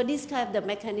 So this kind of the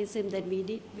mechanism that we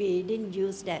didn't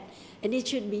use that. And it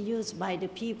should be used by the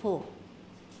people,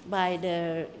 by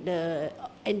the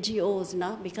NGOs,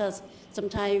 no? Because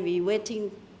sometimes we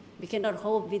waiting. We cannot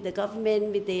hope with the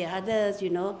government, with the others,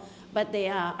 but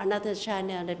there are another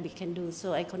channel that we can do.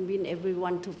 So I convince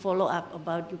everyone to follow up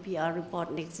about UPR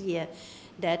report next year.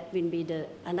 That will be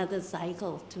another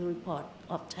cycle to report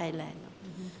of Thailand.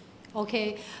 Mm-hmm.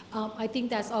 Okay, I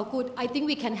think that's all good. I think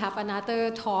we can have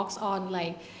another talks on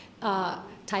like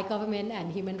Thai government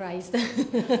and human rights.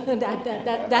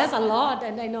 That's a lot,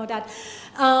 and I know that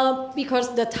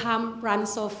because the time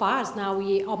runs so fast. Now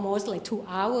we almost like 2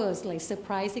 hours, like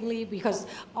surprisingly, because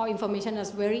our information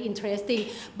is very interesting.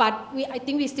 But I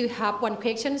think we still have one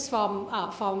question from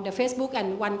the Facebook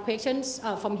and one question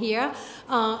from here.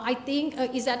 I think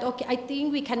is that okay? I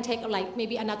think we can take like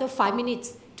maybe another 5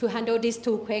 minutes to handle these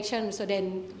 2 questions. So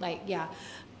then, like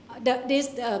these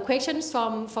questions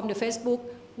from the Facebook.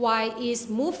 Why is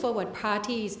Move Forward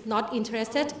parties not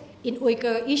interested in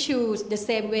Uyghur issues the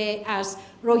same way as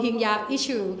Rohingya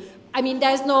issue? I mean,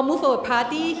 there's no Move Forward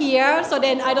party here, so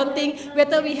then I don't think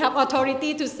whether we have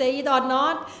authority to say it or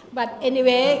not. But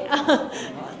anyway,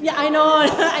 yeah, I know.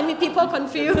 I mean, people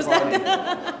confused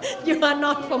that you are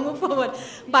not for Move Forward.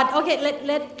 But okay,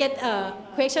 let's get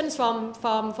questions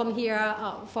from here,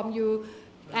 from you,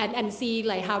 and see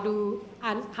like how do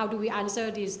we answer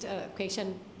this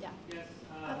question. Yeah.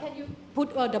 Can you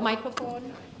put the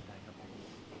microphone?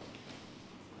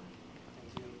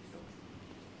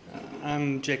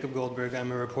 I'm Jacob Goldberg.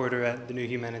 I'm a reporter at The New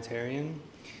Humanitarian.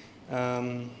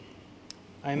 I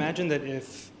imagine that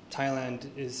if Thailand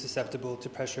is susceptible to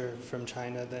pressure from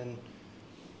China, then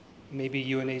maybe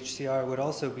UNHCR would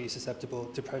also be susceptible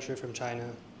to pressure from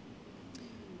China.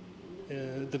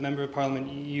 The Member of Parliament,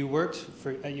 you worked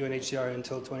at UNHCR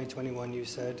until 2021, you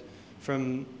said.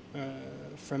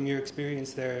 From your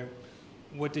experience there,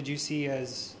 what did you see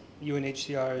as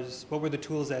UNHCR's, what were the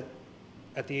tools at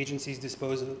the agency's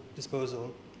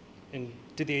disposal? And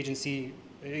did the agency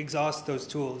exhaust those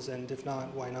tools? And if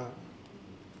not, why not?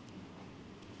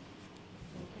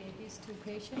 Okay, these 2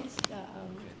 questions.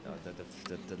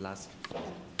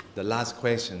 The last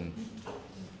question.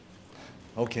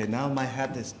 Okay, now my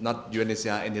hat is not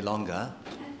UNHCR any longer.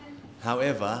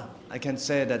 However, I can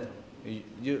say that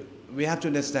we have to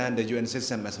understand the UN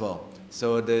system as well.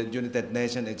 So the United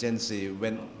Nations agency,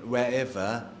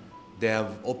 wherever they are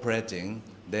operating,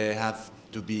 they have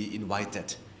to be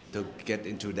invited to get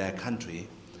into their country.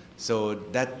 So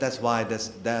that's why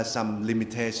there are some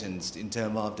limitations in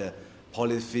terms of the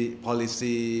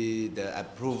policy, the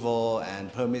approval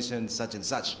and permission, such and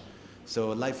such. So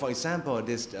like for example,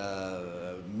 this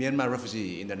Myanmar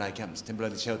refugee in the 9 camps,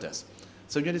 temporary shelters.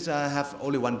 So UNHCR have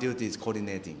only one duty, is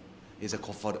coordinating. It's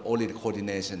for only the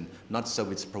coordination, not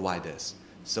service providers.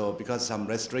 So because some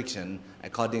restriction,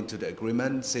 according to the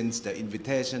agreement, since the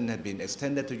invitation had been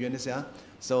extended to UNHCR,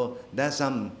 so there's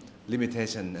some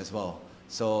limitation as well.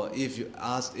 So if you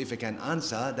ask, if I can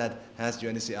answer that, has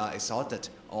UNHCR exhausted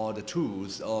all the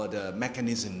tools or the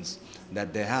mechanisms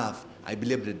that they have, I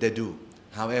believe that they do.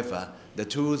 However, the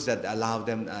tools that allow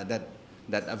them, that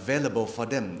available for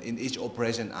them in each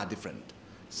operation are different.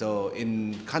 So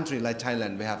in country like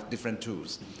Thailand, we have different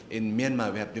tools. In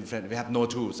Myanmar, we have no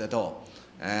tools at all.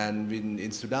 And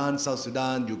in Sudan, South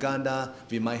Sudan, Uganda,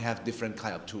 we might have different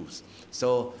kind of tools.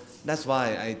 So that's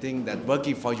why I think that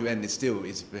working for UN is still,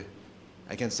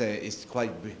 I can say it's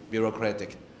quite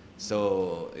bureaucratic.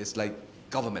 So it's like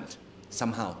government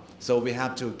somehow. So we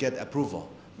have to get approval.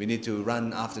 We need to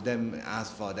run after them,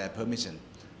 ask for their permission.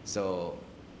 So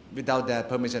without their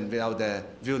permission, without their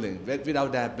willing,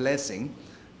 without their blessing,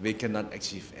 we cannot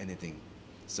achieve anything.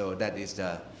 So that is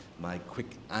my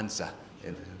quick answer.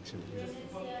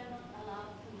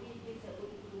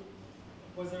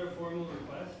 Was there a formal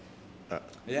request?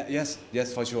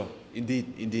 Yes, for sure.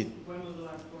 Indeed. When was the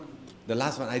last one? The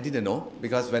last one I didn't know,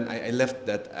 because when I left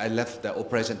the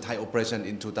operation, Thai operation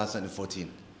in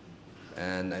 2014,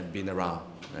 and I've been around.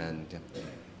 And yeah.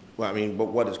 Well, I mean, but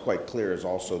what is quite clear is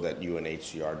also that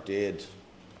UNHCR did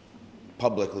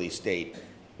publicly state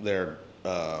their.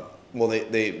 Well,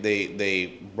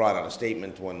 they brought out a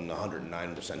statement when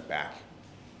 109% back,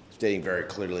 stating very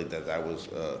clearly that that was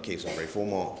a case of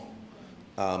refoulement.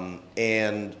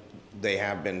 And they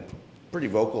have been pretty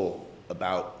vocal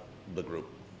about the group.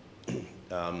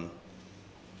 I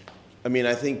mean,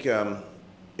 I think,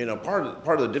 you know, part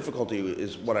of the difficulty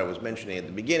is what I was mentioning at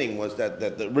the beginning, was that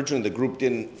originally the group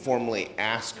didn't formally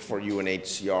ask for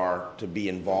UNHCR to be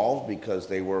involved because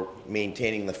they were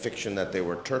maintaining the fiction that they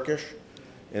were Turkish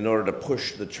in order to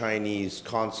push the Chinese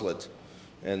consulate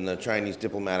and the Chinese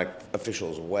diplomatic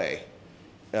officials away.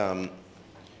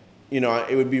 You know,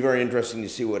 it would be very interesting to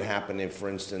see what would happen if, for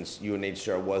instance,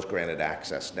 UNHCR was granted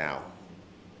access now,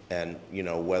 and, you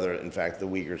know, whether, in fact, the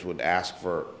Uyghurs would ask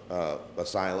for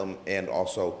asylum, and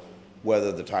also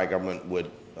whether the Thai government would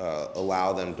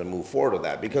allow them to move forward with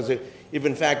that. Because if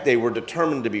in fact, they were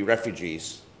determined to be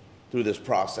refugees through this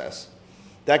process,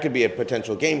 that could be a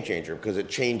potential game changer, because it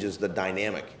changes the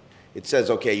dynamic. It says,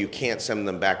 okay, you can't send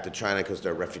them back to China because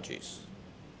they're refugees,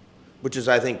 which is,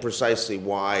 I think, precisely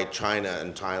why China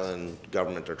and Thailand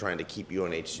government are trying to keep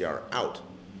UNHCR out.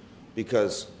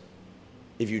 Because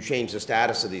if you change the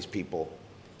status of these people,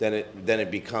 then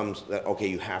it becomes that, okay,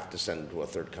 you have to send them to a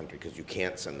third country because you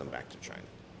can't send them back to China.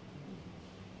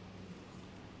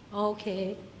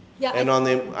 Okay. Yeah. And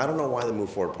I don't know why the Move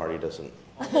Forward Party doesn't.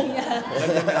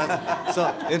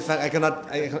 So, in fact, I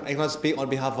cannot speak on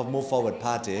behalf of Move Forward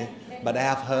Party, but I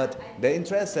have heard they're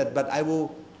interested. But I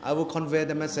will convey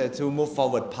the message to Move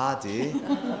Forward Party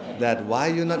that why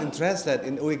you're not interested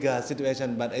in Uyghur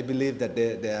situation, but I believe that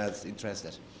they are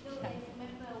interested.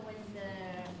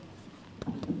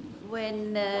 I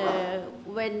remember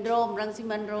when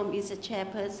Rangsiman Rome is a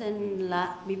chairperson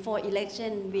before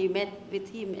election, we met with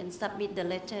him and submit the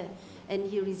letter, and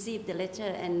he received the letter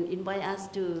and invite us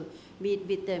to meet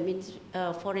with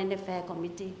the Foreign Affairs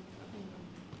Committee.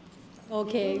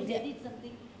 Okay. They did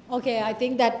something. Okay, I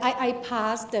think that I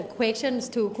passed the questions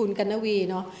to Kun Kanavi,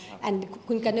 and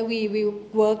Kun Kanavi will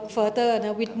work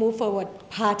further with Move Forward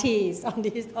parties on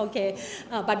this. Okay,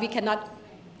 but we cannot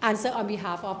answer on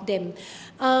behalf of them.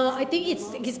 I think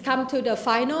it's come to the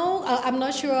final. I'm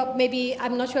not sure. Maybe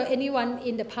I'm not sure anyone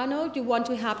in the panel. You want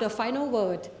to have the final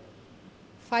word?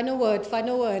 Final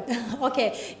word.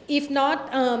 Okay. If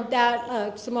not, there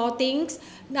are small things.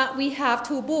 Now we have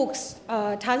 2 books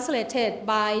translated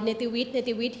by Netivit.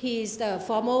 Netivit, he is the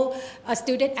former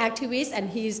student activist, and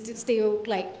he's still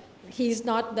he's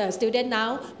not the student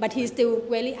now, but he's still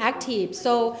very active.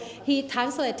 So he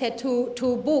translated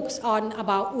two books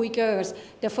about Uyghurs.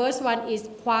 The first one is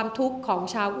ความทุกข์ของ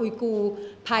ชาวอุยกูร์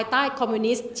ภายใต้คอมมิว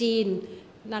นิสต์จีน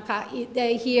นะคะ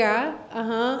here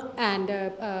and the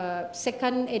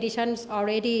second edition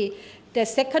already. The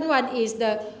second one is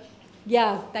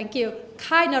thank you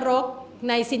ค่ายนรก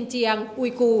ในซินเจียงอุ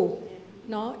ยกูร์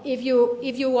no if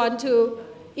you want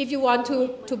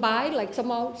to buy like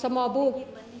small book,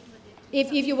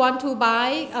 if you want to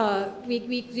buy,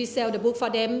 we sell the book for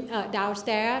them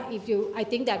downstairs. I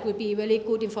think that would be really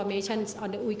good information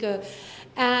on the Uyghur.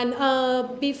 And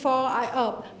before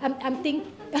I'm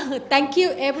thank you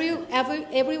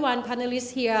everyone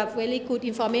panelists here. Very good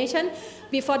information.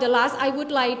 Before the last, I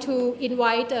would like to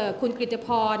invite คุณกฤตพ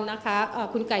รนะคะ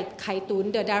คุณไข่ตุน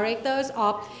the directors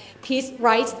of Peace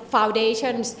Rights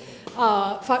Foundations.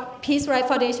 Peace Rights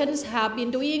Foundations have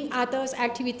been doing other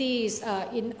activities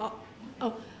in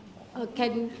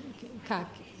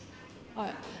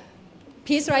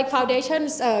Peace Rights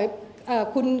Foundations.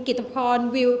 คุณกิตพร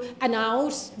will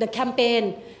announce the campaign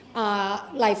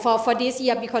like for this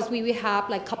year, because we will have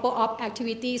like couple of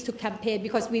activities to campaign,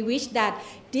 because we wish that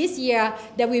this year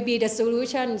there will be the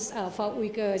solutions for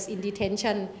Uyghurs in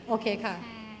detention. Okay ค่ะ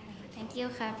Thank you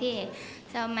ค่ะพี่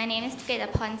So my name is กฤต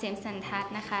พร Simsantat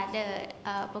นะคะ the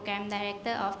program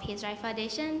director of Peace Rights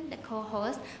Foundation, the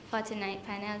co-host for tonight's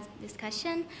panel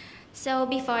discussion. So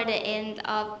before the end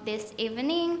of this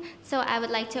evening, so I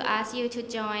would like to ask you to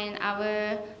join our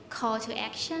call to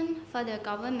action for the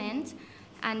government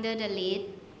under the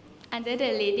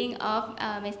leading of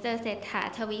Mr. Setha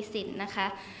Thavisin นะคะ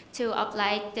to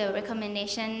apply the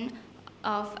recommendation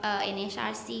of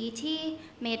NHRCT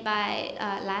made by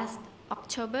last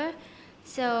October.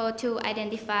 So to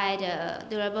identify the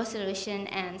durable solution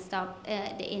and stop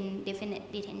the indefinite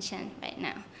detention right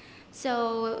now. So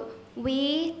we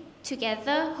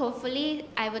together, hopefully,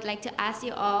 I would like to ask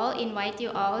you all, invite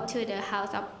you all to the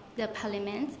House of the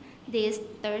Parliament this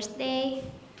Thursday,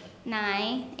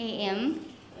 9 a.m.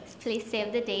 Please save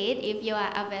the date if you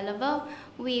are available.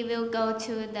 We will go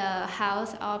to the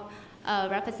House of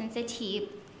Representatives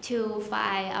to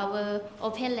file our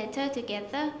open letter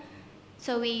together.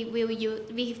 So we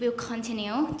will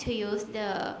continue to use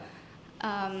the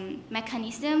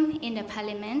mechanism in the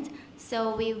Parliament.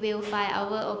 So we will file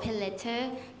our open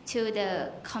letter to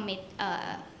the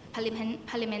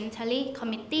parliamentary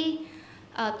committee,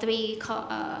 three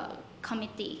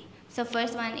committee. So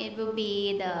first one, it will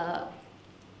be the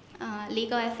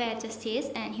Legal Affairs, Justice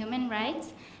and Human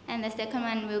Rights, and the second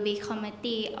one will be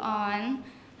Committee on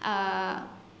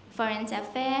Foreign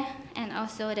Affairs, and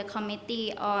also the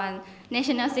Committee on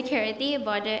National Security,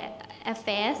 Border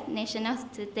Affairs, National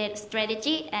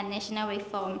Strategy, and National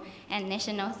Reform, and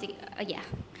National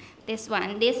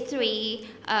these three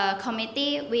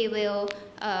committee, we will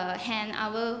hand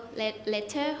our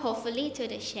letter hopefully to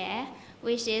the chair,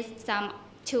 which is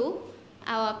two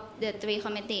out of the three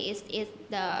committees is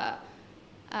the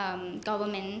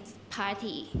government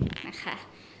party นะคะ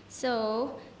So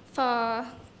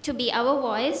to be our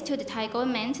voice to the Thai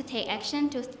government to take action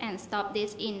and stop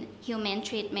this inhumane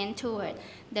treatment toward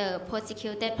the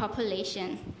persecuted population.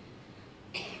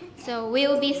 So we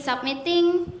will be submitting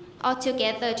all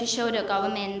together to show the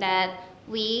government that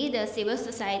we, the civil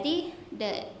society,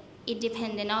 the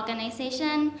independent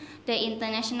organization, the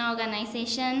international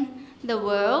organization, the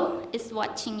world is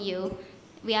watching you.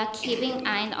 We are keeping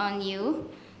eye on you.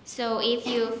 So if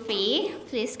you're free,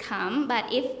 please come. But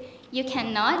if you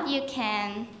cannot, you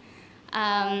can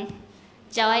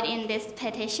join in this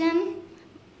petition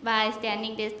by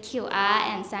scanning this QR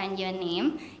and sign your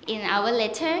name in our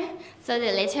letter. So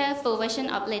the full version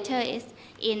of letter is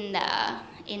in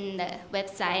the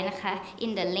website นะคะ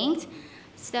in the link.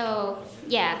 So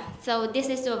yeah, so this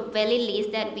is the very least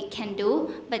that we can do,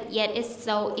 but yet it's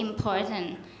so important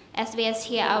as we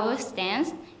hear our stance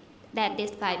that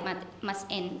this fight must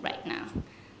end right now.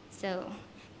 So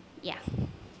yeah,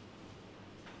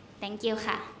 thank you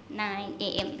ค่ะ 9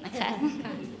 a.m. นะคะ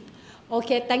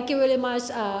Okay, thank you very much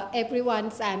everyone,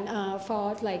 and for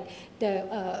like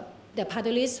the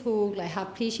panelists who like have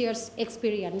precious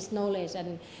experience, knowledge,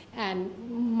 and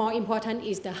more important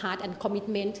is the heart and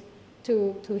commitment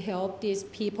to help these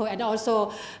people, and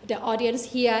also the audience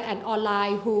here and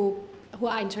online who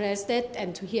are interested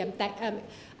and to hear that.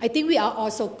 I think we are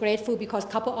also grateful because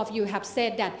a couple of you have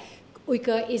said that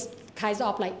Uyghur is kind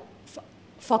of like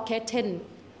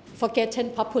forgotten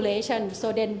population. So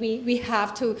then we have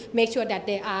to make sure that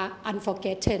they are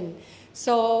unforgotten.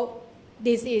 So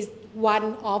this is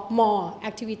one of more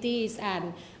activities,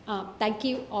 and thank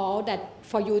you all that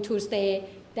for you to stay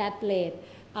that late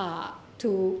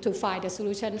to find the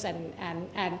solutions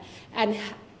and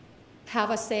have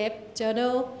a safe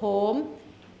journey home,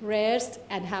 rest,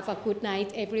 and have a good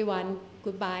night, everyone.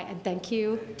 Goodbye and thank you.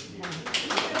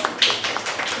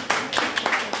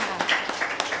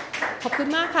 ขอบคุณ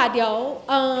มากค่ะเดี๋ยว